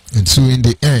 And so in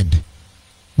the end,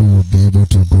 we will be able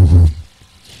to go home.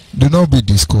 Do not be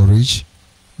discouraged,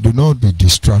 do not be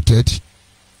distracted,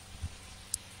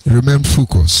 remain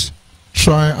focused,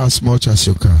 try as much as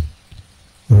you can.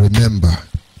 Remember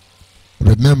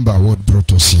what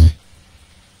brought us here.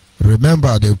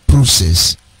 Remember the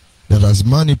process that has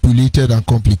manipulated and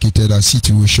complicated our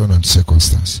situation and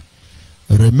circumstance.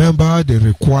 Remember the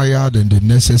required and the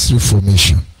necessary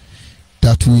formation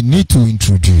that we need to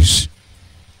introduce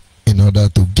in order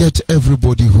to get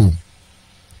everybody home.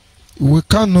 We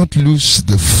cannot lose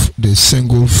the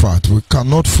single fact. We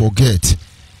cannot forget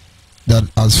that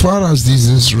as far as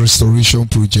this restoration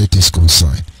project is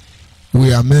concerned,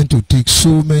 we are meant to take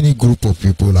so many group of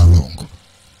people along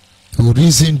who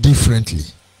reason differently,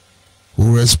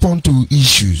 who respond to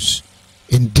issues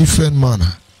in different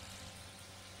manner,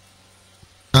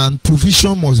 and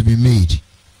provision must be made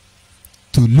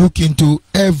to look into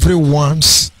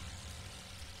everyone's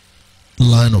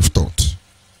line of thought.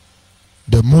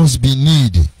 There must be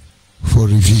need for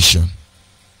revision.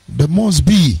 There must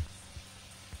be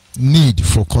need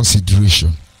for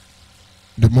consideration.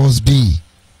 There must be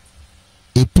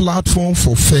a platform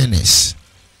for fairness.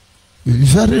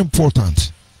 Very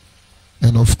important.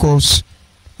 And of course,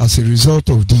 as a result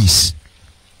of this,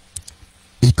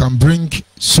 it can bring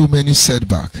so many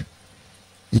setbacks.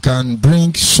 It can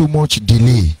bring so much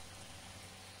delay.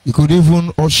 It could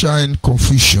even usher in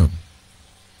confusion.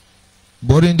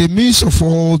 But in the midst of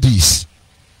all this,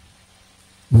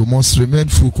 we must remain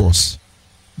focused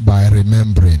by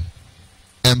remembering.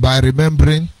 And by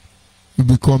remembering, you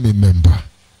become a member.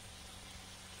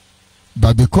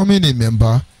 By becoming a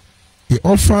member, it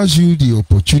offers you the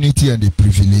opportunity and the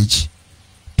privilege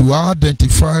to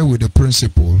identify with the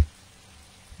principle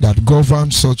that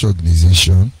governs such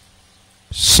organization,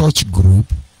 such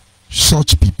group,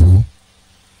 such people,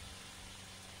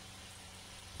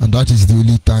 And that is the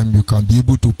only time you can be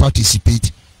able to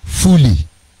participate fully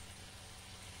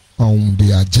on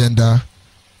the agenda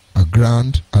on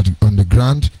the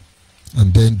ground,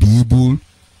 and then be able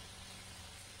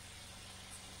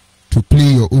to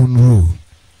play your own role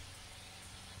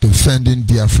defending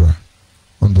Biafra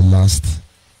on the last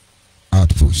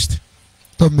outpost.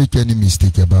 Don't make any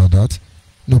mistake about that.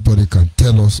 Nobody can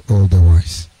tell us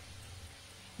otherwise.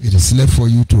 It is left for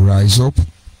you to rise up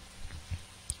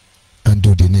and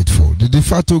do the needful. The de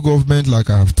facto government, like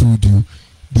I have told you,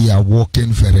 they are working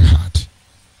very hard.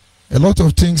 A lot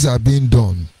of things are being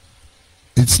done.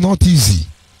 It's not easy,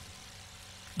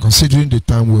 considering the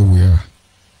time where we are.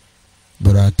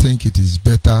 But I think it is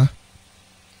better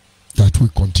that we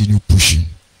continue pushing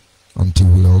until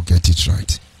we all get it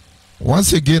right.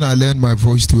 Once again, I lend my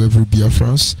voice to every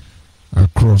Biafrans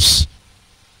across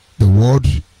the world.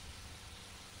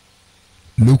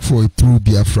 Look for a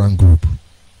pro-Biafran group.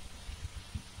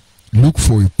 Look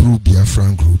for a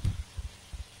pro-Biafran group.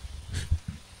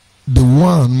 The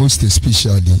one most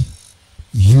especially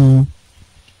you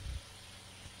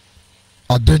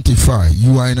identify,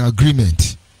 you are in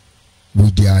agreement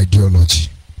with their ideology.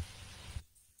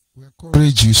 We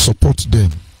encourage you, support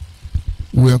them.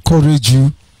 We encourage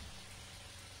you,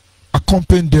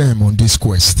 accompany them on this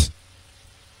quest.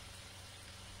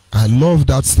 I love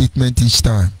that statement each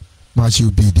time Matthew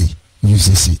BD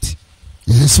uses it.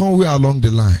 It is somewhere along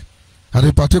the line, at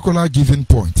a particular given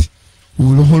point, we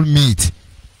will all meet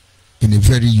in a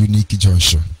very unique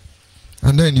junction.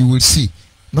 And then you will see,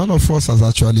 none of us has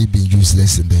actually been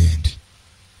useless in the end.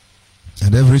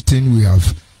 And everything we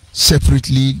have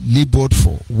separately labored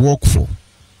for, worked for,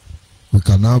 we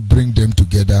can now bring them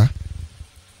together,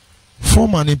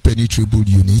 form an impenetrable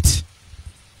unit,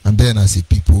 and then as a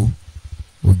people,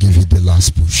 we'll give it the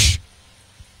last push.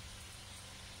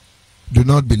 Do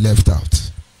not be left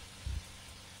out.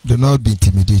 Do not be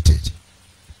intimidated.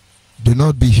 Do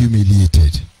not be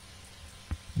humiliated,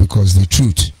 because the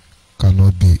truth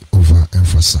cannot be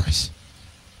overemphasized.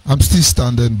 I'm still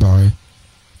standing by,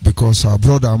 because our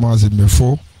brother Amazin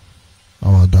Mefo,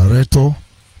 our director,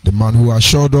 the man who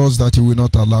assured us that he will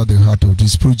not allow the heart of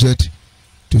this project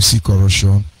to see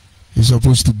corruption, is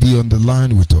supposed to be on the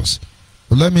line with us.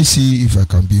 But let me see if I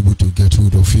can be able to get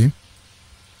hold of him.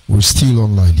 We're still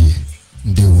online here.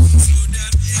 They will know.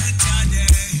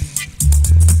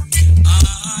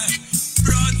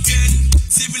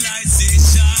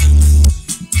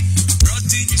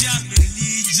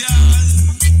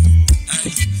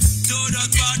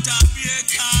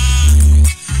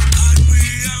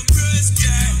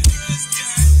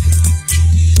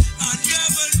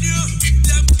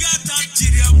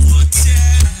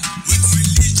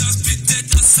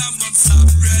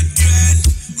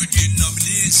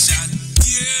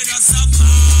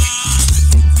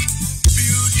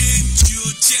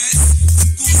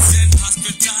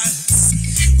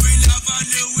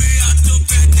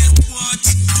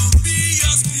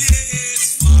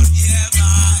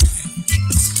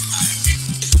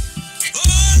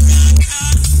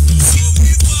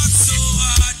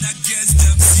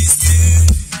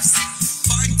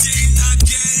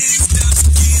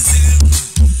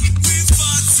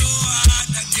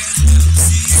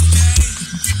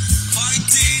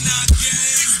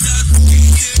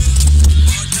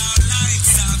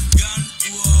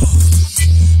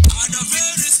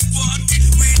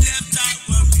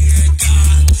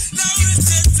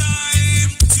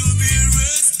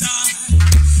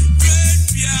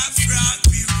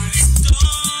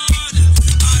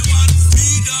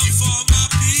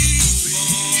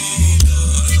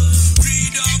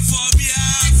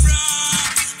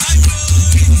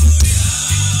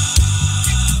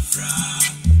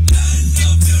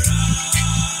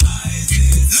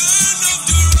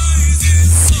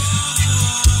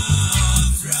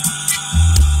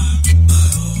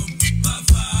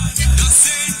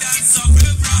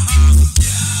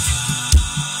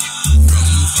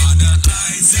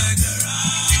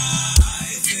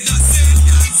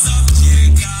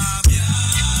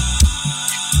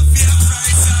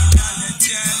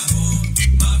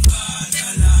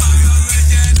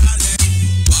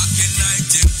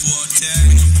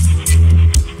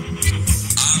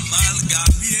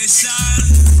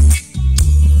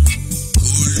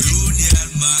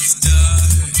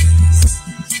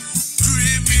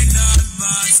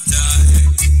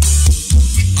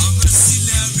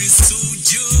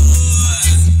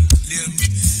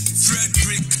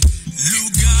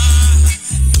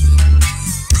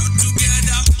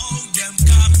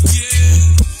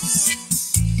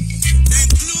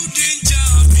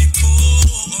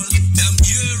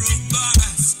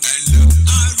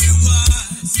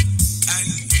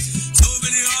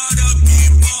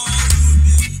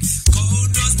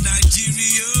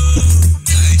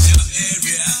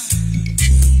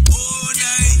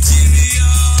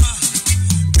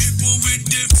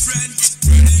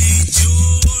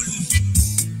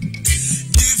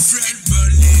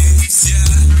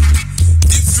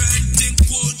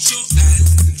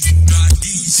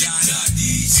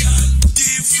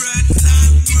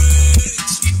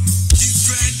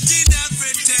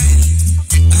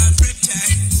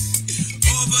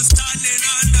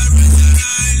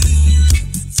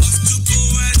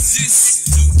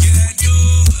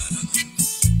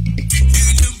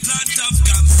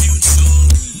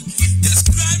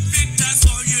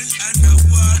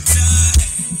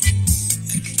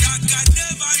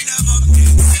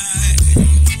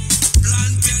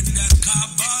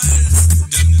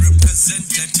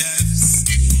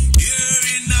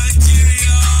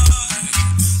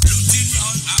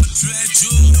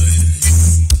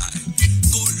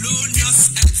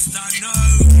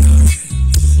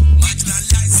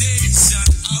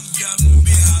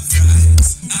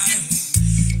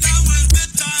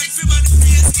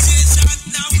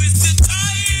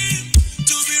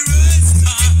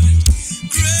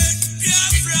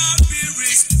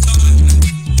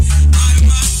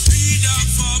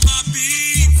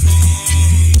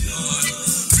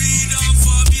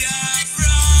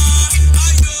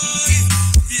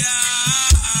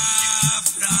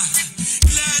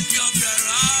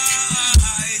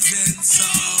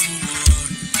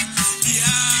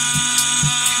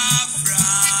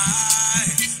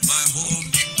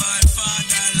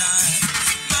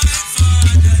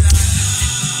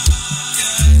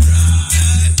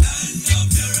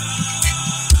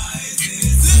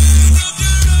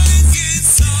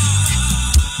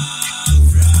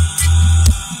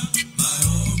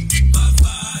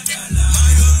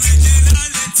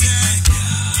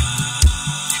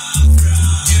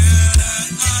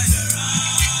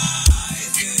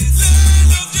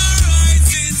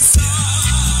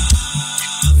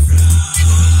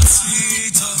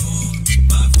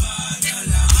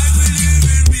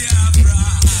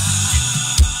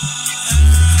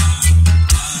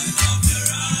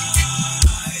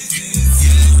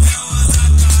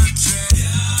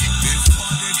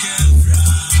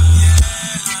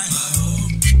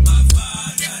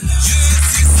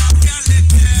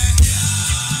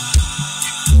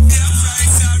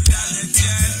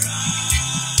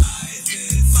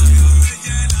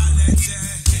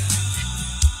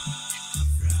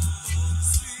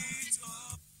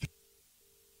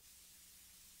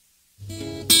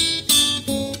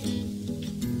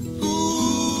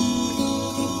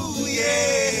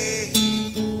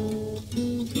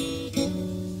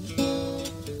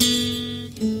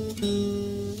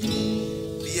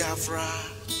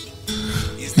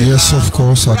 Yes, of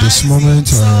course. At this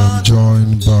moment, I am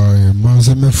joined by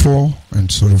Mazemefo,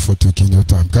 and sorry for taking your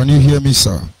time. Can you hear me,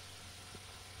 sir?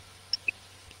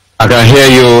 I can hear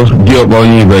you, dear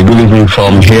ONYIBE. Good evening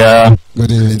from here.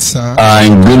 Good evening, sir.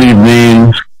 And good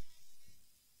evening.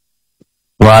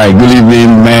 Right, good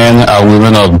evening, men and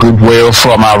women of goodwill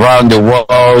from around the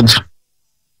world,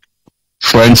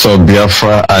 friends of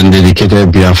Biafra and dedicated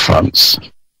Biafrans.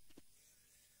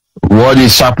 What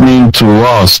is happening to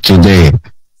us today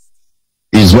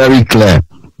is very clear.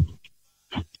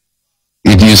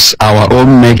 It is our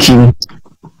own making.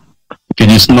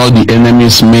 It is not the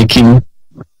enemy's making.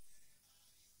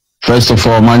 First of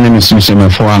all, my name is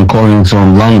Mazemefo. I'm calling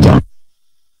from London.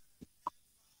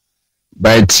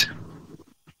 But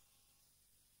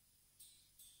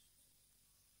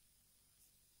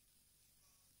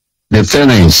the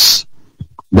thing is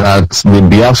that the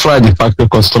Biafra de facto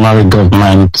customary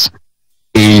government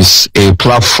is a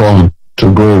platform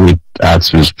to go with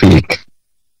as we speak.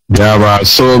 There are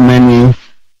so many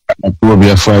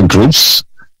pro-Biafra groups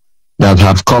that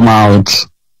have come out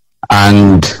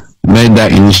and made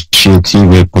that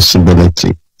initiative a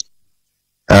possibility.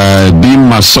 Being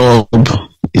Masob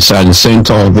is at the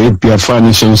center of it, Biafra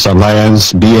Nations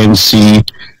Alliance, BNC,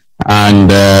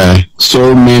 and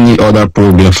so many other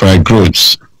pro-Biafra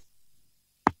groups.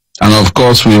 And of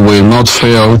course, we will not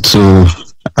fail to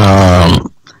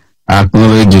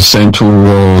acknowledge the Central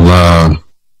World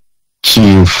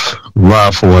Chief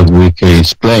Ralph Wadwike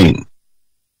is playing.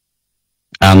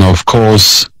 And of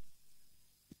course,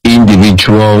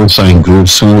 individuals and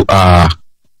groups who are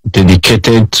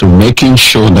dedicated to making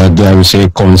sure that there is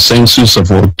a consensus of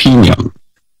opinion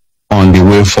on the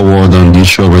way forward on the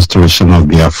issue of restoration of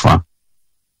Biafra.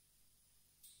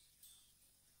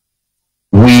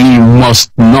 We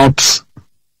must not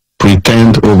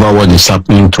pretend over what is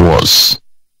happening to us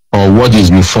or what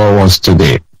is before us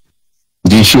today.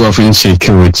 The issue of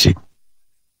insecurity.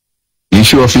 The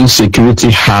issue of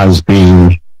insecurity has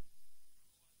been,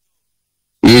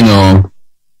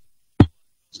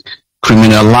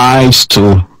 criminalized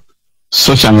to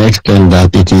such an extent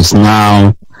that it is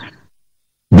now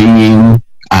being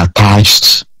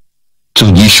attached to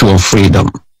the issue of freedom.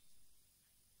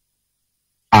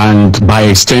 And by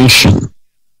extension,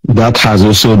 that has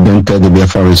also dented the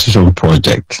Biafra Restoration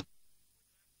Project.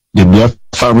 The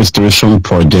Biafra Restoration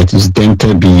Project is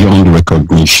dented beyond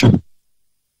recognition.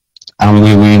 And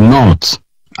we will not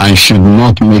and should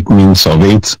not make means of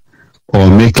it, or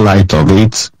make light of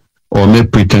it, or make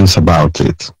pretense about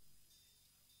it.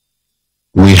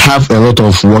 We have a lot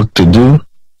of work to do.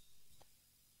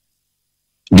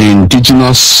 The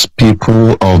indigenous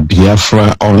people of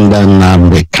Biafra under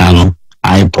Nnamdi Kanu,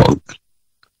 IPOG,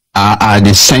 are at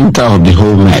the center of the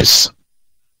whole mess.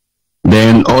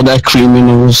 Then other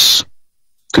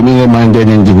criminal-minded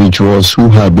individuals who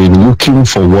have been looking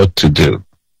for what to do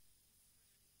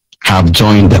have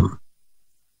joined them.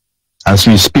 As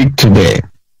we speak today,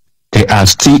 they are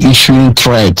still issuing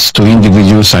threats to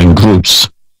individuals and groups,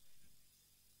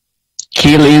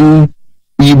 killing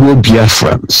Igbo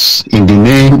Biafrans in the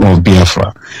name of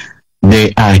Biafra.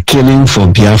 They are killing for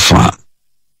Biafra.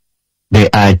 They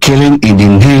are killing in the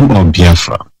name of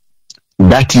Biafra.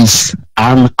 That is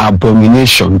an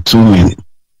abomination to me.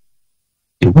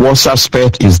 The worst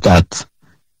aspect is that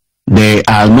they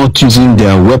are not using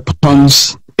their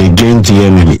weapons against the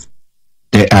enemy.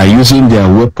 They are using their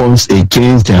weapons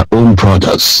against their own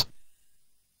brothers.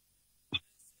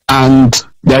 And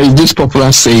there is this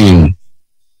popular saying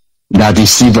that is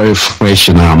still very fresh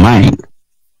in our mind,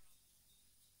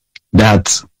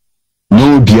 that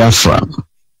no Biafran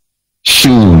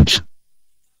should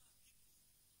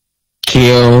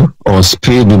kill or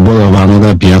spill the blood of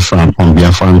another Biafran on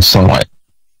Biafran soil.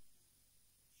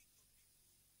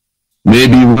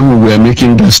 Maybe when we were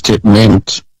making that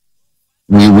statement,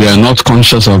 we were not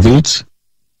conscious of it,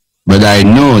 but I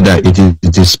know that it is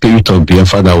the spirit of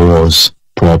Biafra that was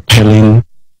propelling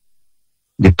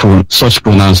such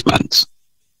pronouncements.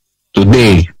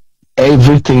 Today,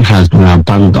 everything has been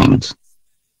abandoned.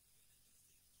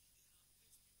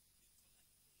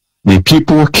 The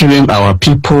people killing our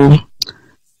people,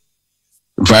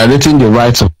 violating the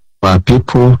rights of our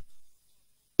people,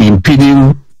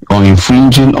 impeding or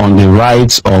infringing on the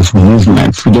rights of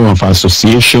movement, freedom of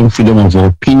association, freedom of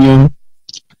opinion,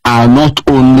 are not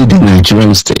only the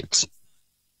Nigerian state.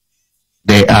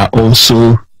 They are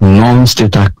also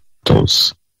non-state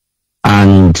actors.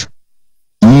 And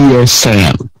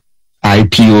ESN,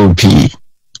 IPOB,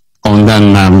 under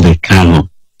Nnamdi Kanu,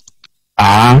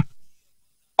 are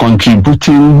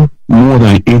contributing more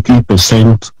than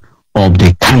 80% of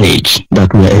the carnage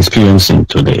that we are experiencing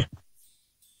today.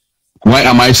 Why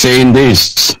am I saying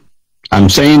this? I'm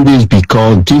saying this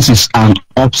because this is an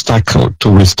obstacle to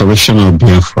restoration of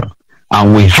Biafra,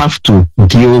 and we have to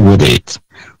deal with it.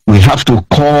 We have to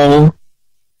call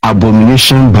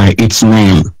abomination by its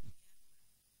name.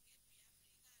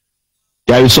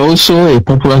 There is also a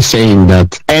popular saying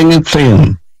that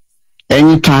anytime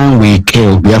we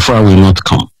kill, Biafra will not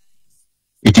come.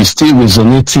 It is still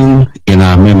resonating in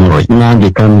our memory. Now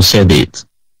they can say it.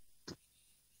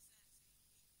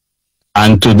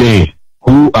 And today,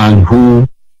 who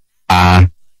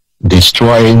are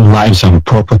destroying lives and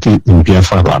property in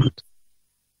Biafra land?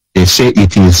 They say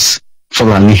it is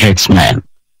Fulani herdsmen.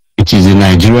 It is the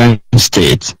Nigerian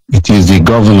state. It is the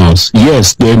governors.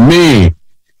 Yes, they may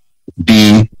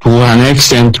be to an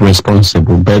extent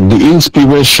responsible, but the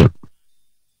inspiration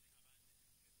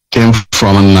came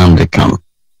from Nnamdi Kanu.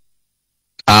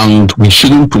 And we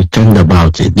shouldn't pretend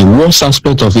about it. The worst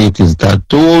aspect of it is that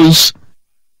those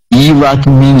Iraq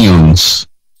minions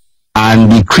and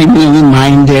the criminally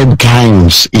minded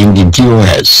gangs in the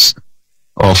DOS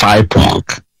of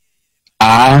IPONC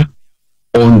are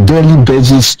on daily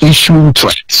basis issuing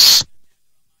threats,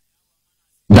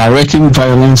 directing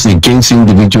violence against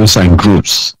individuals and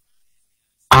groups.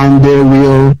 And they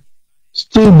will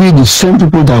still be the same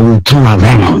people that will turn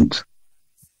around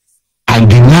and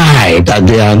deny that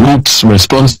they are not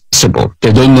responsible.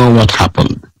 They don't know what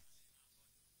happened.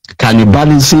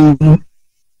 Cannibalism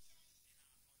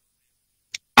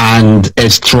and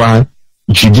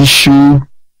extrajudicial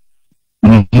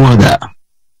murder,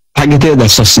 targeted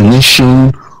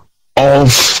assassination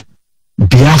of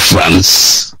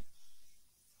Biafrans,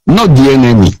 not the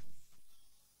enemy,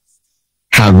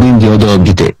 have been the order of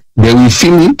the day. They will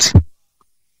feel it,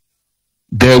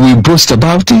 they will boast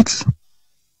about it,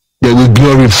 they will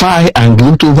glorify and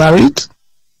gloat over it,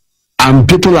 and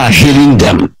people are hearing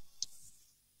them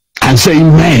and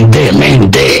saying, man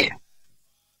there.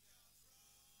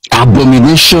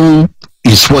 Abomination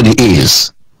is what it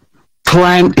is.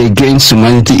 Crime against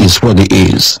humanity is what it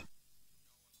is.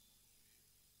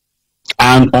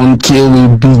 And until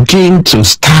we begin to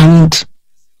stand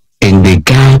in the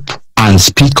gap and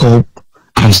speak up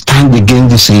and stand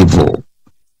against this evil,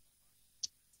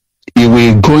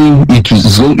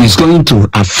 it's going to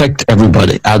affect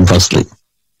everybody adversely.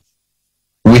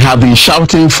 We have been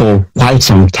shouting for quite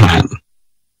some time,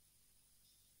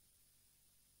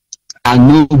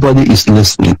 and nobody is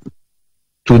listening.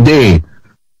 Today,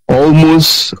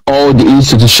 almost all the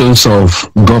institutions of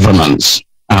governance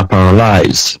are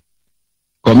paralyzed.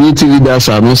 Community leaders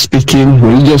are not speaking.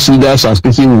 Religious leaders are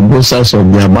speaking with both sides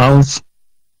of their mouths.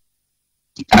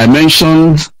 I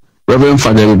mentioned Reverend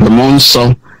Father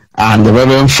Monso and the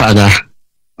Reverend Father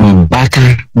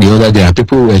Mbaka the other day.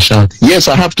 People were shouting. Yes,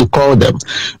 I have to call them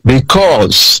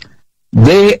because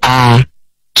they are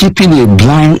keeping a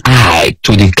blind eye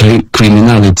to the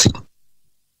criminality.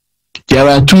 There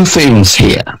are two things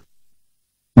here.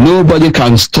 Nobody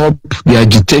can stop the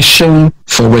agitation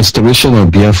for restoration of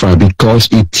Biafra because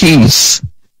it is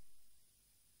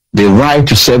the right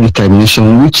to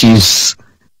self-determination, which is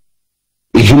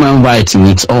a human right on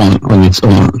its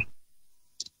own.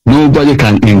 Nobody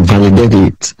can invalidate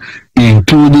it,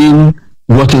 including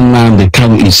what Nnamdi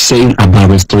Kanu is saying about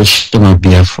restoration of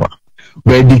Biafra.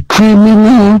 But the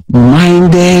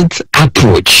criminal-minded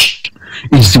approach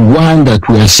is the one that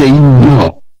we are saying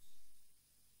no.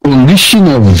 Unleashing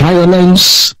of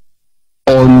violence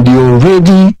on the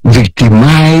already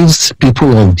victimized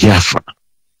people of Biafra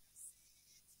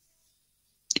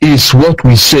is what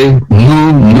we say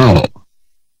no.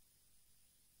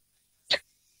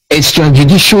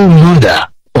 Extrajudicial murder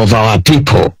of our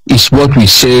people is what we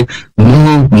say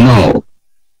no.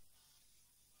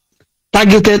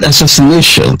 Targeted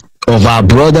assassination of our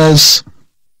brothers,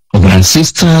 of our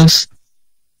sisters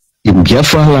in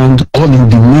Biafra land, all in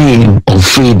the name of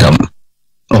freedom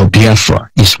of Biafra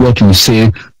is what we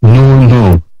say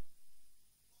no.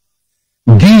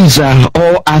 These are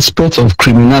all aspects of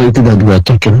criminality that we are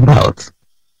talking about.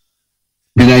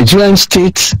 The Nigerian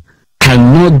state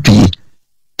cannot be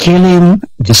killing,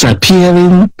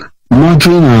 disappearing,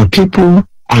 murdering our people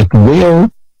at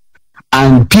will,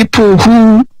 and people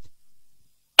who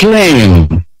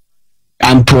claim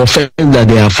and profess that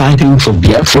they are fighting for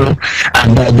Biafra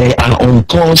and that they are on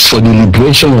course for the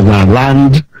liberation of our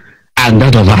land and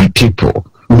that of our people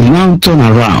will now turn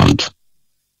around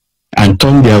and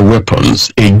turn their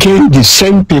weapons against the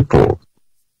same people,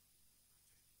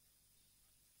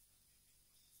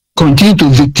 continue to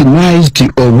victimize the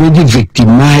already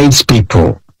victimized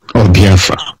people of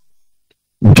Biafra.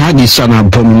 That is an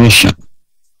abomination.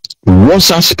 The worst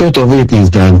aspect of it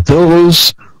is that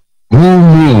those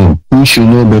who knew who should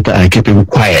know better and keep him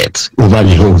quiet over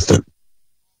the whole thing.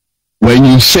 When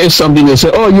you say something, they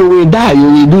say, oh, you will die,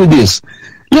 you will do this.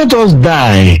 Let us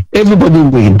die. Everybody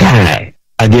will die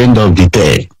at the end of the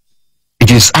day.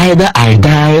 It is either I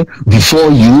die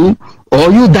before you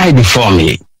or you die before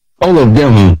me. All of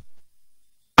them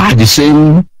are the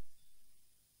same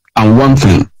and one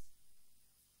thing.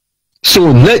 So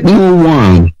let no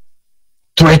one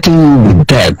threaten you with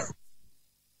death.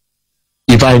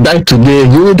 If I die today,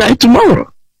 you will die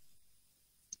tomorrow.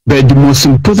 But the most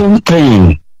important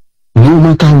thing, no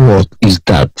matter what, is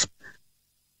that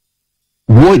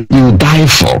what you die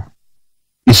for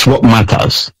is what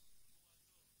matters.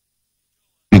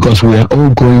 Because we are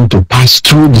all going to pass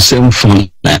through the same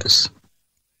furnace,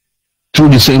 through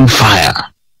the same fire,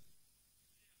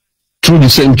 through the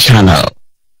same channel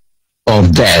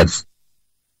of death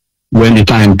when the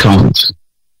time comes.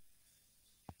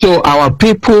 So our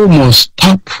people must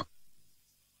stop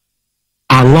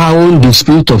allowing the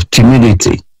spirit of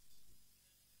timidity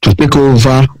to take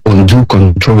over undue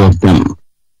control of them.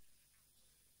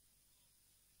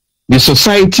 The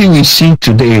society we see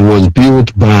today was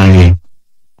built by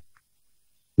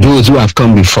those who have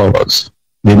come before us.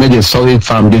 They made a solid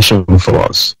foundation for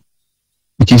us.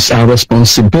 It is our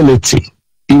responsibility,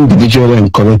 individually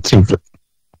and collectively,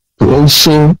 to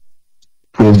also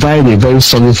provide a very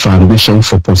solid foundation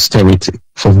for posterity,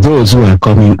 for those who are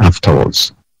coming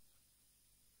afterwards.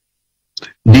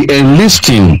 The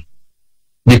enlisting,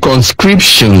 the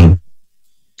conscription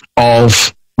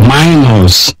of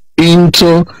minors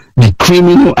into the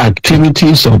criminal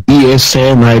activities of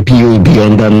ESN, IPOB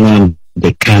under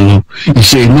the Kano, you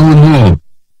say, no.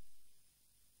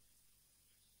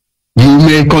 You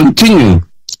may continue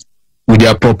with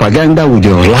your propaganda, with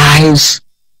your lies.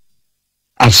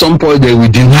 At some point they will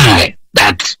deny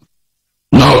that,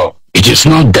 no, it is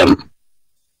not them.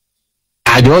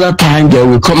 At the other time they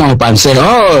will come up and say,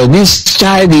 oh, this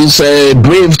child is a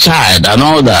brave child and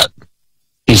all that.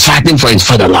 He's fighting for his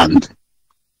fatherland.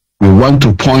 We want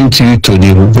to point you to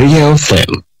the real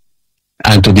thing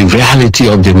and to the reality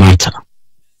of the matter.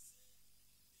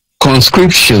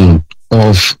 Conscription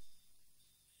of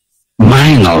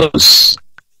minors,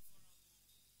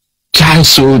 child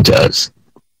soldiers,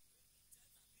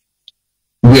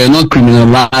 were not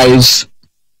criminalized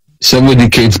several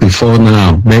decades before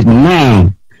now, but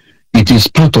now it is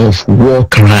part of war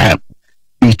crime.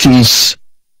 It is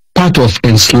part of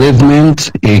enslavement,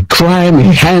 a crime, a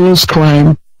heinous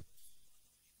crime,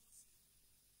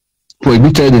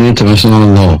 prohibited in international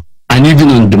law and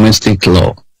even in domestic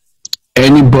law.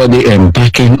 Anybody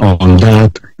embarking on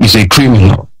that is a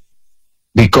criminal,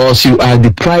 because you are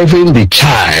depriving the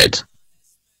child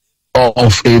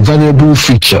of a valuable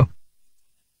feature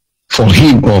for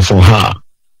him or for her.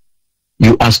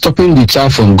 You are stopping the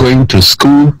child from going to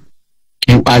school.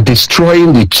 You are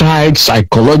destroying the child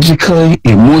psychologically,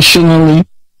 emotionally,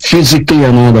 physically,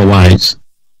 and otherwise.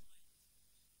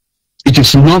 It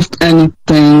is not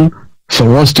anything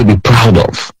for us to be proud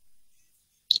of.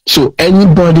 So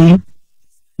anybody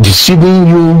deceiving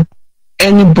you,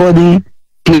 anybody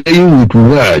playing with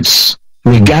words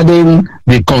regarding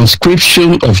the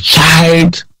conscription of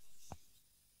child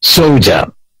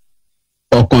soldier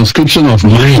or conscription of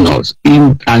minors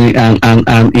and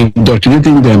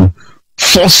indoctrinating them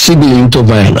forcibly into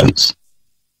violence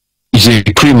is a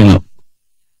criminal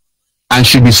and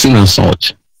should be seen as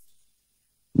such.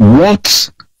 What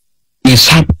is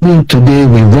happening today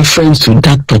with reference to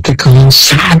that particular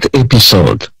sad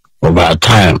episode of our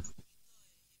time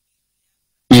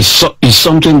is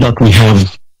something that we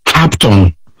have harped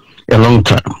on a long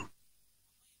time.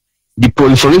 The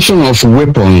proliferation of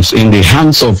weapons in the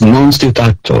hands of non-state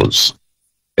actors,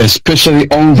 especially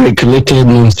unregulated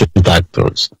non-state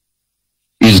actors,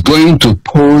 is going to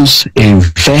pose a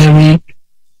very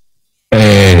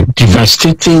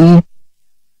devastating,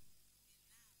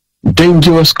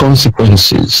 dangerous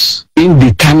consequences,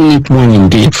 indeterminate one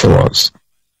indeed for us.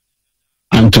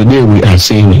 And today we are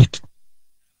seeing it.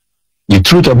 The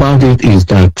truth about it is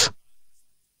that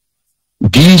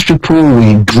these people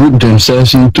will group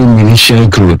themselves into militia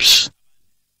groups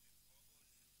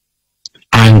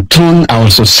and turn our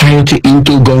society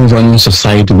into gun-running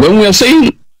society. When we are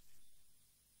saying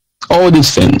all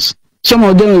these things, some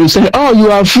of them will say, oh, you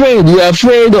are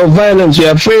afraid of violence, you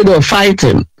are afraid of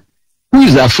fighting. Who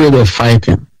is afraid of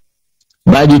fighting?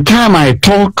 By the time I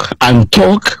talk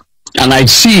and I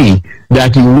see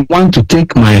that you want to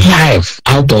take my life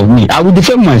out of me, I will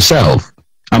defend myself.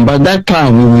 And by that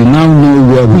time, we will now know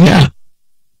where we are.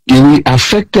 It will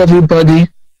affect everybody.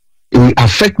 It will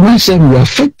affect myself. It will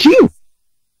affect you.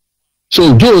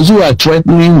 So those who are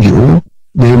threatening you,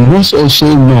 they must also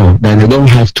know that they don't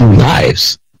have two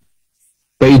lives.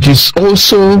 But it is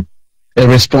also a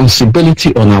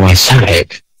responsibility on our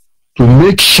side to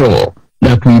make sure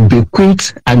that we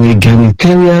bequeath an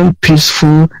egalitarian,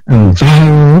 peaceful, and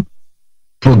viral,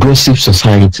 progressive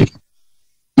society.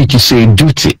 It is a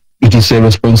duty. It is a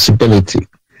responsibility.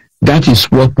 That is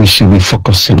what we should be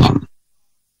focusing on.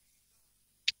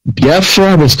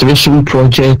 Biafra Restoration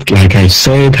Project, like I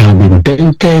said, have been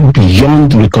dented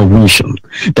beyond recognition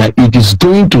that it is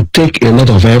going to take a lot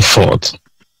of effort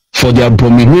for the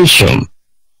abomination,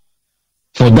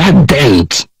 for that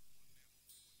dent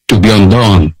to be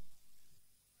undone.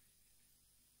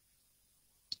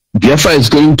 Biafra is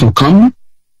going to come,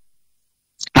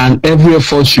 and every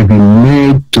effort should be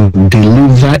made to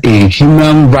deliver a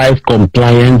human rights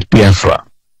compliant Biafra,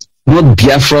 not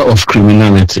Biafra of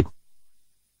criminality.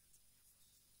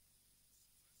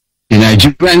 The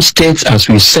Nigerian states, as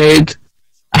we said,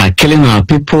 are killing our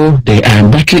people. They are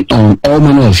embarking on all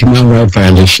manner of human rights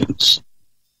violations.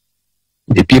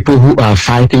 The people who are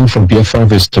fighting for Biafra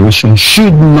restoration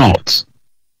should not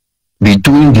be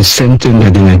doing the same thing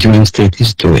that the Nigerian state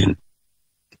is doing.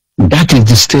 That is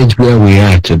the stage where we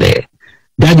are today.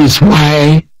 That is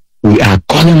why we are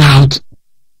calling out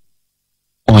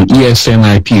on ESN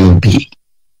IPOB.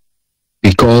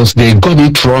 Because they got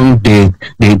it wrong, they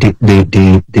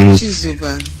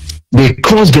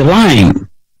crossed the line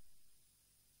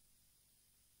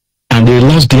and they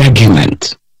lost the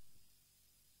argument.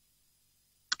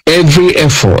 Every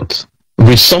effort,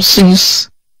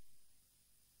 resources,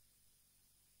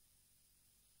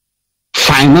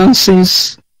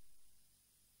 finances,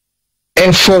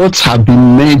 efforts have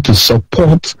been made to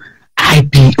support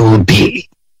IPOB.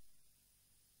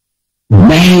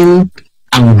 Men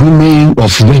and women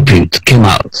of repute came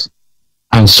out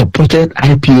and supported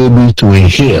IPOB to a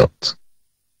hilt.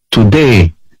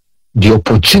 Today, the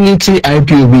opportunity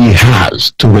IPOB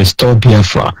has to restore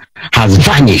Biafra has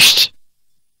vanished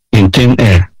in thin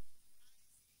air.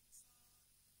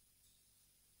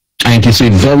 And it is a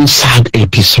very sad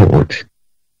episode.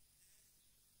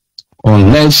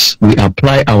 Unless we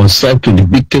apply ourselves to the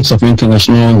dictates of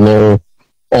international law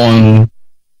on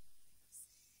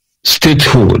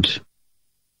statehood,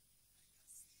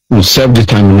 with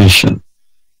self-determination,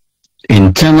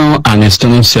 internal and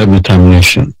external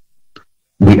self-determination,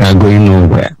 we are going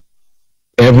nowhere.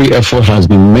 Every effort has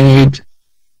been made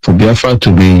for Biafra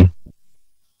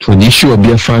for the issue of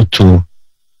Biafra to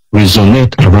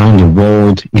resonate around the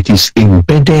world. It is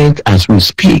embedded as we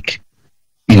speak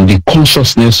in the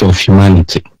consciousness of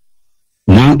humanity.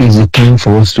 Now is the time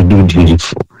for us to do the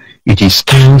needful. It is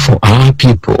time for our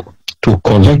people to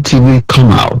collectively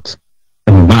come out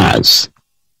en masse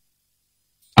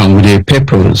and with a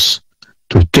purpose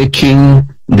to taking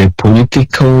the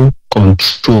political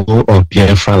control of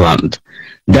Biafra land.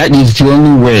 That is the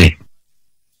only way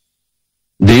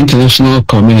the international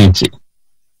community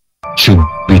should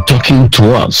be talking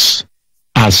to us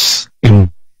as in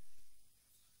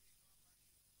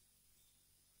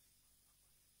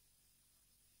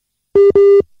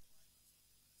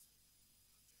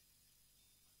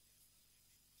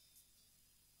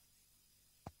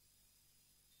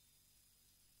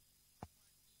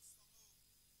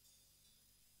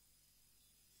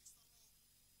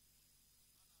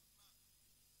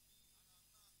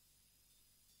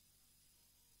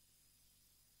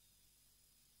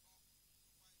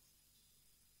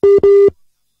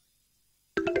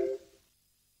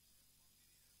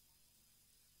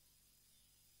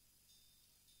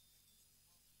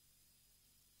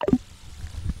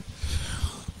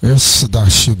Yes,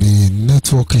 that should be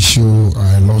network issue.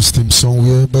 I lost him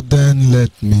somewhere, but then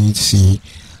let me see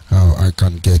how I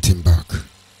can get him back.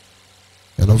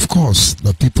 And of course,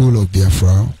 the people of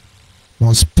Biafra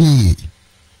must pay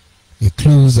a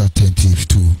close attentive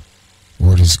to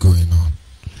what is going on.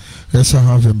 Yes, I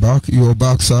have him back. You're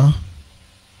back, sir.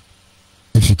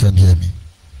 If you can hear me.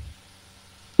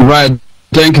 right.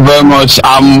 Thank you very much.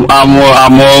 I'm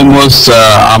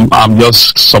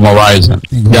just summarizing.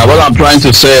 Yeah, what I'm trying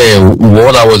to say,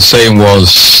 what I was saying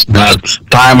was that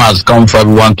time has come for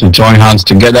everyone to join hands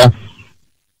together,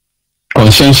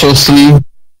 conscientiously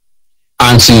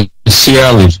and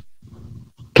sincerely,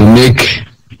 to make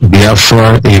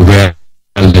Biafra a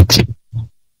reality.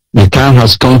 The time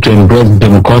has come to embrace the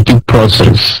democratic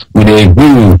process with a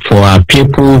view for our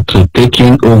people to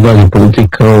taking over the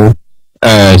political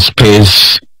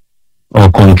space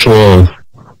or control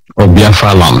of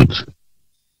Biafra land.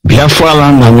 Biafra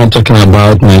land, I'm not talking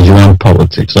about Nigerian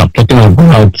politics. I'm talking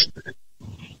about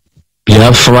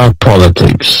Biafra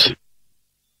politics.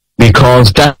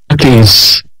 Because that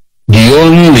is the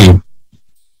only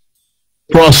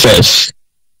process,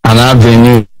 an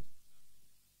avenue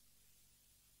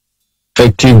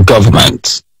effective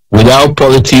government. Without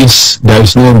politics, there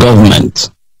is no government.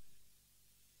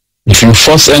 If you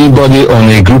force anybody on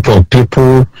a group of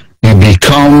people, you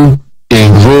become a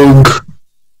rogue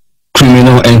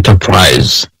criminal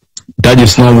enterprise. That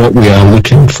is not what we are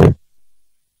looking for.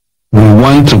 We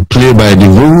want to play by the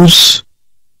rules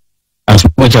as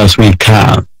much as we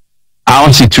can.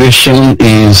 Our situation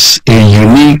is a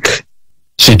unique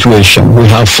situation. We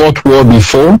have fought war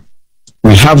before.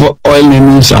 We have oil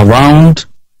enemies around.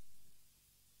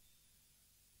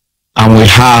 And we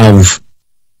have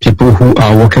people who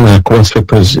are working across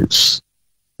purposes,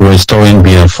 restoring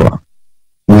Biafra.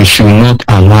 We should not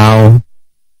allow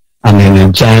and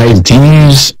energize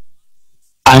these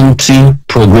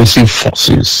anti-progressive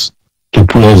forces to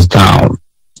pull us down.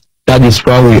 That is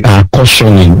why we are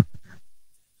cautioning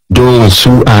those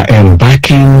who are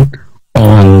embarking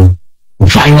on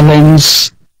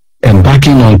violence,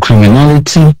 embarking on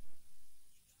criminality,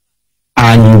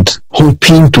 and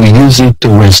hoping to use it to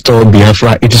restore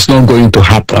Biafra. It is not going to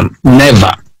happen.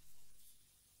 Never.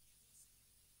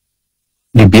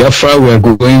 The Biafra we are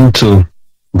going to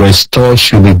restore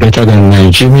should be better than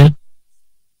Nigeria.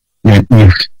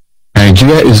 If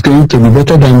Nigeria is going to be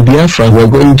better than Biafra, we're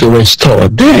going to restore.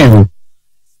 Then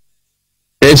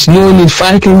there's no need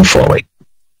fighting for it.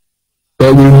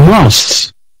 But we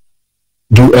must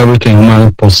do everything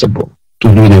humanly possible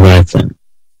to do the right thing.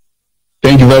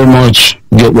 Thank you very much.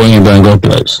 Get ONYIBE and God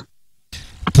bless.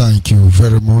 Thank you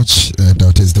very much.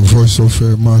 That is the voice of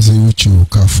Mazi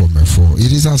Uchuka from F4.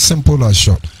 It is as simple as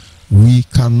short. We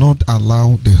cannot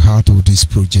allow the heart of this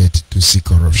project to see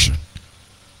corruption.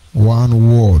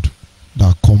 One word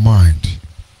that command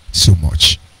so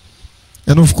much.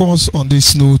 And of course, on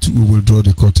this note, we will draw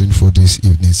the curtain for this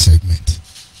evening segment.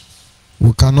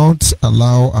 We cannot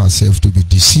allow ourselves to be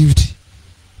deceived,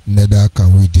 neither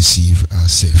can we deceive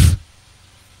ourselves.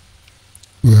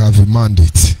 We have a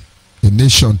mandate, a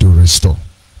nation to restore.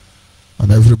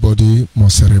 And everybody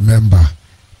must remember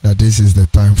that this is the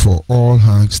time for all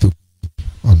hands to be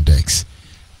on decks.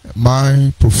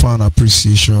 My profound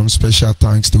appreciation, special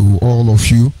thanks to all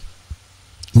of you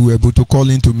who were able to call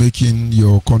in to making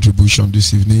your contribution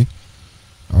this evening.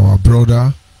 Our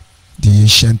brother, the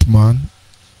ancient man,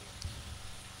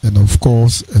 and of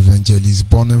course, Evangelist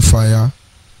Bonfire,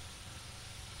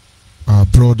 our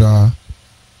brother,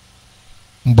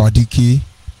 Mbadiki,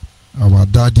 our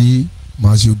daddy,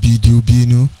 Mazubi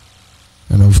Diubinu,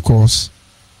 and of course,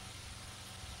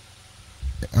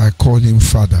 I call him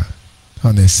father,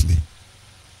 honestly,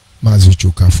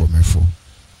 Mazuchuka from F4.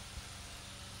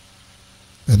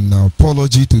 And now,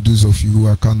 apology to those of you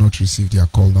who cannot receive their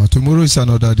call now. Tomorrow is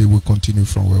another day. We'll continue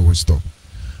from where we stop.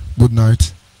 Good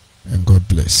night, and God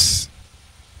bless.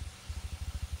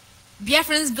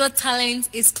 Biafrans Got Talent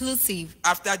exclusive.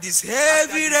 After this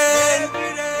heavy rain,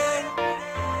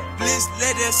 please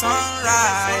let the sun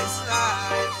rise.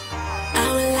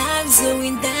 Our lives are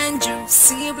in danger,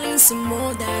 siblings and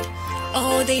more that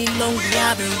all day long we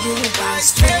have been ruled by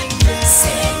strangers.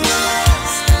 Save my life.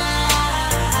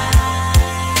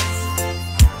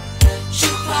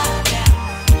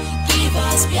 Give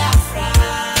us Biafra.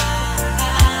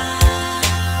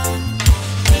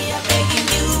 We are begging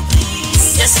you,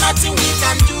 please. There's nothing we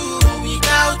can do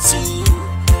without you.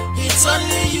 It's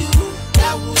only you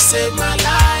that will save my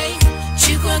life.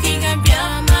 Chukwu King and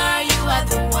Biafra, you are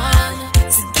the one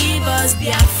to give us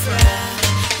Biafra.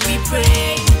 We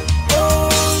pray. Oh,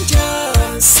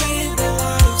 just save our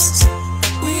lives.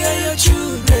 We are your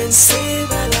children,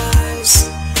 save our lives.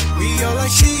 We are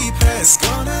like sheep has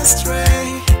gone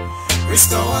astray.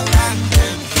 Restore our land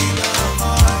and heal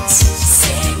our hearts.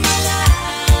 Save my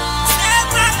life.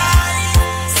 Save my life.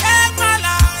 Save my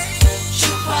life.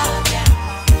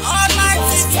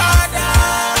 Almighty Father.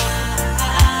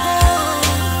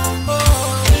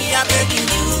 We are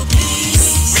begging you,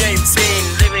 please. We ain't been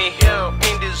living here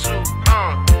in the zoo.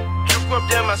 You up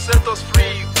them and set us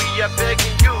free. We are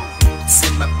begging you.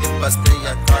 See my papers, they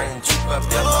are crying. You up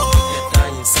them, we are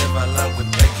dying. Save our land, we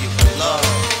beg you for love.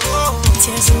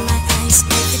 Tears in my eyes,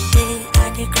 every day I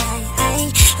dey cry.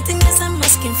 Nothing else I'm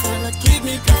asking for, Lord, give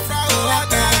me Biafra or I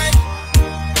die.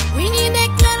 We need a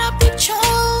clearer picture,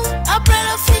 a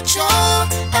better future,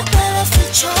 a better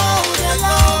future, the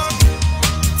Lord.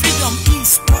 Freedom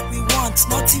is what we want,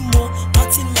 nothing more,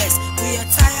 nothing less. We are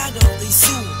tired of the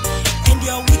zoo and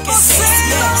your wickedness.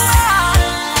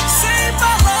 Save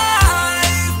my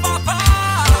life, Papa.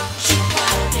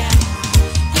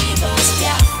 Give us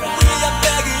Biafra. We are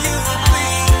begging you,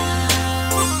 please.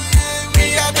 We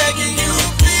are begging you,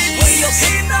 please. When your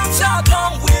kingdom shall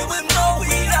come, we will know we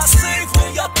are saved.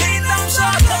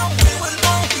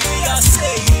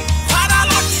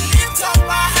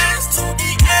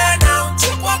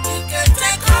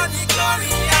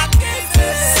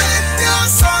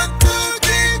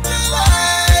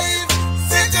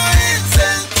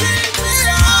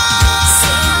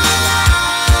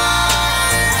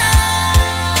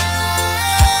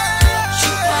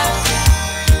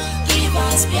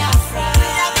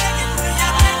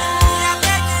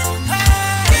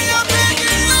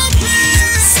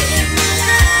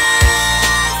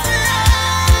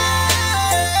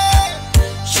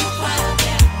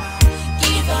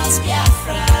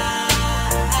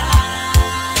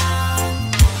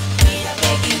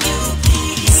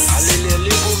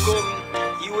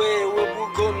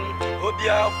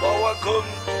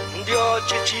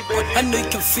 I know you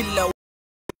can feel like